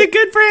thing, is it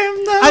good for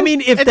him though? I mean,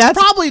 if it's that's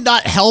probably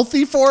not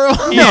healthy for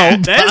him. No,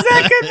 is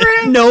that good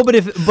for him? No,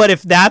 but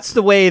if that's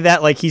the way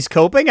that like he's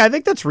coping, I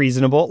think that's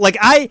reasonable. Like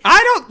wait.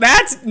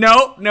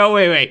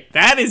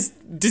 That is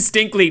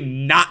distinctly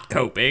not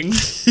coping.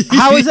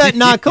 How is that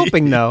not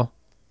coping though?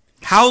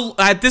 How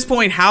at this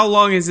point? How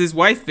long has his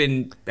wife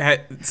been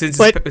since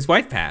his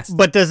wife passed?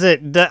 But does it?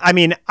 I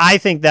mean, I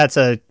think that's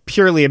a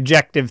purely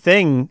objective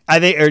thing. I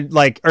think,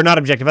 or not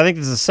objective. I think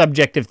this is a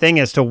subjective thing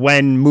as to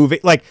when moving.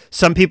 Like,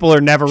 some people are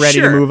never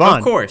ready to move on.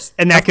 Of course,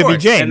 and that could be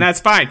Jane, and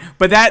that's fine.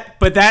 But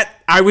that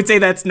I would say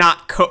that's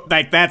not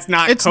that's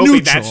not it's coping.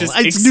 Neutral. That's just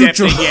it's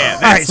accepting. Neutral. Yeah,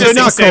 that's all right.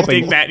 So not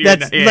coping.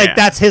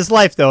 That's his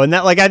life though, and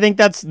that like I think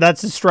that's a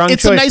strong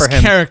choice for him. It's a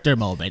nice character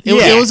moment. It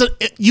was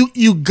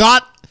you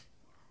got.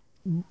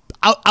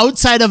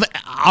 Outside of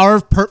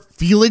our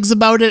feelings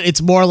about it,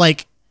 it's more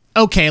like,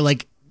 okay,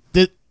 like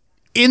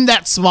in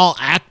that small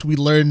act, we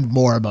learned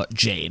more about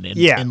Jane, and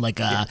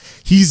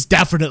he's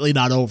definitely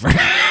not over.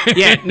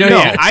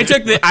 Yeah. I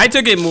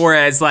took it more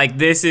as like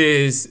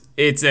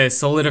it's a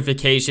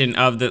solidification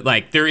of the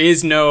like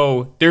there's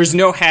no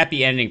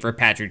happy ending for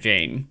Patrick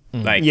Jane.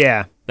 Like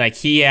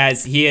he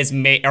has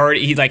made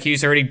already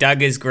he's already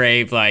dug his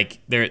grave. Like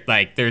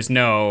there's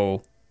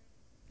no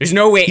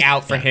way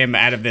out for him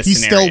out of this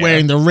He's scenario. still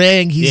wearing the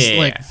ring. He's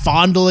like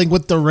fondling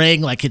with the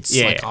ring, like it's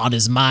like on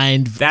his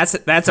mind. That's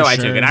how I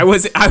took it. I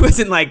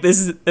wasn't like,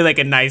 this is like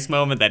a nice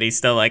moment that he's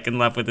still like in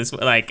love with this.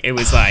 Like it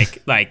was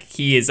like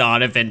he is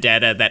on a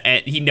vendetta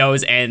that he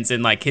knows ends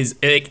in like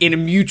in a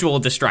mutual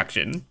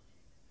destruction.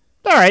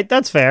 All right,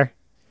 that's fair.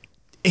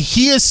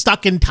 He is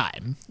stuck in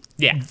time.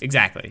 Yeah,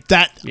 exactly.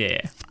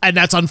 And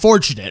that's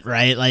unfortunate,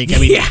 right? Like I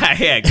mean, yeah,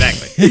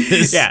 exactly.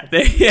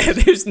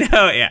 There's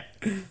no.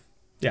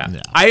 Yeah.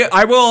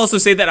 I will also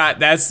say that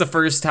that's the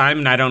first time,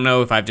 and I don't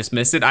know if I've just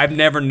missed it, I've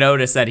never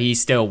noticed that he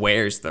still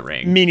wears the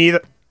ring. Me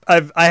neither. I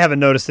haven't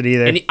noticed it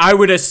either. And I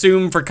would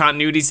assume for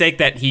continuity's sake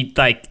that he,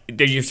 like,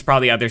 there's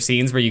probably other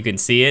scenes where you can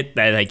see it,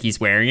 that, like, he's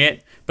wearing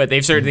it, but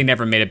they've certainly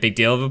never made a big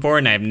deal of it before,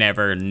 and I've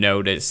never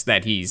noticed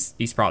that he's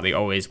probably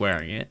always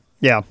wearing it.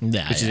 Yeah.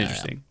 Which is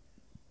interesting.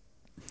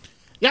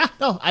 Yeah,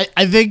 no,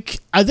 I think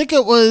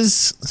it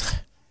was...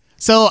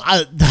 So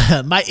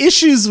my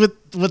issues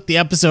with the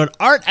episode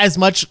aren't as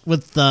much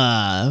with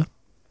the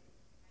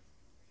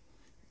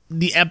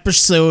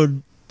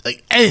episode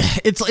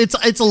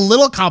it's a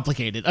little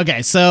complicated.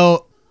 Okay,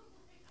 so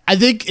I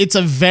think it's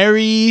a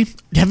very.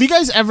 Have you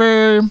guys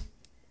ever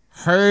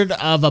heard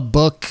of a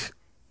book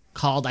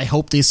called "I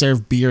Hope They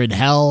Serve Beer in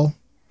Hell"?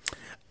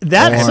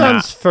 That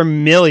sounds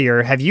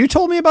familiar. Have you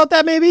told me about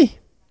that? Maybe.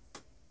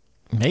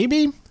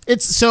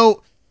 It's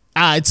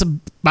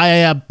by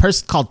a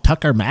person called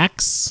Tucker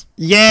Max.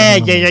 Yeah.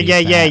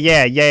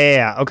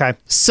 Okay.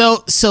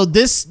 So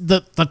this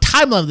the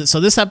timeline of this. So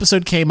this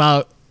episode came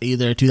out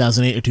either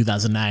 2008 or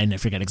 2009. I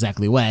forget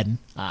exactly when.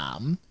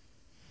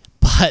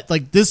 But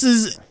like this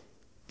is.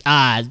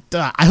 I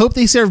Hope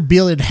They Serve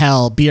Beer in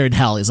Hell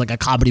is like a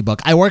comedy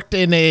book. I worked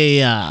in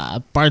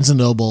a Barnes and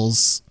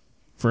Nobles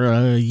for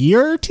a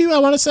year or two, I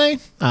want to say.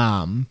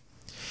 And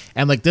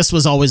like this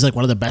was always like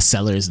one of the best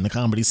sellers in the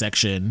comedy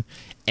section.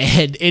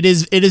 And it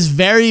is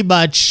very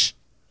much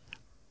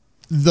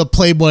the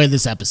Playboy in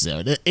this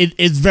episode.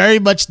 It's very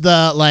much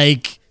the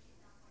like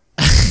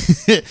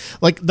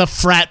like the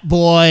frat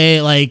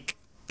boy, like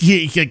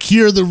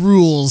here are the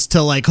rules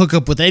to like hook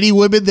up with any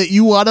women that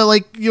you want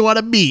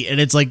to meet.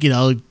 And it's like,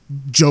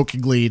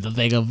 jokingly the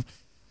thing of,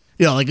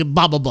 like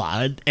blah, blah,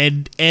 blah.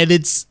 And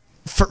it's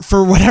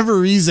for whatever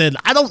reason,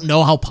 I don't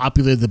know how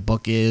popular the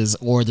book is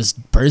or this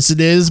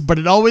person is, but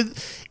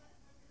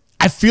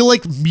I feel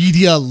like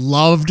media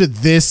loved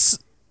this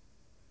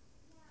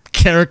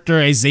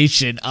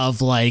characterization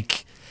of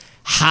like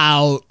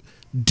how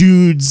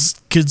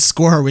dudes can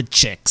score with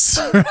chicks,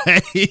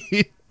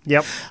 right?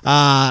 Yep.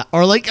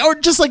 Or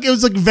just like it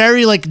was like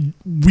very like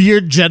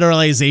weird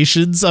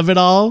generalizations of it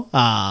all.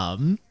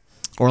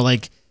 Or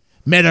like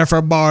men are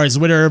from Mars,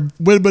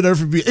 women are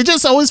from. It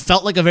just always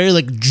felt like a very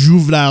like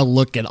juvenile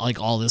look at like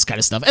all this kind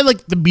of stuff. And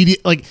like the media,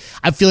 like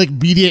I feel like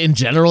media in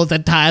general at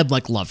that time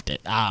like loved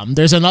it.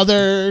 There's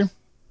another.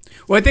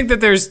 Well, I think that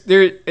there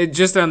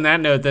just on that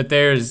note that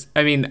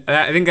I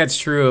think that's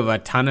true of a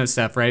ton of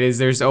stuff, right? Is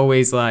there's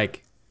always like.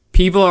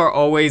 People are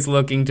always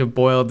looking to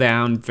boil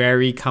down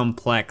very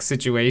complex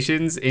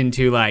situations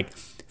into like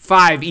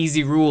 5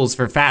 easy rules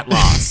for fat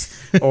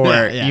loss,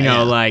 or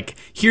like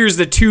here's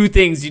the 2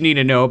 things you need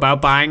to know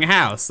about buying a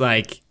house.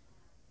 Like,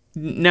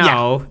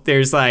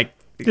 there's like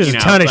there's a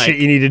ton of shit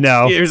you need to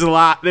know. There's a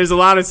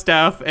lot of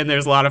stuff, and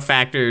there's a lot of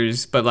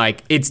factors, but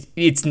like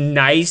it's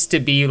nice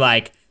to be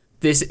like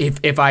this.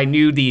 If I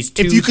knew these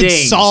 2 things, if you could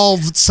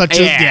solve such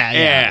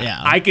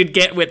I could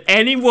get with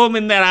any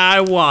woman that I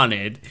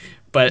wanted.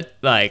 But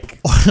like,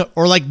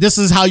 or like, this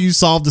is how you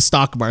solve the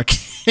stock market.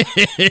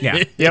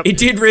 Yeah, yep. It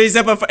did raise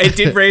a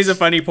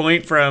funny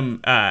point from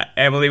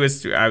Emily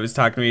I was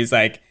talking to me. He's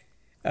like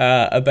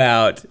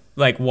about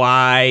like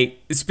why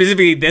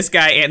specifically this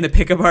guy and the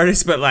pickup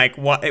artist, but like,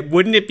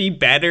 wouldn't it be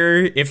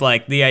better if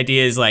like the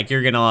idea is like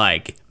you're gonna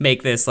like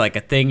make this like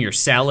a thing you're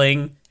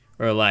selling,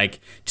 or like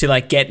to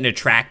like get an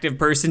attractive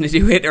person to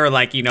do it, or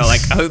like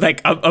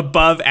like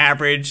above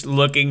average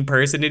looking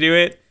person to do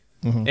it.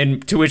 Mm-hmm.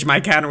 And to which my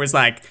counter was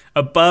like,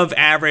 above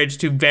average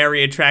to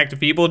very attractive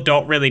people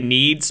don't really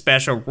need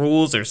special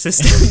rules or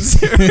systems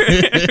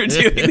for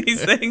doing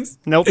these things.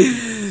 Nope.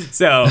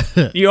 So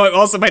you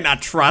also might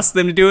not trust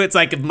them to do it. It's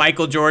like if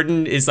Michael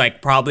Jordan is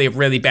like probably a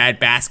really bad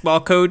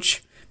basketball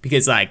coach,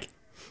 because like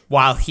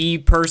while he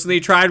personally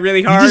tried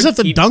really hard, you just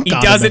have to dunk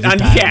on him every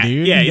time,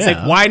 dude. He's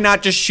like, why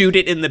not just shoot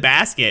it in the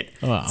basket?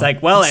 Well, it's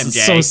like, well,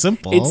 MJ, so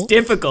simple. It's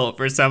difficult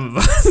for some of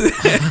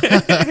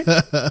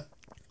us.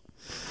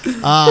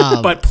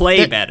 But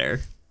play better.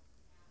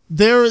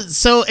 There's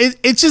so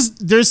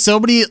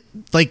many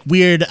like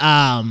weird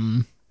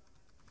like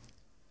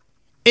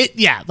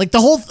the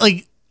whole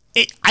like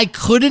I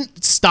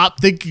couldn't stop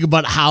thinking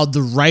about how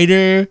the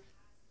writer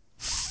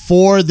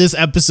for this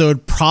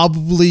episode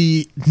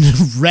probably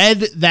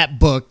read that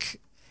book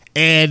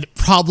and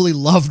probably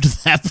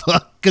loved that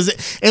book, because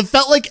it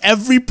felt like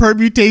every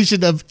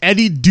permutation of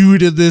any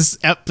dude in this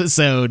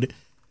episode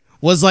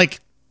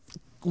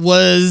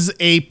was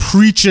a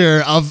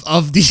preacher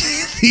of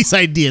these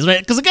ideas,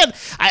 right? Because again,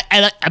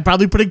 I'm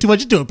probably putting too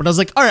much into it, but I was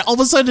like, all right, all of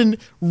a sudden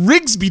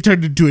Rigsby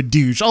turned into a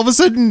douche. All of a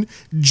sudden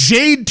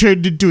Jade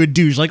turned into a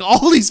douche. Like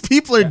all these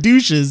people are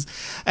douches.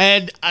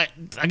 And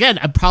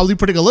I'm probably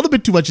putting a little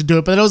bit too much into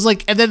it, but I was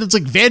like, and then it's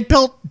like Van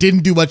Pelt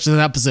didn't do much in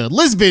that episode.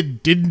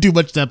 Lisbon didn't do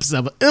much in that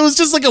episode. It was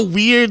just like a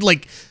weird,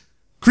 like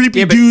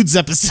creepy dudes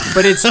episode.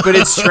 But it's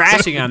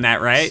trashing on that,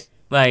 right?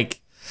 Like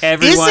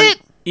everyone. Is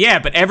it? Yeah,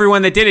 but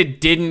everyone that did it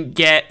didn't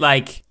get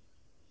the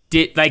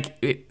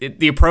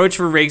approach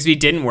for Rigsby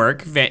didn't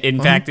work.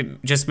 In fact,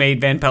 it just made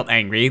Van Pelt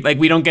angry. Like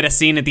we don't get a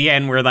scene at the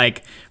end where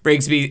like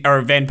Rigsby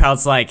or Van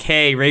Pelt's like,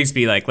 "Hey,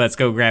 Rigsby, like let's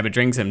go grab a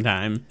drink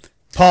sometime."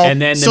 Paul,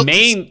 and then the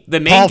main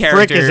Paul character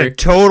Frick is a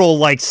total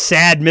like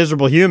sad,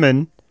 miserable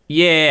human.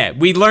 Yeah,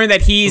 we learned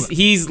that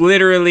he's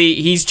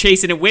literally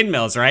chasing at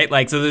windmills, right?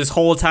 Like so, this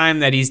whole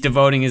time that he's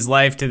devoting his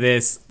life to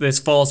this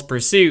false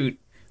pursuit.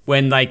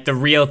 When like the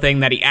real thing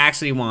that he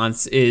actually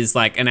wants is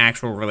like an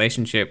actual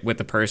relationship with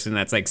the person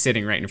that's like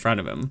sitting right in front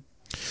of him.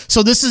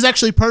 So this is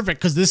actually perfect,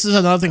 because this is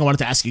another thing I wanted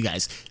to ask you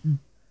guys.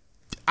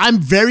 I'm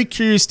very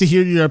curious to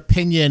hear your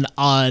opinion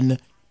on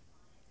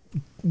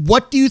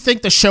what do you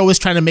think the show is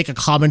trying to make a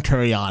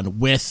commentary on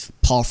with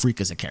Paul Freak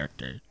as a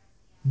character?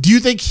 Do you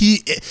think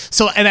the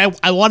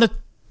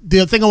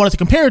thing I wanted to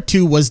compare it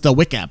to was the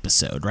Wicca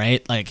episode,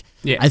 right? Like,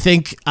 yeah. I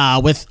think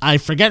I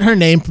forget her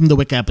name from the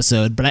Wicca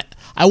episode, but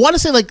I want to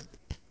say like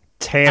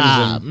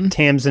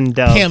Tamsin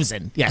Dove.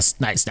 Tamsin, yes,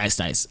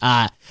 nice.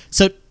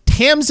 So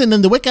Tamsin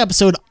in the Wicca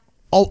episode,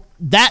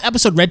 that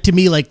episode read to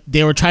me like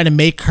they were trying to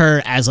make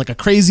her as like a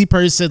crazy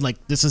person,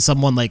 like this is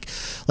someone like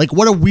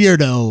what a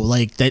weirdo,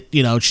 like that,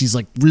 you know, she's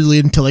like really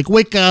into like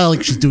Wicca,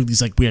 like she's doing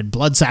these like weird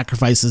blood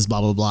sacrifices,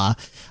 blah blah blah.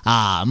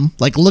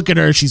 Like look at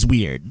her, she's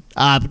weird.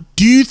 What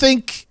do you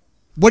think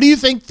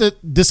that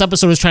this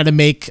episode is trying to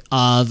make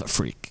of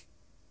Freak?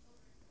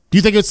 Do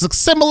you think it's like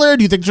similar?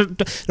 Do you think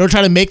they're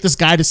trying to make this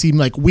guy to seem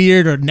like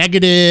weird or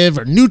negative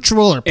or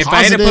neutral or positive? If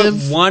I had to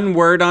put one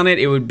word on it,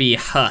 it would be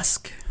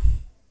husk.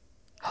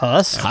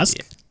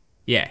 Husk?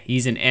 Yeah,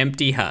 he's an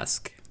empty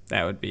husk.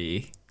 That would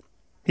be.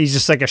 He's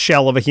just like a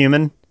shell of a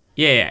human.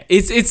 Yeah.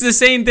 It's the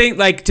same thing.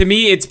 Like to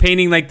me, it's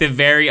painting like the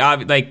very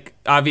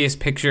obvious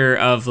picture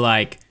of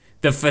like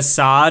the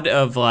facade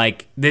of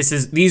like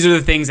these are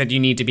the things that you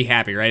need to be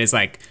happy, right? It's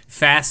like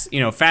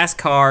fast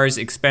cars,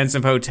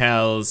 expensive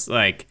hotels,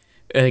 like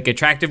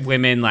attractive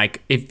women,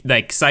 like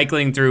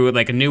cycling through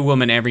like a new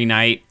woman every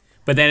night.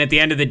 But then at the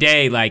end of the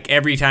day, like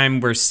every time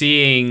we're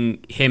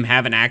seeing him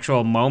have an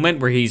actual moment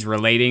where he's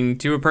relating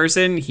to a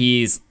person,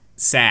 he's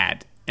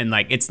sad. And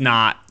like it's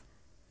not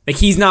like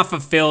he's not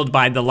fulfilled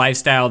by the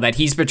lifestyle that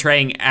he's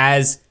portraying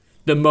as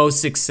the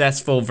most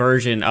successful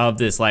version of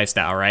this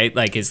lifestyle, right?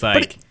 Like it's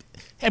like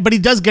but he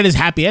does get his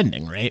happy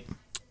ending, right?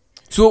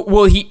 So,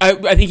 well,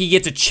 I think he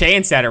gets a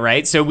chance at it,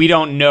 right? So we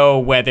don't know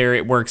whether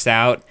it works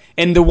out.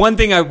 And the one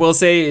thing I will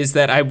say is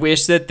that I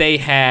wish that they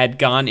had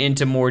gone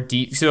into more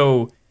deep.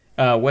 So,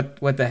 what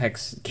the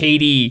heck's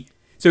Katie?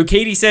 So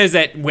Katie says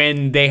that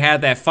when they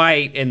had that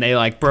fight and they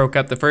like broke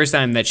up the first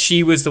time, that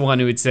she was the one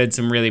who had said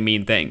some really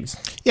mean things.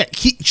 Yeah,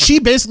 she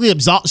basically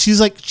absolved.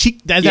 She's like,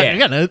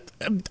 again,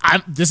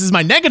 this is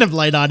my negative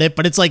light on it,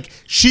 but it's like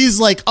she's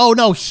like, oh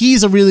no,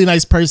 he's a really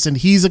nice person.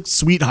 He's a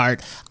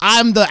sweetheart.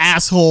 I'm the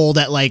asshole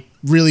that like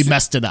really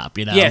messed it up,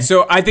 you know? Yeah,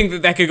 so I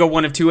think that could go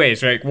one of two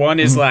ways, right? One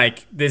is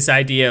like this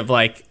idea of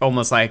like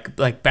almost like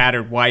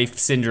battered wife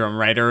syndrome,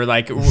 right? Or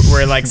like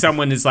where like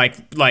someone is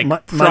like trying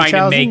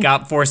to make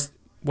up for.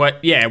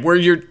 What? Yeah,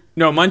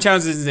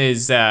 Munchausen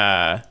is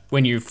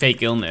when you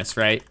fake illness,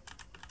 right?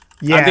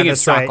 Yeah, I'm thinking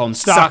Stockholm. Right.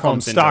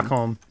 Stockholm syndrome.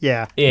 Stockholm.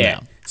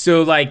 Yeah.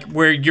 So like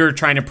where you're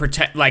trying to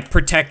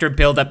protect or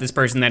build up this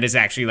person that is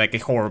actually like a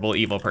horrible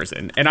evil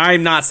person. And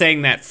I'm not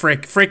saying that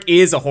Frick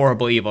is a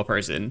horrible evil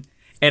person.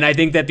 And I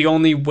think that the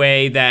only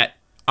way that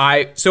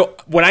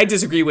what I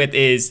disagree with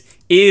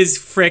is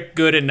Frick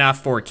good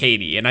enough for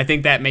Katie? And I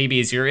think that maybe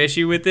is your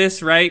issue with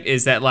this, right?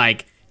 Is that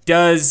like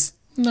I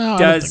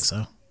don't think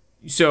so.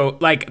 So,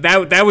 like,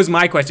 that was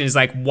my question, is,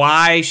 like,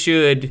 why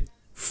should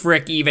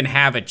Frick even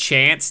have a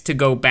chance to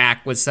go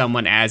back with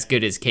someone as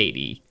good as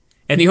Katie?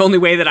 And the only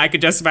way that I could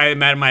justify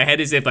that in my head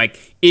is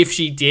if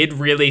she did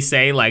really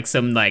say, like,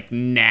 some, like,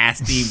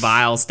 nasty,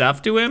 vile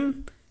stuff to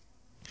him,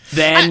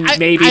 then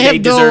maybe they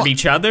deserve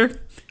each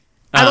other.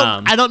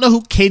 I don't know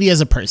who Katie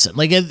as a person.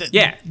 Like, you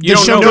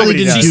don't know.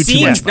 Really she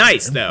seems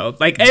nice, though.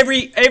 Like,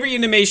 every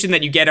intimation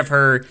that you get of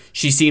her,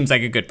 she seems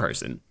like a good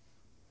person.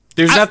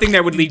 There's nothing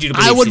that would lead you to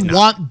believe I would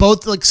want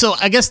both. Like, so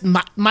I guess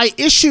my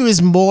issue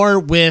is more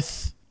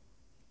with,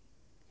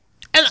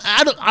 and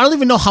I don't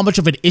even know how much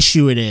of an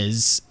issue it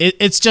is.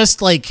 It's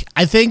just like,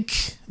 I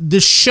think the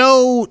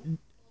show,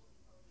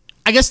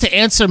 I guess to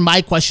answer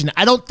my question,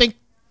 I don't think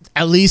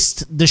at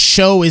least the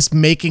show is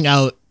making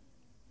out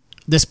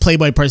this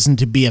Playboy person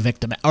to be a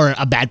victim or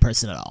a bad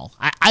person at all.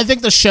 I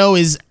think the show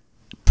is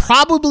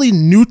probably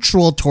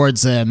neutral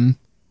towards him.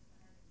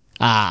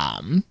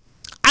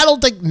 I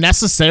don't think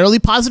necessarily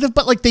positive,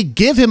 but like they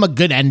give him a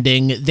good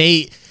ending.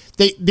 They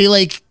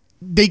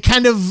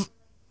kind of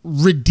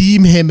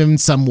redeem him in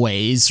some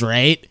ways,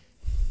 right?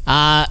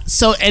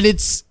 So, and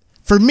it's,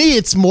 for me,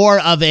 it's more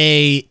of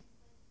a,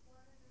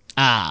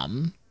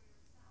 I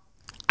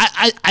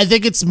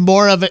think it's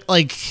more of it,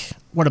 like,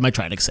 what am I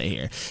trying to say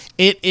here?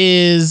 It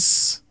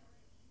is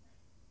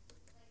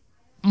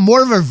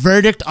more of a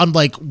verdict on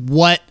like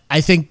what I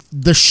think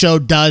the show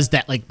does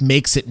that like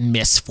makes it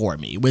miss for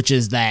me, which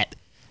is that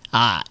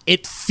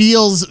it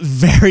feels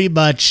very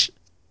much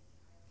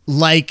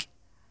like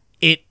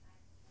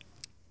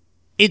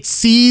it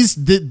sees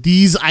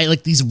these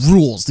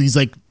rules,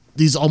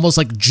 these almost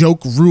like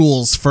joke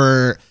rules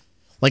for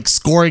like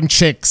scoring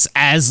chicks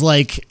as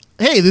like,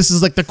 hey, this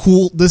is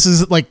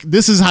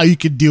this is how you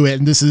could do it,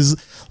 and this is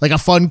like a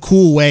fun,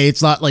 cool way.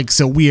 It's not like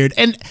so weird,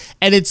 and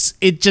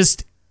it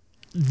just,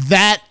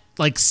 that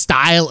like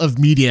style of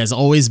media has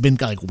always been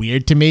like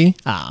weird to me,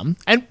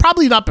 and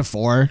probably not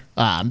before.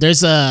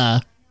 There's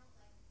a,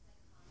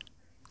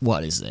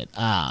 what is it?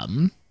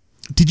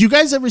 Did you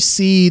guys ever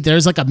see?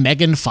 There's like a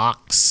Megan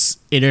Fox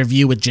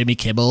interview with Jimmy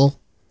Kimmel.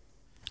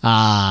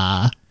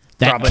 That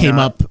probably came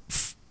up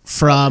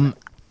from.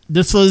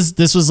 This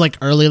was like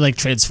early like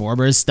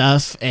Transformers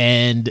stuff,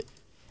 and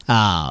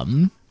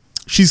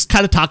she's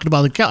kind of talking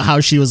about like how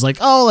she was like,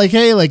 oh, like,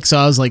 hey, like, so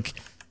I was like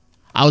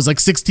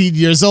 16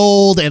 years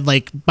old, and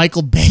like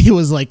Michael Bay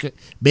was like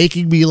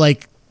making me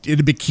like in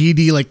a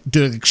bikini, like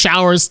doing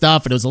shower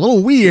stuff, and it was a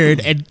little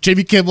weird. And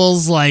Jimmy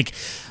Kimmel's like,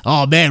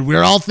 oh man,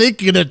 we're all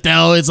thinking it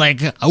though. It's like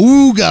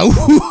ooga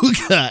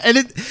ooga, and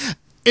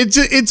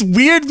it's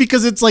weird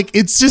because it's like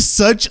it's just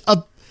such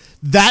a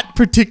that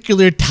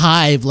particular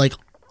time, like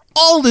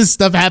all this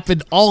stuff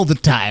happened all the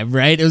time,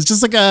 right? It was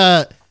just like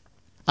a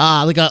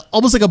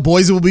almost like a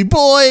Boys Will Be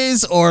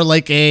Boys, or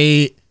like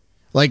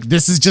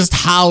this is just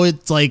how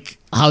it's like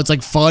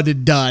fun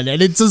and done,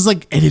 and it's just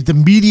like, and the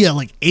media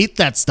like ate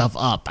that stuff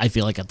up. I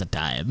feel like at the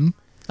time,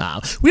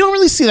 we don't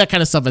really see that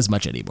kind of stuff as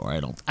much anymore. I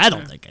don't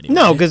think anymore.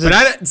 No, because but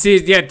I don't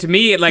see. Yeah, to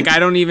me, like I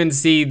don't even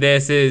see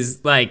this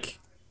as like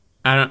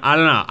I don't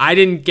know. I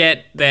didn't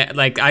get that.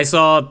 Like I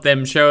saw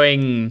them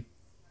showing.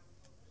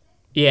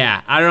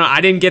 Yeah, I don't know. I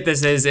didn't get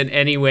this as in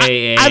any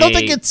way. I don't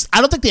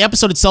think the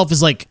episode itself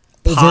is like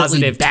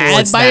positive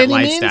bad by any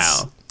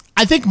lifestyle. means.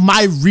 I think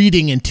my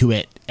reading into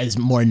it is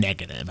more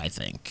negative, I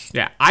think.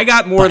 Yeah, I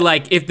got more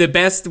like, if the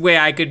best way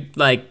I could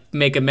like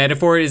make a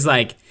metaphor is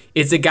like,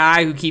 it's a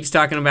guy who keeps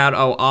talking about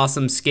how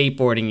awesome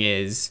skateboarding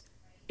is,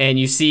 and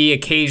you see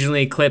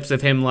occasionally clips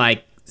of him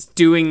like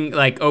doing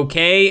like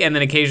okay, and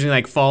then occasionally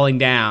like falling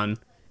down,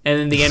 and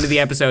then the end of the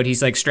episode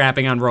he's like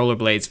strapping on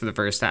rollerblades for the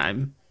first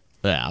time.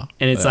 Yeah.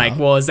 And it's like,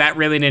 well, is that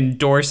really an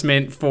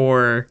endorsement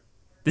for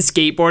the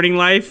skateboarding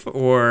life,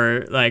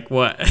 or like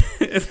what?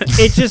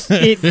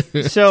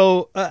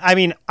 I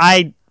mean,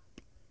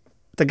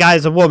 the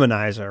guy's a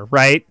womanizer,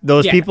 right?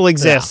 Those people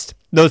exist.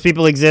 Yeah. Those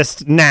people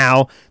exist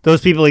now.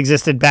 Those people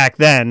existed back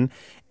then.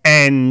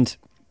 And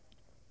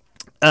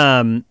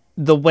the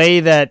way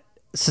that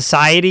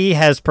society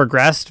has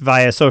progressed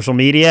via social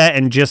media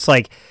and just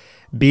like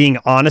being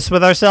honest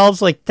with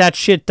ourselves, like that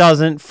shit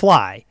doesn't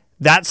fly.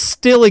 That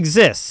still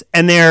exists.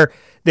 And there,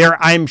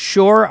 I'm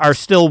sure, are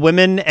still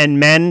women and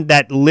men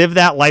that live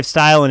that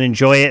lifestyle and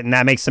enjoy it, and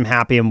that makes them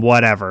happy, and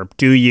whatever.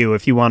 Do you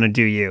if you want to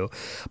do you.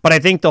 But I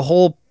think the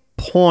whole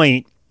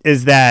point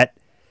is that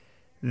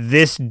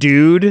this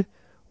dude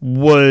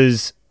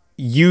was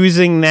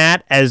using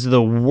that as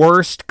the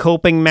worst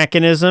coping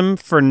mechanism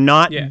for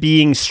not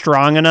being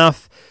strong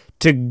enough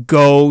to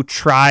go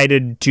try to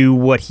do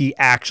what he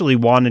actually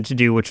wanted to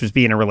do, which was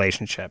be in a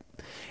relationship.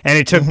 And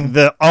it took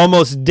the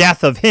almost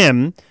death of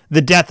him,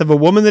 the death of a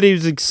woman that he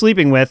was like,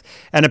 sleeping with,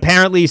 and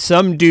apparently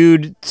some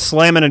dude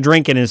slamming a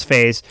drink in his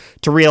face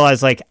to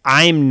realize, like,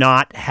 I'm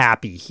not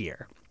happy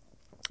here.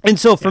 And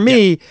so for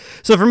me,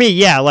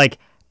 like,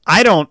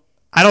 I don't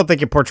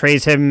think it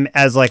portrays him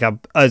as like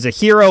as a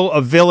hero,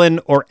 a villain,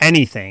 or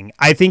anything.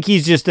 I think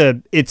he's just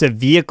it's a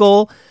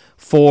vehicle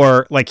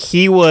for, like,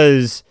 he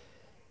was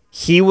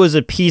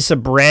a piece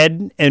of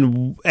bread,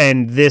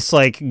 and this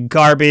like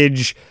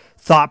garbage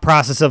thought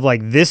process of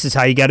like, this is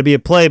how you got to be a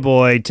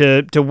playboy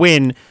to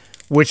win,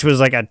 which was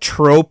like a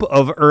trope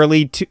of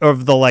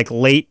of the like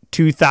late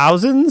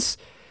 2000s.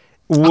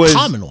 Was a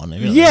common one,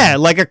 really. Yeah,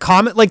 like a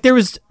common, like there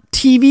was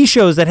TV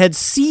shows that had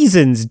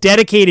seasons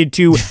dedicated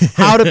to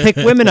how to pick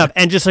women up,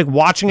 and just like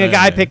watching a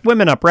guy pick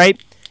women up,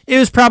 right? It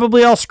was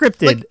probably all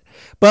scripted, like,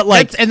 but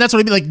like, that's what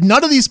I mean. Like,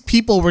 none of these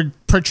people were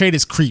portrayed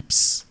as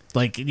creeps.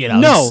 Like, you know,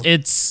 no,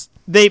 it's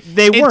they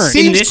weren't. It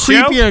seems in this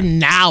creepier show?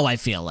 now. I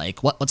feel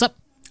like what's up?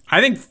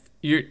 I think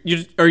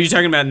are you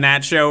talking about in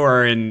that show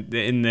or in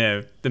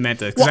the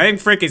Menta? Because I think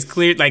Frick is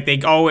clear. Like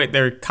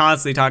they're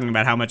constantly talking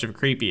about how much of a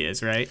creep he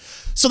is, right?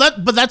 So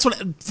that's what,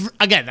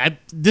 again,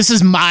 this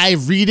is my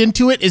read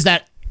into it, is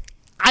that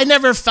I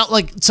never felt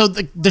like, so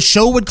the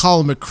show would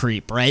call him a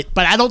creep, right?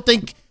 But I don't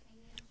think,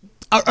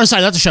 or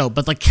sorry, not the show,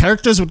 but like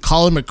characters would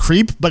call him a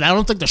creep, but I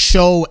don't think the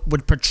show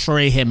would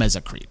portray him as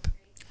a creep.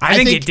 I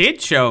think it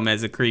did show him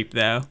as a creep,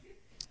 though.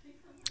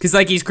 Because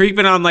like he's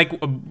creeping on like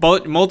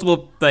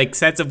multiple like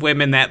sets of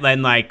women that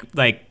then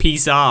like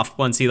peace off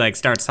once he like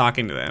starts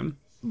talking to them.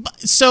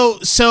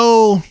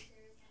 So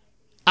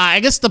I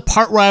guess the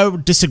part where I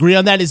would disagree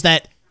on that is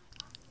that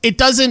it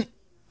doesn't,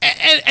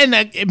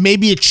 and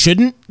maybe it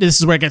shouldn't. This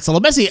is where it gets a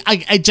little messy.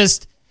 I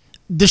just,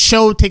 the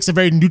show takes a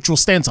very neutral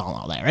stance on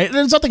all that, right? And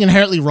there's nothing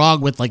inherently wrong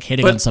with like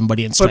hitting on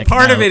somebody and striking But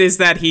part out. of it is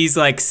that he's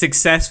like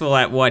successful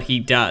at what he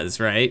does,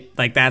 right?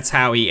 Like that's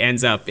how he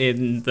ends up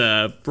in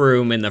the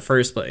room in the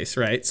first place,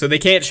 right? So they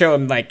can't show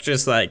him like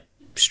just like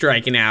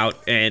striking out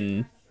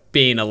and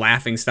being a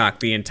laughingstock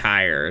the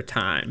entire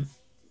time.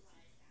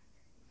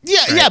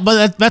 Yeah, right? Yeah,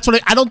 but that's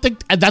what I don't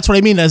think. That's what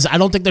I mean is I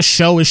don't think the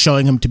show is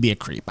showing him to be a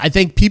creep. I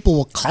think people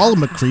will call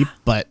him a creep,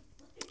 but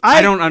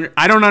I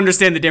don't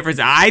understand the difference.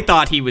 I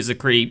thought he was a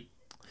creep.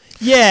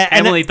 Yeah,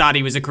 Emily thought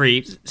he was a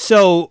creep.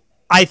 So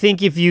I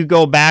think if you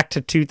go back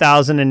to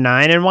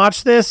 2009 and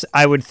watch this,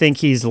 I would think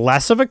he's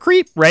less of a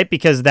creep, right?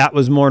 Because that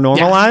was more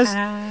normalized.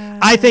 Yeah.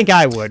 I think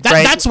I would.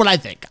 Right? That's what I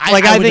think.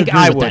 I think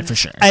I would for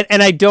sure.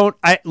 And I don't.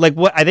 I like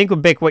what I think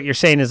with Bick. What you're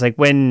saying is like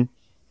when,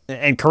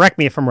 and correct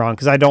me if I'm wrong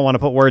because I don't want to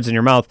put words in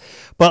your mouth,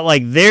 but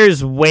like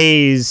there's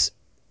ways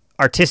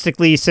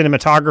artistically,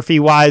 cinematography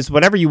wise,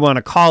 whatever you want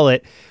to call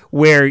it,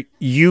 where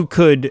you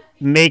could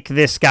make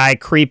this guy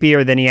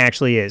creepier than he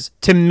actually is.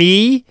 To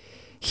me,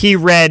 he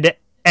read,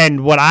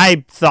 and what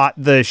I thought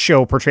the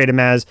show portrayed him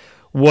as,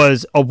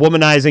 was a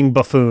womanizing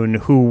buffoon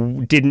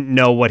who didn't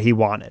know what he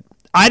wanted.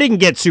 I didn't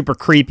get super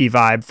creepy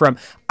vibe from,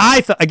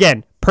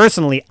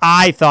 personally,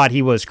 I thought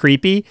he was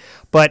creepy,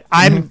 but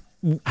I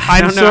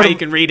don't know how you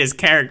can read his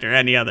character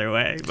any other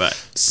way, but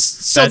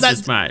so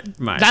that's just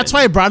my that's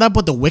why I brought up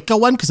with the Wicca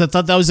one, because I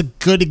thought that was a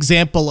good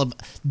example of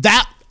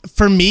that.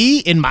 For me,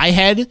 in my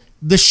head,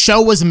 the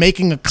show was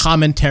making a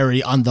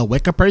commentary on the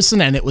Wicca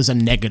person, and it was a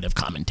negative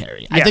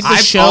commentary. Yes. I think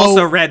I've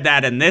also read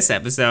that in this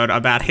episode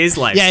about his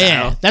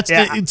lifestyle. That's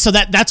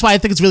why I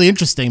think it's really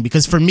interesting,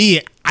 because for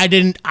me, I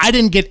didn't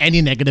get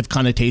any negative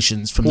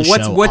connotations from the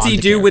show. What's he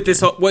do with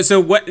this whole?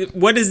 So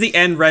what is the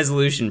end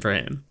resolution for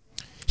him?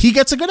 He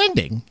gets a good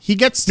ending. He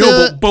gets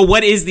to. But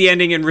what is the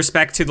ending in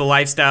respect to the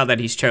lifestyle that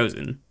he's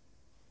chosen?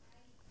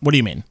 What do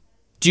you mean?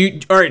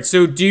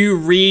 So do you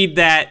read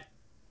that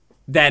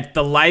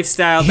the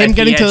lifestyle that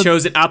he had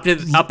chosen up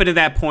to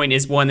that point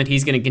is one that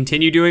he's going to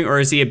continue doing, or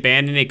is he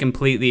abandoning it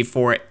completely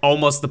for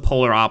almost the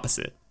polar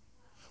opposite?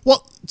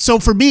 Well, so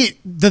for me,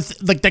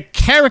 the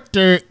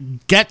character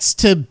gets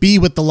to be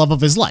with the love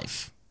of his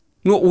life.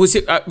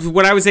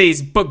 What I would say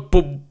is, but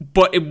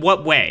in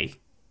what way?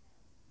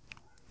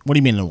 What do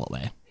you mean in what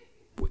way?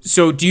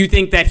 So do you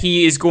think that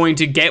he is going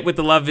to get with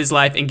the love of his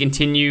life and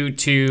continue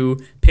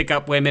to pick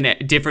up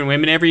different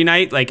women every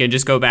night, and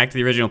just go back to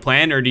the original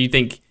plan, or do you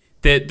think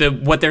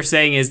what they're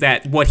saying is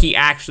that what he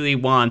actually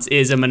wants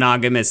is a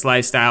monogamous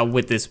lifestyle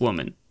with this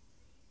woman?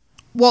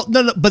 Well,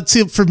 no, but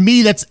see, for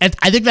me,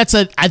 I think that's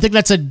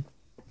a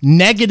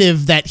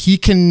negative that he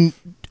can,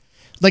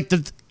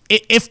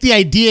 if the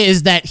idea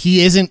is that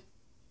he isn't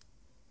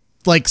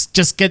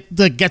just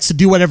gets to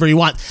do whatever he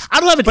wants. I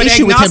don't have an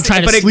issue with him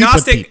trying to sleep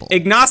with people.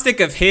 Agnostic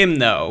of him,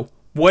 though,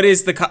 what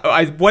is the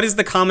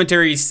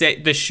commentary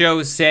the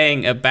show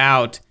saying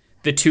about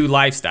the two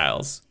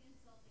lifestyles?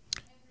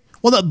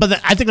 Well,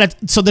 I think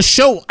so the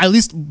show, at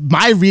least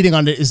my reading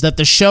on it, is that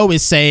the show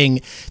is saying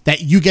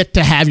that you get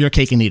to have your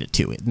cake and eat it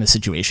too in this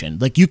situation.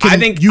 I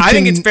think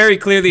it's very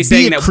clearly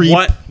saying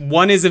that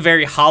one is a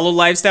very hollow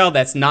lifestyle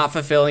that's not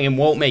fulfilling and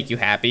won't make you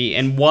happy,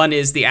 and one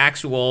is the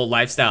actual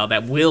lifestyle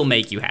that will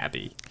make you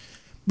happy.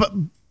 But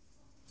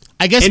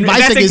I guess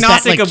my thing is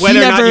that of whether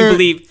or not you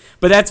believe.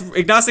 But that's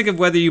agnostic of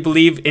whether you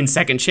believe in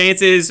second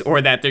chances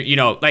or that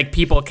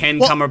people can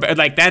come about.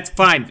 That's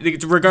fine,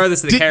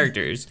 regardless of the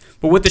characters.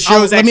 But what the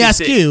show is let me ask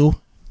you: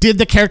 did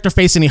the character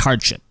face any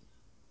hardship?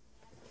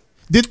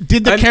 Did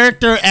the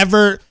character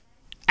ever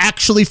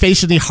actually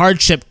face any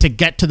hardship to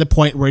get to the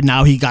point where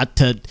now he got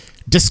to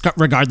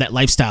disregard that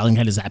lifestyle and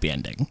get his happy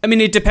ending? I mean,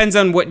 it depends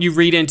on what you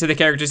read into the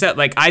character set.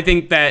 I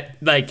think that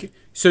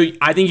So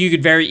I think you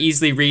could very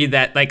easily read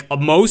that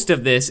most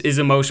of this is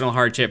emotional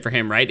hardship for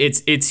him, right?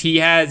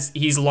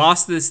 He's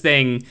lost this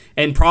thing,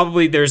 and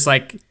probably there's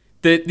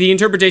the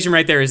interpretation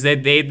right there is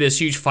that they had this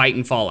huge fight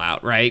and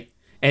fallout, right?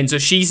 And so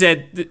she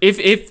said,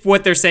 if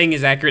what they're saying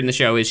is accurate in the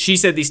show, is she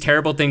said these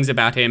terrible things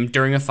about him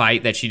during a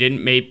fight that she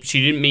didn't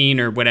mean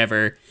or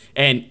whatever,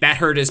 and that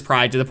hurt his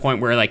pride to the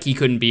point where he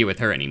couldn't be with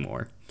her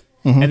anymore.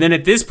 Mm-hmm. And then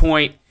at this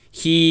point,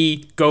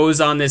 he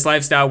goes on this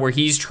lifestyle where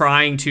he's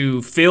trying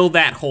to fill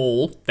that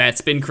hole that's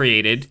been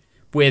created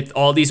with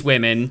all these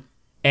women,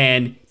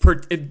 and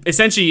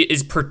essentially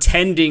is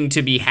pretending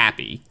to be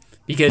happy,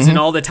 because in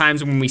all the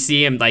times when we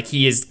see him,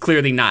 he is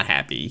clearly not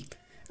happy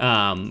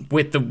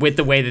with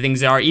the way that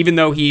things are, even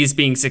though he's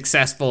being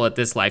successful at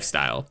this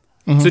lifestyle.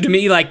 So to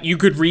me, you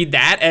could read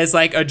that as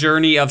a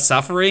journey of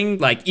suffering,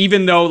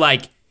 even though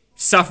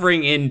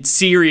suffering in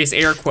serious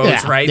air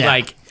quotes, right?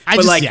 Yeah. I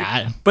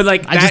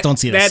just don't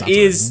see it as that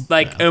is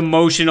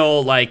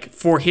emotional,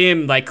 for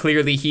him,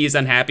 clearly he is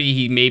unhappy,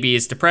 he maybe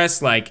is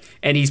depressed,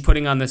 and he's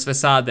putting on this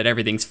facade that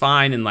everything's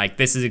fine and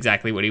this is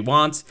exactly what he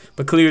wants,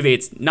 but clearly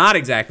it's not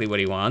exactly what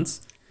he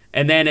wants.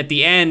 And then at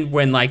the end,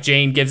 when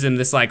Jane gives him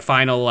this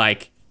final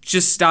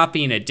just stop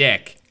being a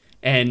dick,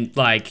 and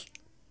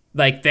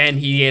then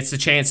he gets a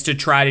chance to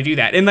try to do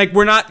that, and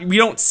we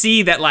don't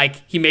see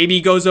that he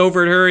maybe goes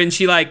over to her and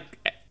she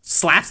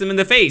slaps him in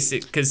the face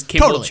because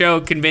Kim Cho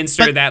convinced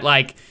her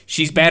that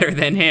she's better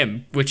than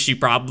him, which she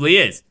probably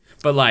is.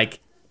 But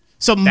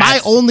so my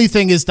only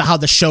thing is how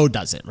the show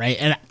does it, right?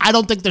 And I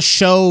don't think the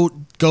show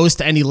goes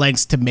to any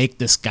lengths to make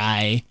this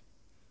guy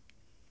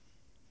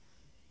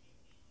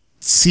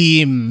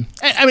seem.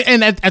 I mean,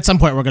 and at some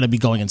point we're going to be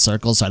going in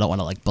circles, so I don't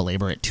want to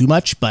belabor it too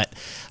much. But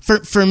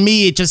for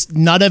me, it just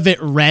none of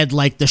it read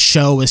like the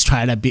show is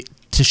trying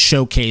to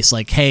showcase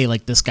hey,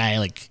 this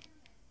guy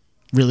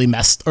really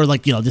messed, or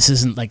this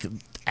isn't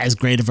as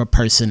great of a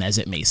person as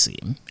it may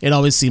seem. It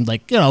always seemed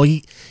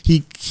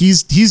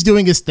he's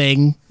doing his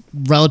thing,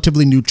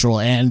 relatively neutral,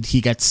 and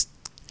he gets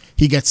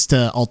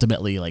to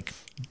ultimately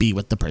be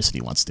with the person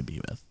he wants to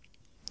be with.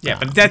 Yeah,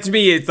 but that to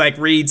me it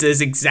reads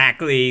as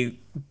exactly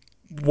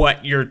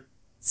what you're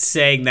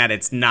saying that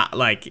it's not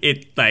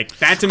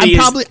that to me.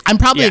 I'm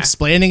probably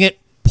explaining it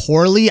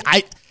poorly.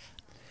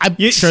 I'm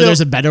sure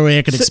there's a better way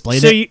I could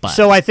explain it.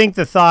 So I think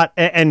the thought,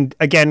 and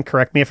again,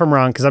 correct me if I'm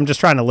wrong, because I'm just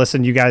trying to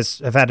listen. You guys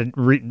have had a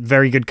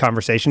very good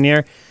conversation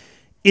here.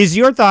 Is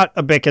your thought,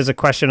 Abik, as a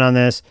question on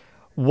this,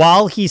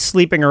 while he's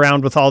sleeping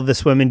around with all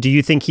this women, do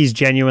you think he's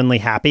genuinely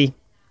happy?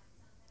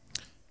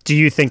 Do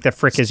you think that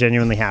Frick is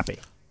genuinely happy?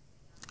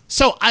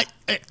 So I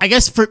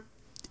guess I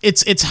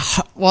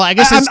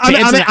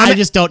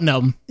just don't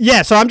know.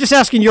 Yeah, so I'm just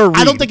asking your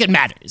read. I don't think it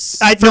matters.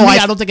 I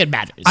don't think it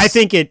matters. I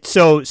think it.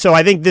 So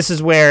I think this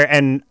is where,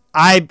 and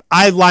I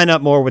line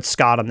up more with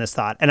Scott on this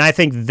thought, and I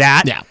think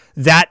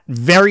that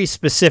very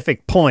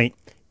specific point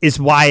is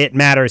why it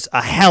matters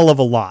a hell of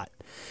a lot.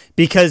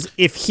 Because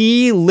if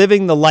he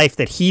living the life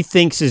that he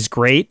thinks is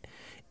great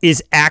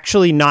is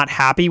actually not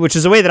happy, which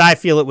is the way that I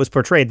feel it was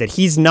portrayed, that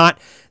he's not,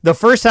 the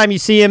first time you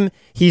see him,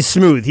 he's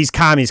smooth, he's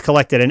calm, he's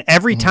collected. And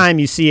every time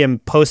you see him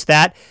post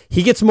that,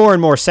 he gets more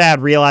and more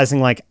sad,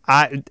 realizing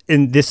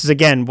and this is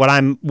again, what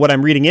I'm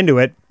reading into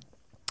it.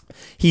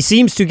 He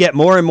seems to get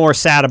more and more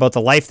sad about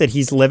the life that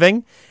he's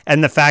living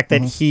and the fact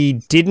that he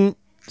didn't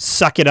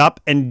suck it up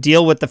and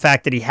deal with the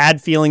fact that he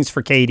had feelings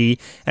for Katie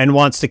and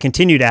wants to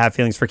continue to have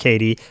feelings for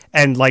Katie.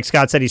 And like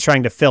Scott said, he's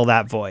trying to fill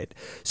that void.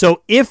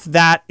 So if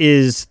that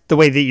is the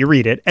way that you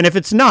read it, and if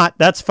it's not,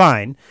 that's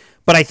fine.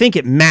 But I think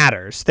it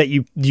matters that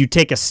you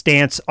take a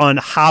stance on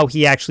how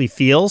he actually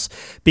feels,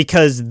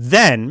 because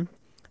then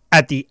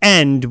at the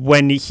end,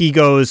 when he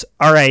goes,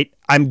 all right,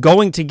 I'm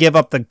going to give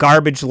up the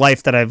garbage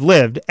life that I've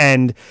lived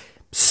and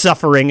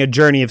suffering, a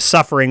journey of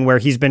suffering where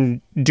he's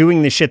been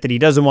doing the shit that he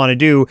doesn't want to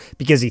do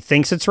because he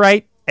thinks it's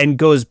right, and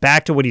goes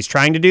back to what he's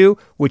trying to do,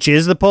 which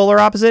is the polar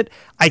opposite.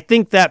 I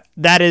think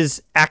that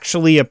is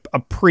actually a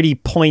pretty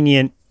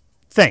poignant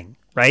thing,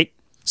 right?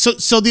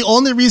 So the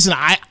only reason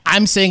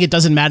I'm saying it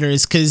doesn't matter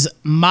is because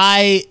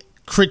my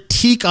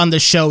critique on the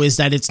show is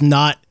that it's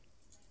not,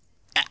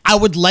 I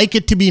would like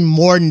it to be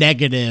more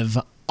negative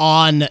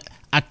on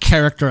a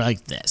character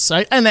like this,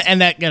 right?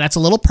 And that's a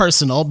little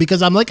personal,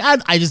 because I'm like,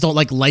 I just don't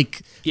like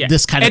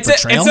this kind of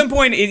portrayal. At some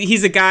point,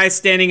 he's a guy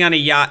standing on a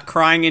yacht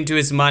crying into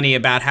his money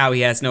about how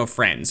he has no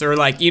friends, or it's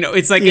like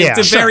it's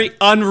a very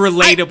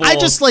unrelatable. I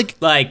just like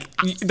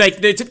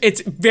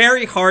it's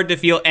very hard to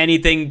feel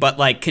anything but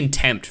like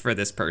contempt for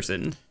this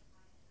person.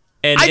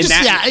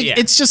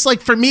 It's just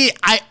like, for me,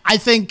 I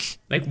think,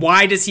 like,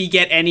 why does he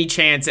get any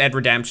chance at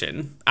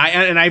redemption?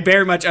 I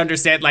very much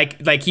understand,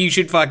 like he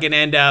should fucking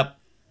end up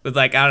with,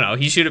 like, I don't know,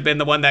 he should have been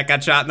the one that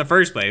got shot in the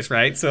first place,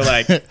 right? So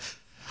like,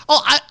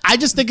 I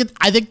just think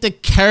I think the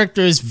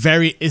character is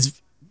very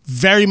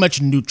much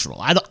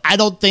neutral. I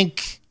don't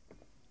think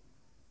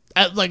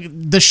like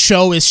the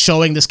show is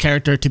showing this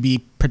character to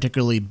be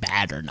particularly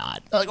bad or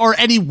not, or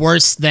any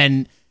worse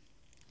than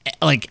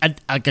like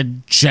a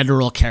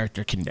general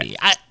character can be.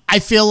 I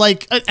feel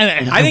like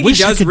I think he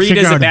does read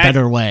as a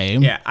better way.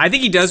 Yeah, I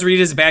think he does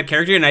read as a bad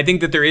character, and I think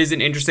that there is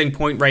an interesting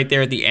point right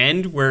there at the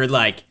end where,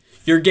 like,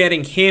 you're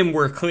getting him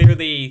where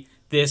clearly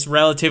this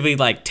relatively,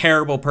 like,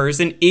 terrible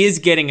person is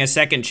getting a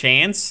second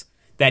chance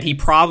that he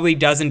probably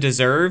doesn't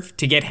deserve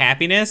to get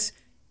happiness,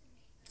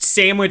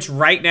 sandwiched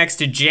right next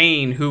to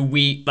Jane, who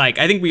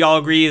I think we all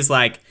agree is,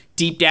 like,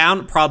 deep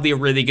down probably a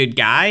really good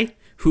guy,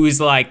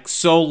 who's, like,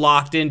 so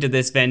locked into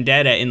this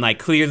vendetta and, like,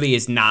 clearly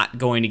is not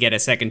going to get a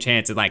second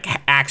chance at, like,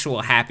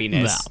 actual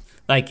happiness,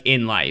 like,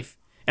 in life.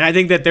 And I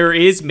think that there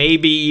is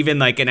maybe even,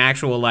 like, an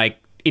actual, like,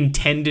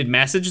 intended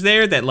message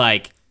there that,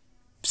 like,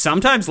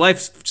 sometimes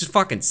life just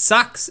fucking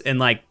sucks, and,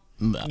 like,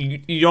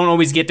 you don't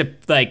always get to,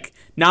 like,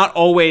 not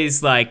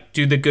always, like,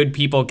 do the good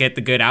people get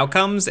the good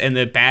outcomes and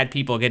the bad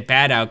people get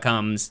bad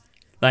outcomes.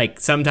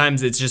 Like,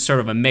 sometimes it's just sort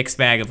of a mixed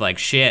bag of, like,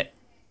 shit.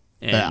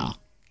 And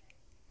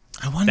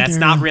I wonder, that's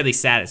not really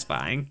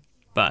satisfying,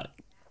 but.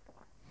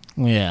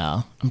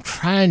 Yeah. I'm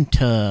trying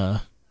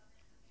to.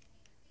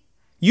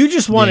 You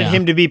just wanted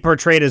him to be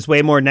portrayed as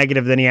way more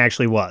negative than he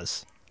actually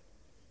was.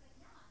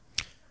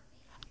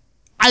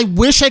 I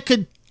wish I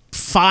could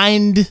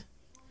find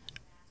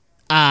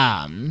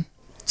to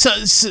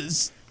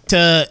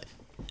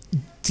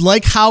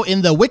like how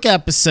in the Wicca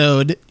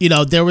episode, you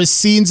know, there was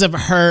scenes of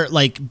her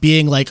like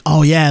being like,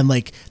 oh yeah, and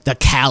like the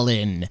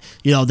Callan,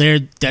 you know, they're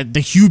the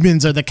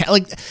humans are the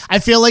like. I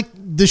feel like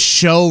the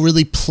show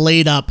really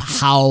played up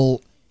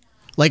how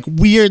like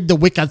weird the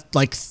Wicca,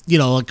 like, you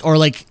know, like, or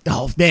like,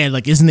 oh man,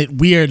 like, isn't it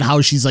weird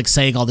how she's like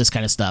saying all this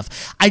kind of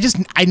stuff?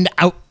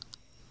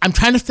 I'm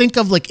trying to think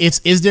of like,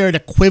 is there an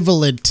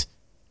equivalent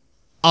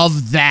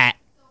of that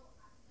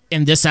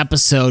in this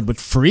episode with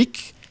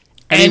Freak?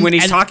 I mean, when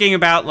he's talking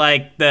about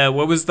like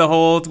what was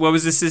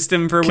the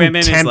system for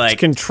women? It's like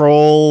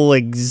control,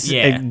 like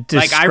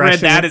I read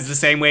that as the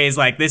same way as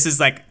like this is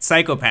like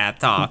psychopath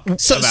talk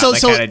about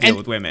how to deal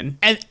with women.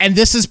 And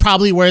this is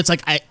probably where it's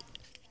like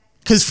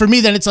because for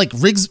me then it's like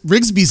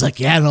Rigsby's like,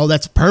 yeah, no,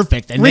 that's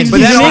perfect. And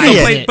Rigsby's an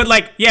idiot. But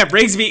like, yeah,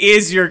 Rigsby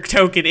is your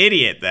token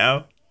idiot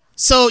though.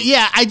 So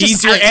yeah,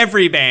 he's your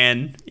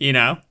everyman, you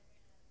know.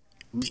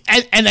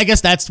 And I guess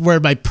that's where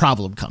my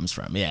problem comes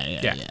from.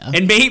 Yeah.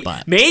 And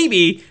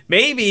maybe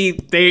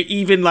they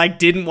even like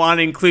didn't want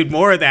to include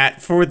more of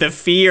that for the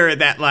fear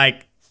that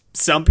like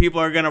some people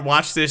are going to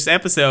watch this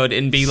episode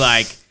and be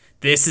like,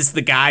 this is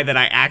the guy that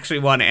I actually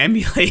want to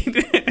emulate.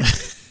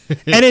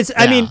 And it's,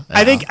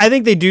 I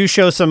think they do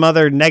show some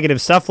other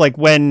negative stuff. Like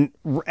when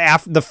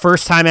the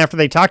first time after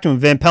they talked to him,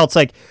 Van Pelt's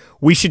like,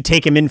 we should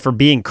take him in for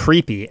being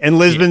creepy. And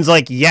Lisbon's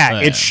like,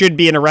 it should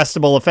be an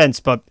arrestable offense,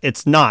 but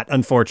it's not,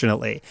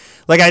 unfortunately.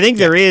 Like, I think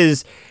there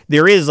is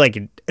like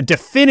a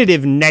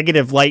definitive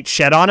negative light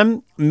shed on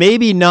him.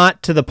 Maybe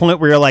not to the point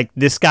where you're like,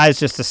 this guy's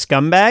just a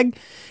scumbag.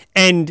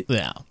 And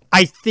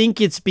I think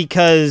it's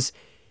because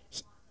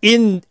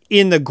in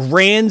the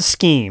grand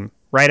scheme,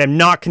 right? I'm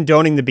not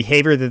condoning the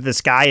behavior that this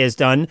guy has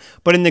done,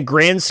 but in the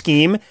grand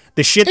scheme,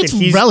 the shit that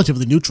he's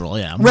relatively neutral,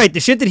 yeah. Right, the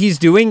shit that he's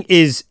doing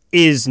is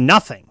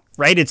nothing.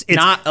 Right, it's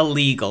not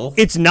illegal.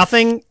 It's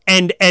nothing,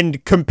 and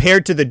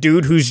compared to the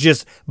dude who's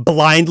just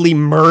blindly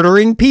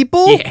murdering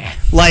people,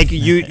 like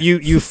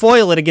you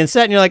foil it against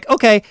that, and you're like,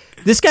 okay,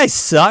 this guy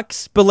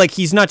sucks, but like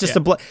he's not just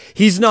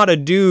he's not a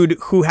dude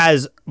who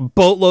has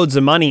boatloads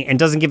of money and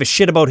doesn't give a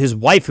shit about his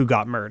wife who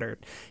got murdered.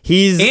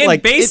 He's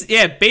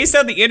based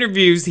on the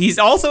interviews, he's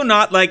also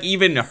not like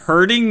even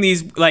hurting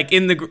these like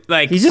in the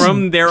like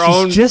from their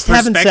own just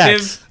perspective.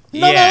 Having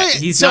sex.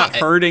 He's not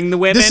hurting the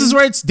women. This is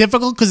where it's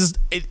difficult because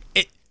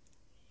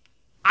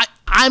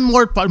I'm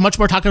much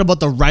more talking about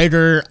the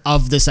writer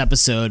of this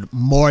episode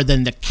more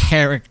than the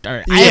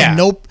character. I have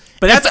no.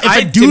 But that's if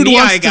a dude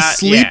wants to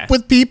sleep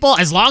with people,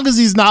 as long as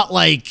he's not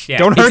like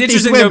don't hurt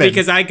these women. Though,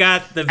 because I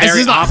got the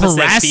very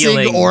opposite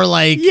feeling or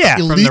like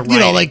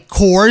like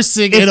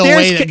coercing in a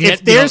way that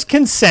if there's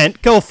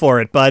consent, go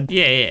for it, bud.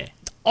 Yeah.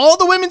 All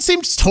the women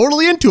seem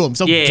totally into him,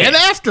 so get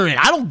after it.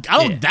 I don't.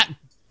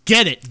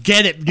 Get it,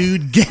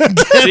 dude. Get your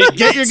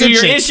good So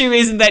your shit. issue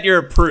isn't that you're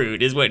a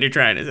prude, is what you're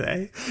trying to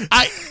say.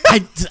 I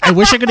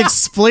wish I could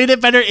explain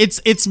it better.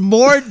 It's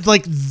more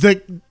like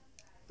the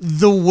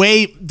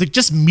way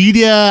just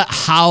media,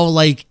 how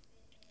like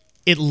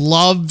it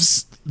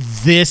loves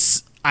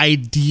this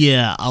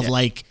idea of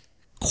like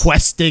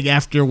questing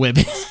after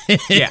women.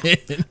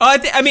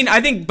 I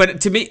think, but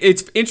to me,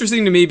 it's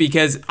interesting to me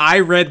because I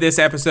read this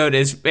episode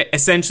as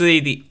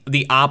essentially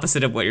the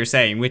opposite of what you're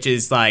saying, which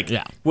is like,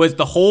 was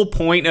the whole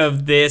point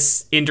of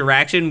this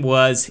interaction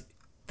was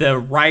the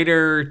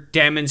writer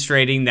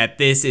demonstrating that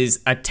this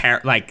is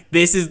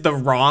this is the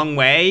wrong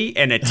way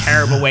and a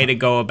terrible way to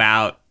go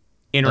about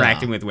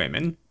interacting with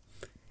women.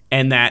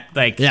 And that,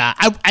 like,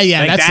 I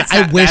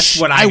wish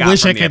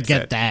I could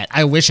get that.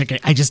 I wish I could.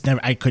 I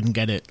couldn't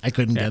get it. I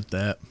couldn't get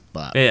that.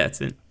 But yeah,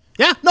 that's it.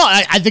 Yeah, no,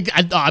 I think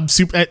I'm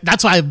super.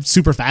 That's why I'm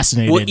super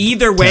fascinated. Well,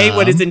 either way,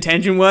 what his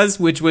intention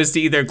was, which was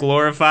to either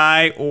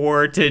glorify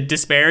or to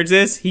disparage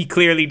this, he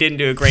clearly didn't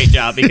do a great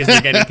job because they're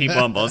getting people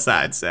on both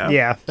sides. So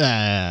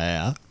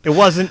yeah. It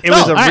wasn't. It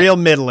was a real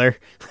middler.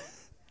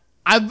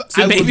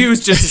 Maybe it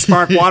was just a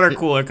spark water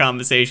cooler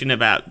conversation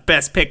about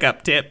best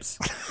pickup tips.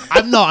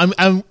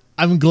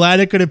 I'm glad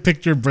I could have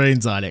picked your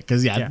brains on it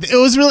because it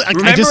was really.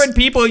 Remember when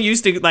people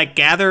used to like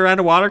gather around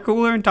a water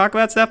cooler and talk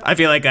about stuff? I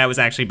feel like that was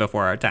actually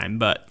before our time,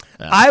 but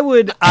I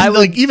would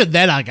like even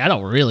then. Like, I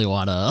don't really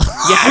want to.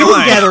 Yeah, I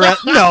don't gather around.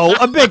 No,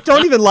 a bit.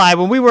 Don't even lie.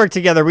 When we worked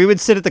together, we would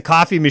sit at the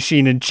coffee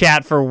machine and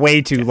chat for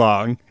way too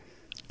long.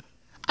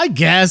 I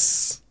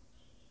guess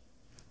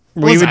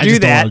we would do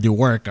that. Don't want to do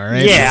work, all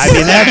right? Yeah, I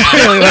mean that's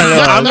really what it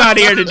was. I'm not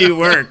here to do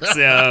work,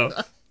 so.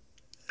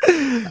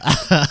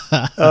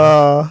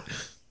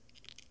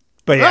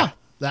 But yeah,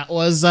 that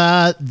was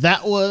what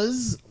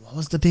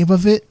was the name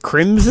of it?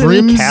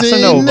 Crimson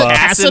Casanova.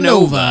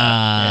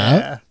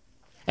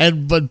 Yeah.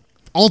 But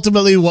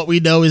ultimately, what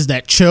we know is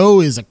that Cho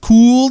is a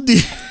cool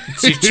dude.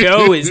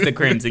 Cho is the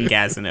Crimson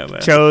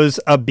Casanova. Cho's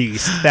a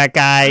beast. That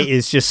guy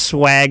is just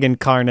swag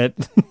incarnate.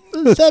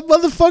 That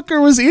motherfucker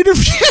was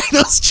interviewing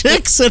those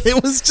chicks, and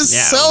it was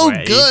just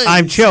good.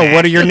 I'm Cho.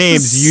 What are your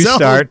names? You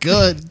start.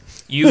 Good.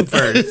 You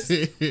first.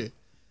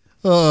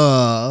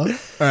 All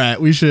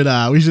right, we should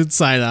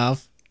sign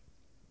off.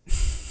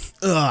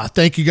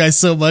 Thank you guys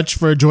so much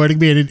for joining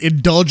me and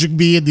indulging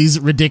me in these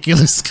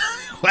ridiculous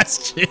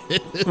questions.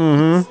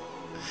 Mm-hmm.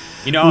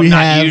 You know, I'm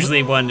not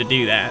usually one to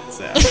do that.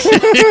 So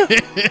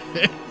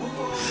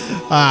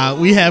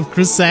we have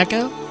Chris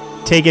Sacco.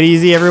 Take it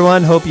easy,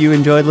 everyone. Hope you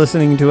enjoyed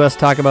listening to us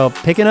talk about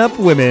picking up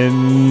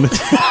women.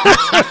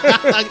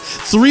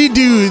 3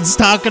 dudes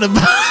talking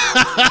about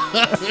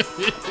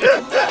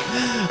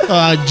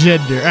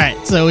gender. All right,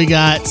 so we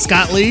got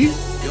Scott Lee.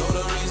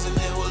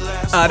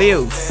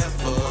 Adios.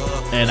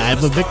 And I'm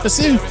Vic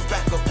Bassoon.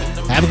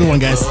 Have a good one,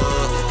 guys.